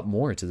a lot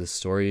more to this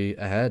story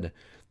ahead.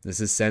 This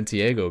is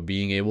Santiago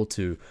being able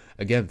to,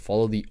 again,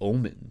 follow the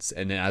omens.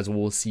 And as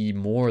we'll see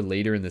more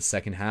later in the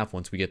second half,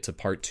 once we get to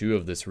part 2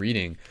 of this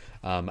reading,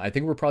 I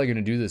think we're probably going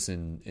to do this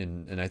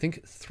in I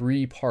think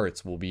 3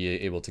 parts. We'll be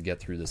able to get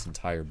through this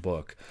entire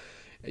book.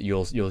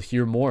 You'll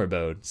hear more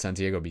about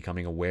Santiago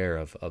becoming aware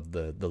of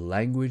the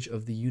language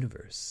of the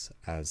universe,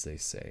 as they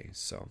say.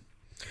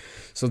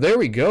 So there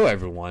we go,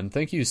 everyone.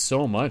 Thank you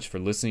so much for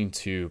listening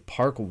to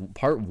part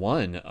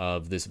 1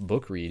 of this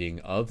book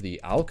reading of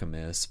The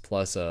Alchemist,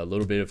 plus a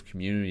little bit of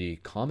community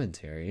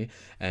commentary.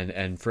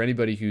 And for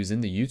anybody who's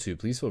in the YouTube,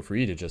 please feel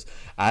free to just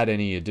add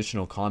any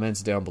additional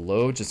comments down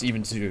below, just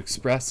even to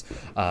express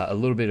a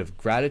little bit of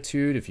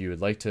gratitude if you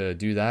would like to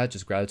do that.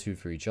 Just gratitude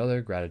for each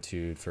other,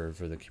 gratitude for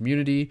the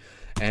community.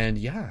 And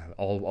yeah,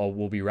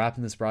 we'll be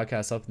wrapping this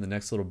broadcast up in the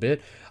next little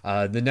bit.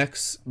 The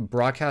next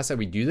broadcast that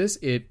we do this,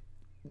 it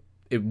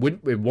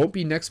won't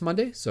be next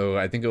Monday, so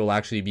I think it will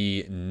actually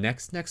be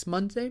next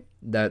Monday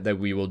that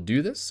we will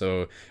do this.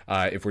 So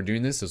if we're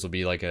doing this will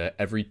be like a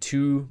every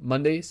 2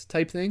 Mondays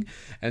type thing.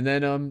 And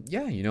then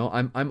yeah, you know,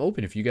 I'm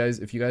open if you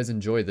guys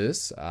enjoy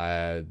this.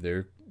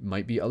 There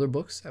might be other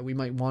books that we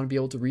might want to be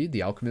able to read.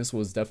 The Alchemist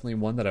was definitely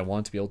one that I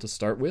want to be able to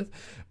start with,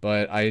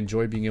 but I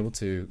enjoy being able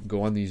to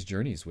go on these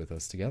journeys with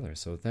us together.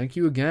 So thank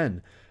you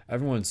again,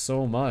 everyone,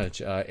 so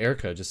much.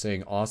 Erica just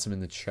saying awesome in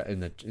the chat.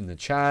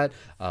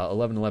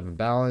 1111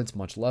 balance,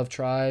 much love,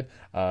 tribe.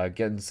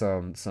 Getting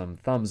some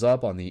thumbs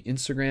up on the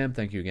Instagram.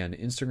 Thank you again,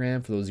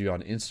 Instagram. For those of you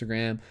on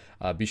Instagram,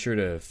 be sure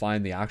to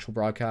find the actual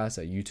broadcast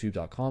at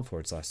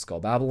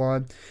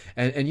youtube.com/skullbabylon.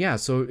 And yeah,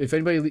 so if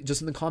anybody,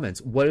 just in the comments,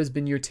 what has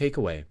been your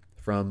takeaway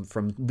from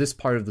this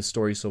part of the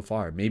story so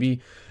far? Maybe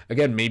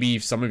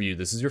some of you,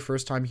 this is your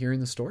first time hearing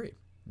the story.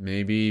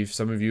 Maybe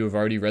some of you have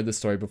already read the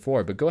story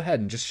before, but go ahead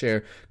and just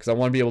share, because I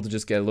want to be able to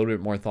just get a little bit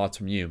more thoughts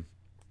from you.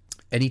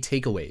 Any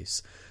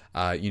takeaways?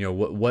 You know,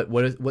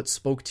 what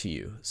spoke to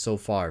you so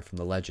far from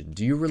the legend?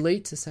 Do you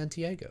relate to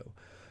Santiago?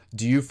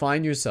 Do you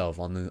find yourself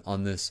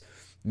on this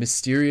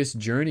mysterious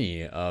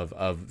journey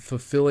of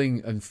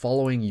fulfilling and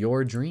following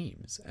your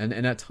dreams? And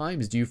at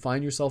times, do you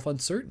find yourself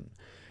uncertain?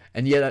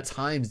 And yet at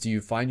times, do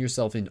you find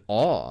yourself in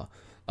awe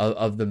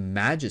of the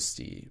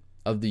majesty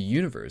of the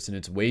universe and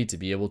its way to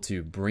be able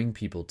to bring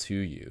people to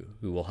you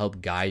who will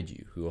help guide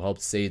you, who will help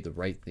say the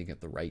right thing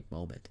at the right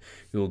moment,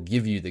 who will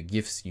give you the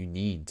gifts you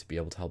need to be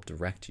able to help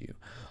direct you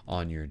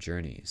on your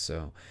journey?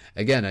 So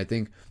again, I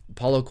think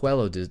Paulo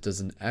Coelho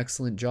does an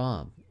excellent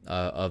job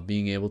of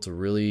being able to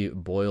really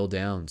boil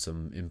down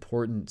some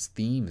important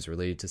themes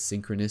related to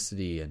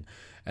synchronicity and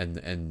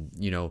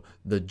you know,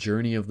 the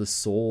journey of the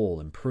soul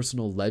and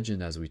personal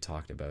legend, as we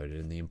talked about it,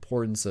 and the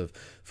importance of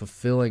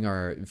fulfilling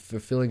our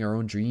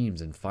own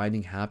dreams and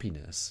finding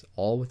happiness,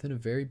 all within a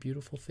very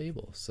beautiful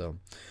fable. So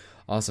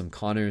awesome.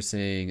 Connor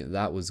saying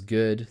that was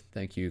good.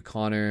 Thank you,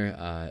 Connor.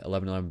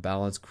 1111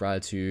 balance,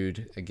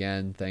 gratitude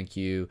again. Thank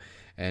you.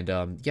 And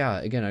yeah,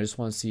 again, I just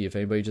want to see if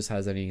anybody just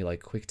has any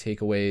like quick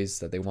takeaways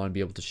that they want to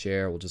be able to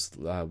share. We'll just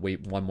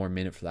wait one more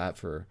minute for that.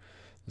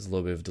 There's a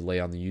little bit of delay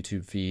on the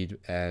YouTube feed,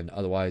 and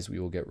otherwise we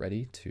will get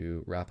ready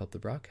to wrap up the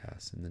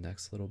broadcast in the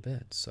next little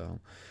bit.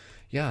 So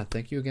yeah,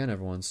 thank you again,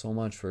 everyone, so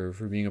much for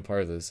being a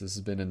part of this. This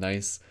has been a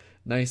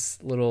nice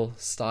little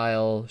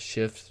style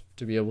shift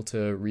to be able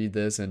to read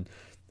this. And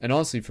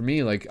honestly, for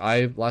me, like,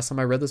 last time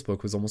I read this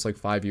book was almost like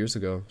 5 years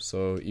ago.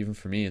 So even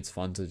for me, it's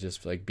fun to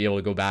just like be able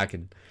to go back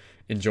and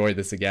enjoy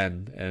this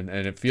again. And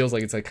it feels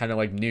like it's like kind of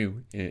like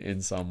new in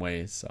some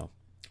ways. So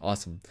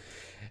awesome.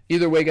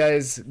 Either way,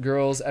 guys,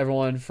 girls,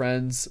 everyone,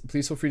 friends,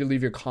 please feel free to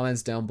leave your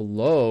comments down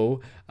below.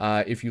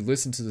 If you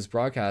listen to this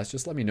broadcast,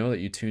 just let me know that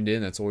you tuned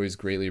in. That's always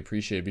greatly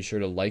appreciated. Be sure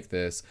to like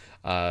this.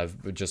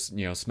 Just,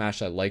 you know, smash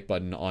that like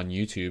button on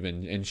YouTube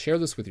and share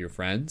this with your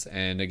friends.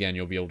 And again,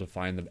 you'll be able to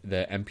find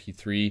the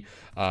MP3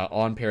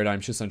 on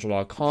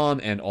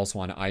ParadigmShiftCentral.com and also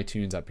on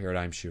iTunes at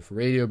Paradigm Shift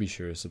Radio. Be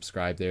sure to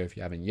subscribe there if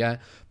you haven't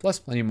yet. Plus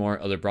plenty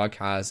more other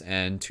broadcasts.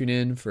 And tune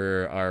in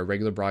for our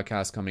regular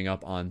broadcast coming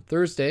up on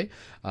Thursday,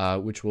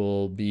 which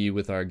will be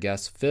with our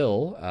guest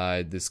Phil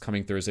this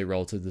coming Thursday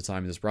relative to the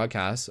time of this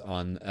broadcast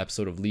on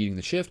episode of Leading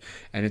the Shift,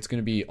 and it's going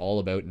to be all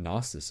about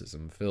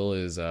Gnosticism. Phil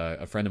is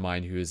a friend of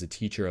mine who is a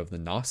teacher of the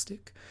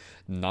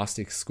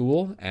Gnostic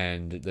school,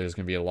 and there's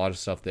going to be a lot of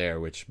stuff there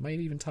which might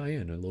even tie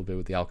in a little bit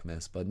with the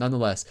Alchemist. But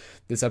nonetheless,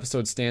 this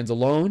episode stands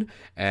alone,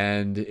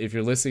 and if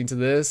you're listening to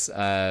this,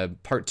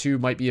 part 2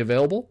 might be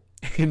available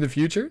in the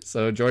future,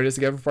 so join us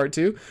again for part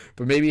 2.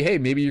 But maybe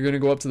you're going to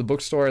go up to the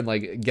bookstore and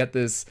like get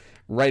this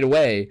right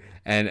away,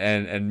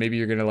 and maybe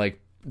you're going to like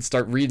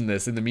start reading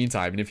this in the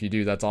meantime, and if you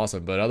do, that's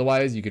awesome. But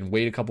otherwise, you can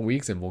wait a couple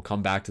weeks and we'll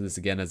come back to this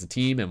again as a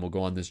team, and we'll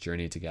go on this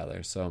journey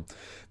together. So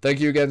thank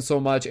you again so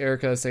much.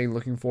 Erica saying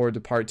looking forward to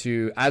part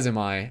 2, as am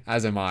I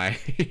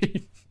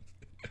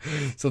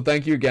So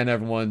thank you again,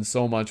 everyone,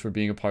 so much for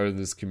being a part of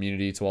this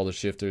community. To all the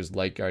shifters,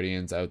 light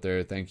guardians out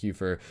there, thank you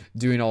for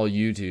doing all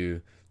you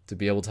do to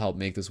be able to help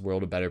make this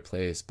world a better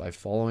place by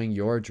following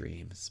your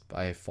dreams,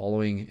 by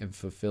following and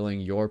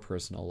fulfilling your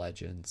personal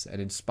legends, and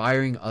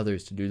inspiring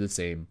others to do the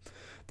same.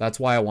 That's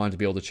why I wanted to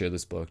be able to share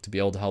this book, to be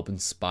able to help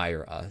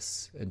inspire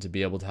us, and to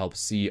be able to help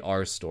see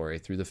our story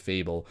through the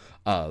fable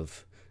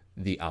of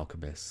the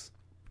Alchemist.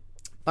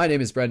 My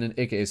name is Brendan,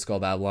 aka Skull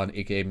Babylon,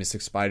 aka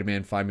Mystic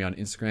Spider-Man. Find me on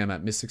Instagram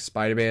at Mystic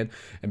Spider-Man,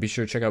 and be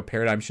sure to check out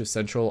Paradigm Shift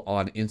Central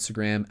on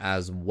Instagram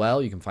as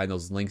well. You can find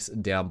those links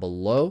down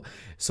below.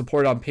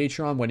 Support on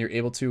Patreon when you're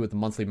able to with a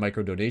monthly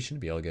micro donation to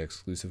be able to get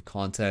exclusive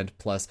content,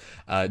 plus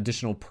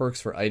additional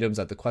perks for items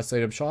at the Quest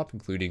item shop,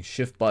 including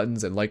shift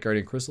buttons and light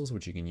guardian crystals,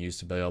 which you can use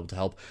to be able to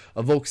help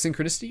evoke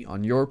synchronicity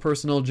on your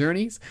personal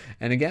journeys.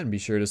 And again, be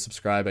sure to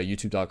subscribe at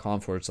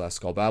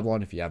youtube.com/Skull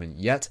Babylon if you haven't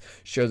yet.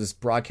 Share this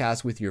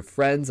broadcast with your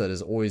friends. That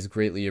is always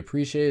greatly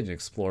appreciated, and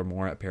explore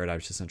more at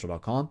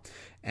ParadigmShiftCentral.com,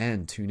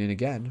 and tune in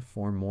again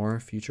for more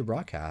future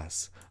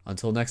broadcasts.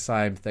 Until next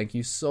time, thank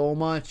you so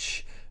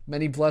much.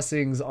 Many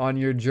blessings on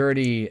your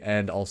journey,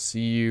 and I'll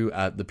see you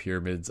at the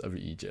pyramids of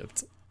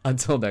Egypt.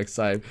 Until next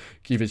time,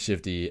 keep it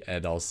shifty,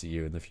 and I'll see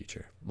you in the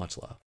future. Much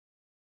love.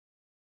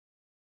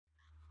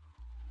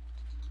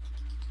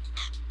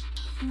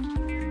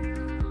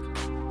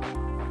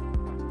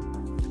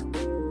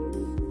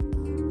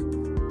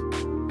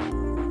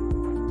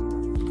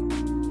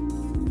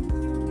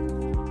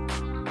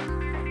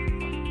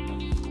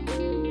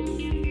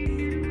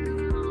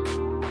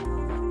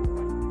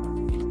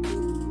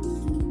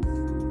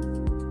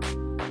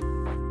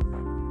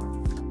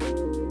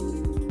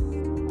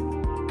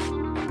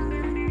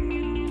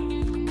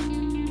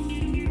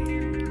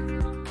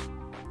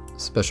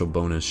 Special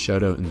bonus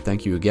shout out and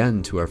thank you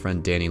again to our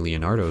friend Danny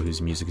Leonardo, whose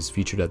music is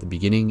featured at the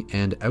beginning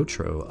and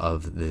outro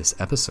of this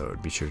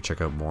episode. Be sure to check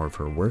out more of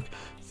her work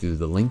through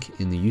the link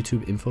in the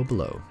YouTube info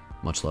below.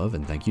 Much love,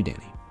 and thank you, Danny.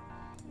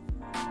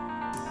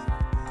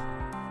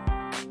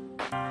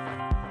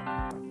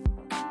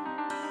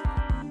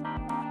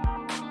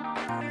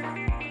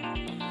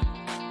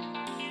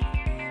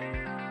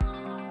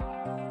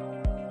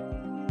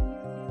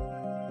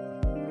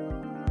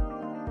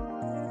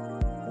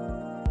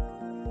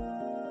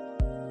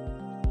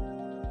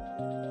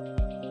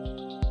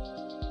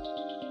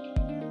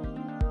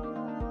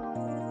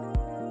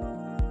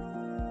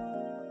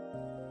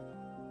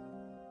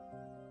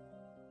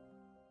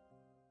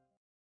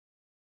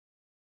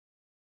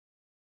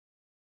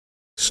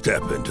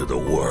 Step into the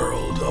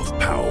world of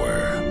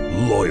power,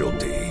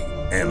 loyalty,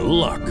 and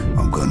luck.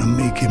 I'm gonna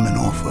make him an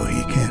offer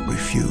he can't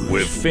refuse.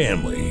 With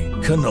family,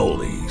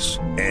 cannolis,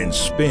 and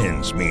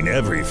spins mean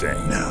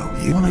everything. Now,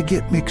 you wanna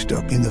get mixed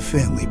up in the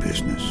family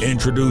business.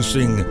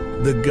 Introducing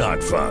The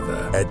Godfather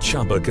at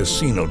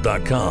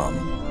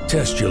ChumbaCasino.com.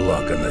 Test your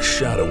luck in the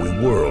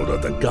shadowy world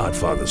of The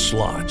Godfather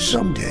slot.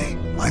 Someday,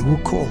 I will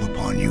call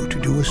upon you to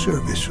do a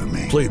service for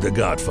me. Play The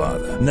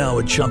Godfather, now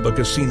at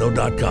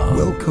ChumbaCasino.com.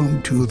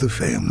 Welcome to the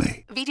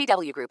family.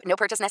 VGW Group. No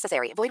purchase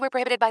necessary. Void where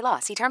prohibited by law.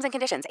 See terms and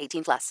conditions.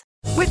 18+.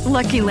 With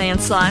Lucky Land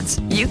Slots,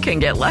 you can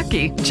get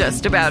lucky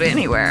just about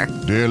anywhere.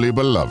 Dearly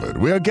beloved,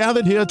 we are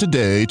gathered here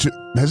today to...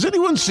 Has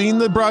anyone seen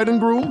the bride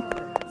and groom?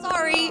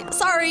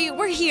 Sorry,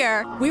 we're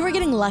here. We were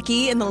getting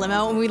lucky in the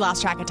limo and we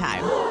lost track of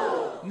time.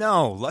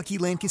 No, Lucky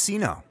Land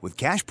Casino, with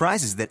cash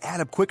prizes that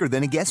add up quicker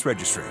than a guest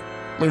registry.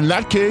 In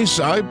that case,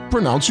 I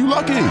pronounce you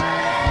lucky.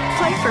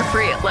 Play for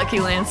free at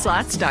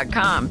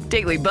LuckyLandSlots.com.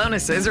 Daily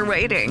bonuses are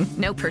waiting.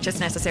 No purchase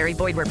necessary.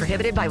 Void where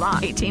prohibited by law.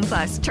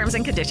 18+. Terms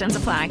and conditions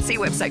apply. See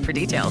website for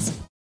details.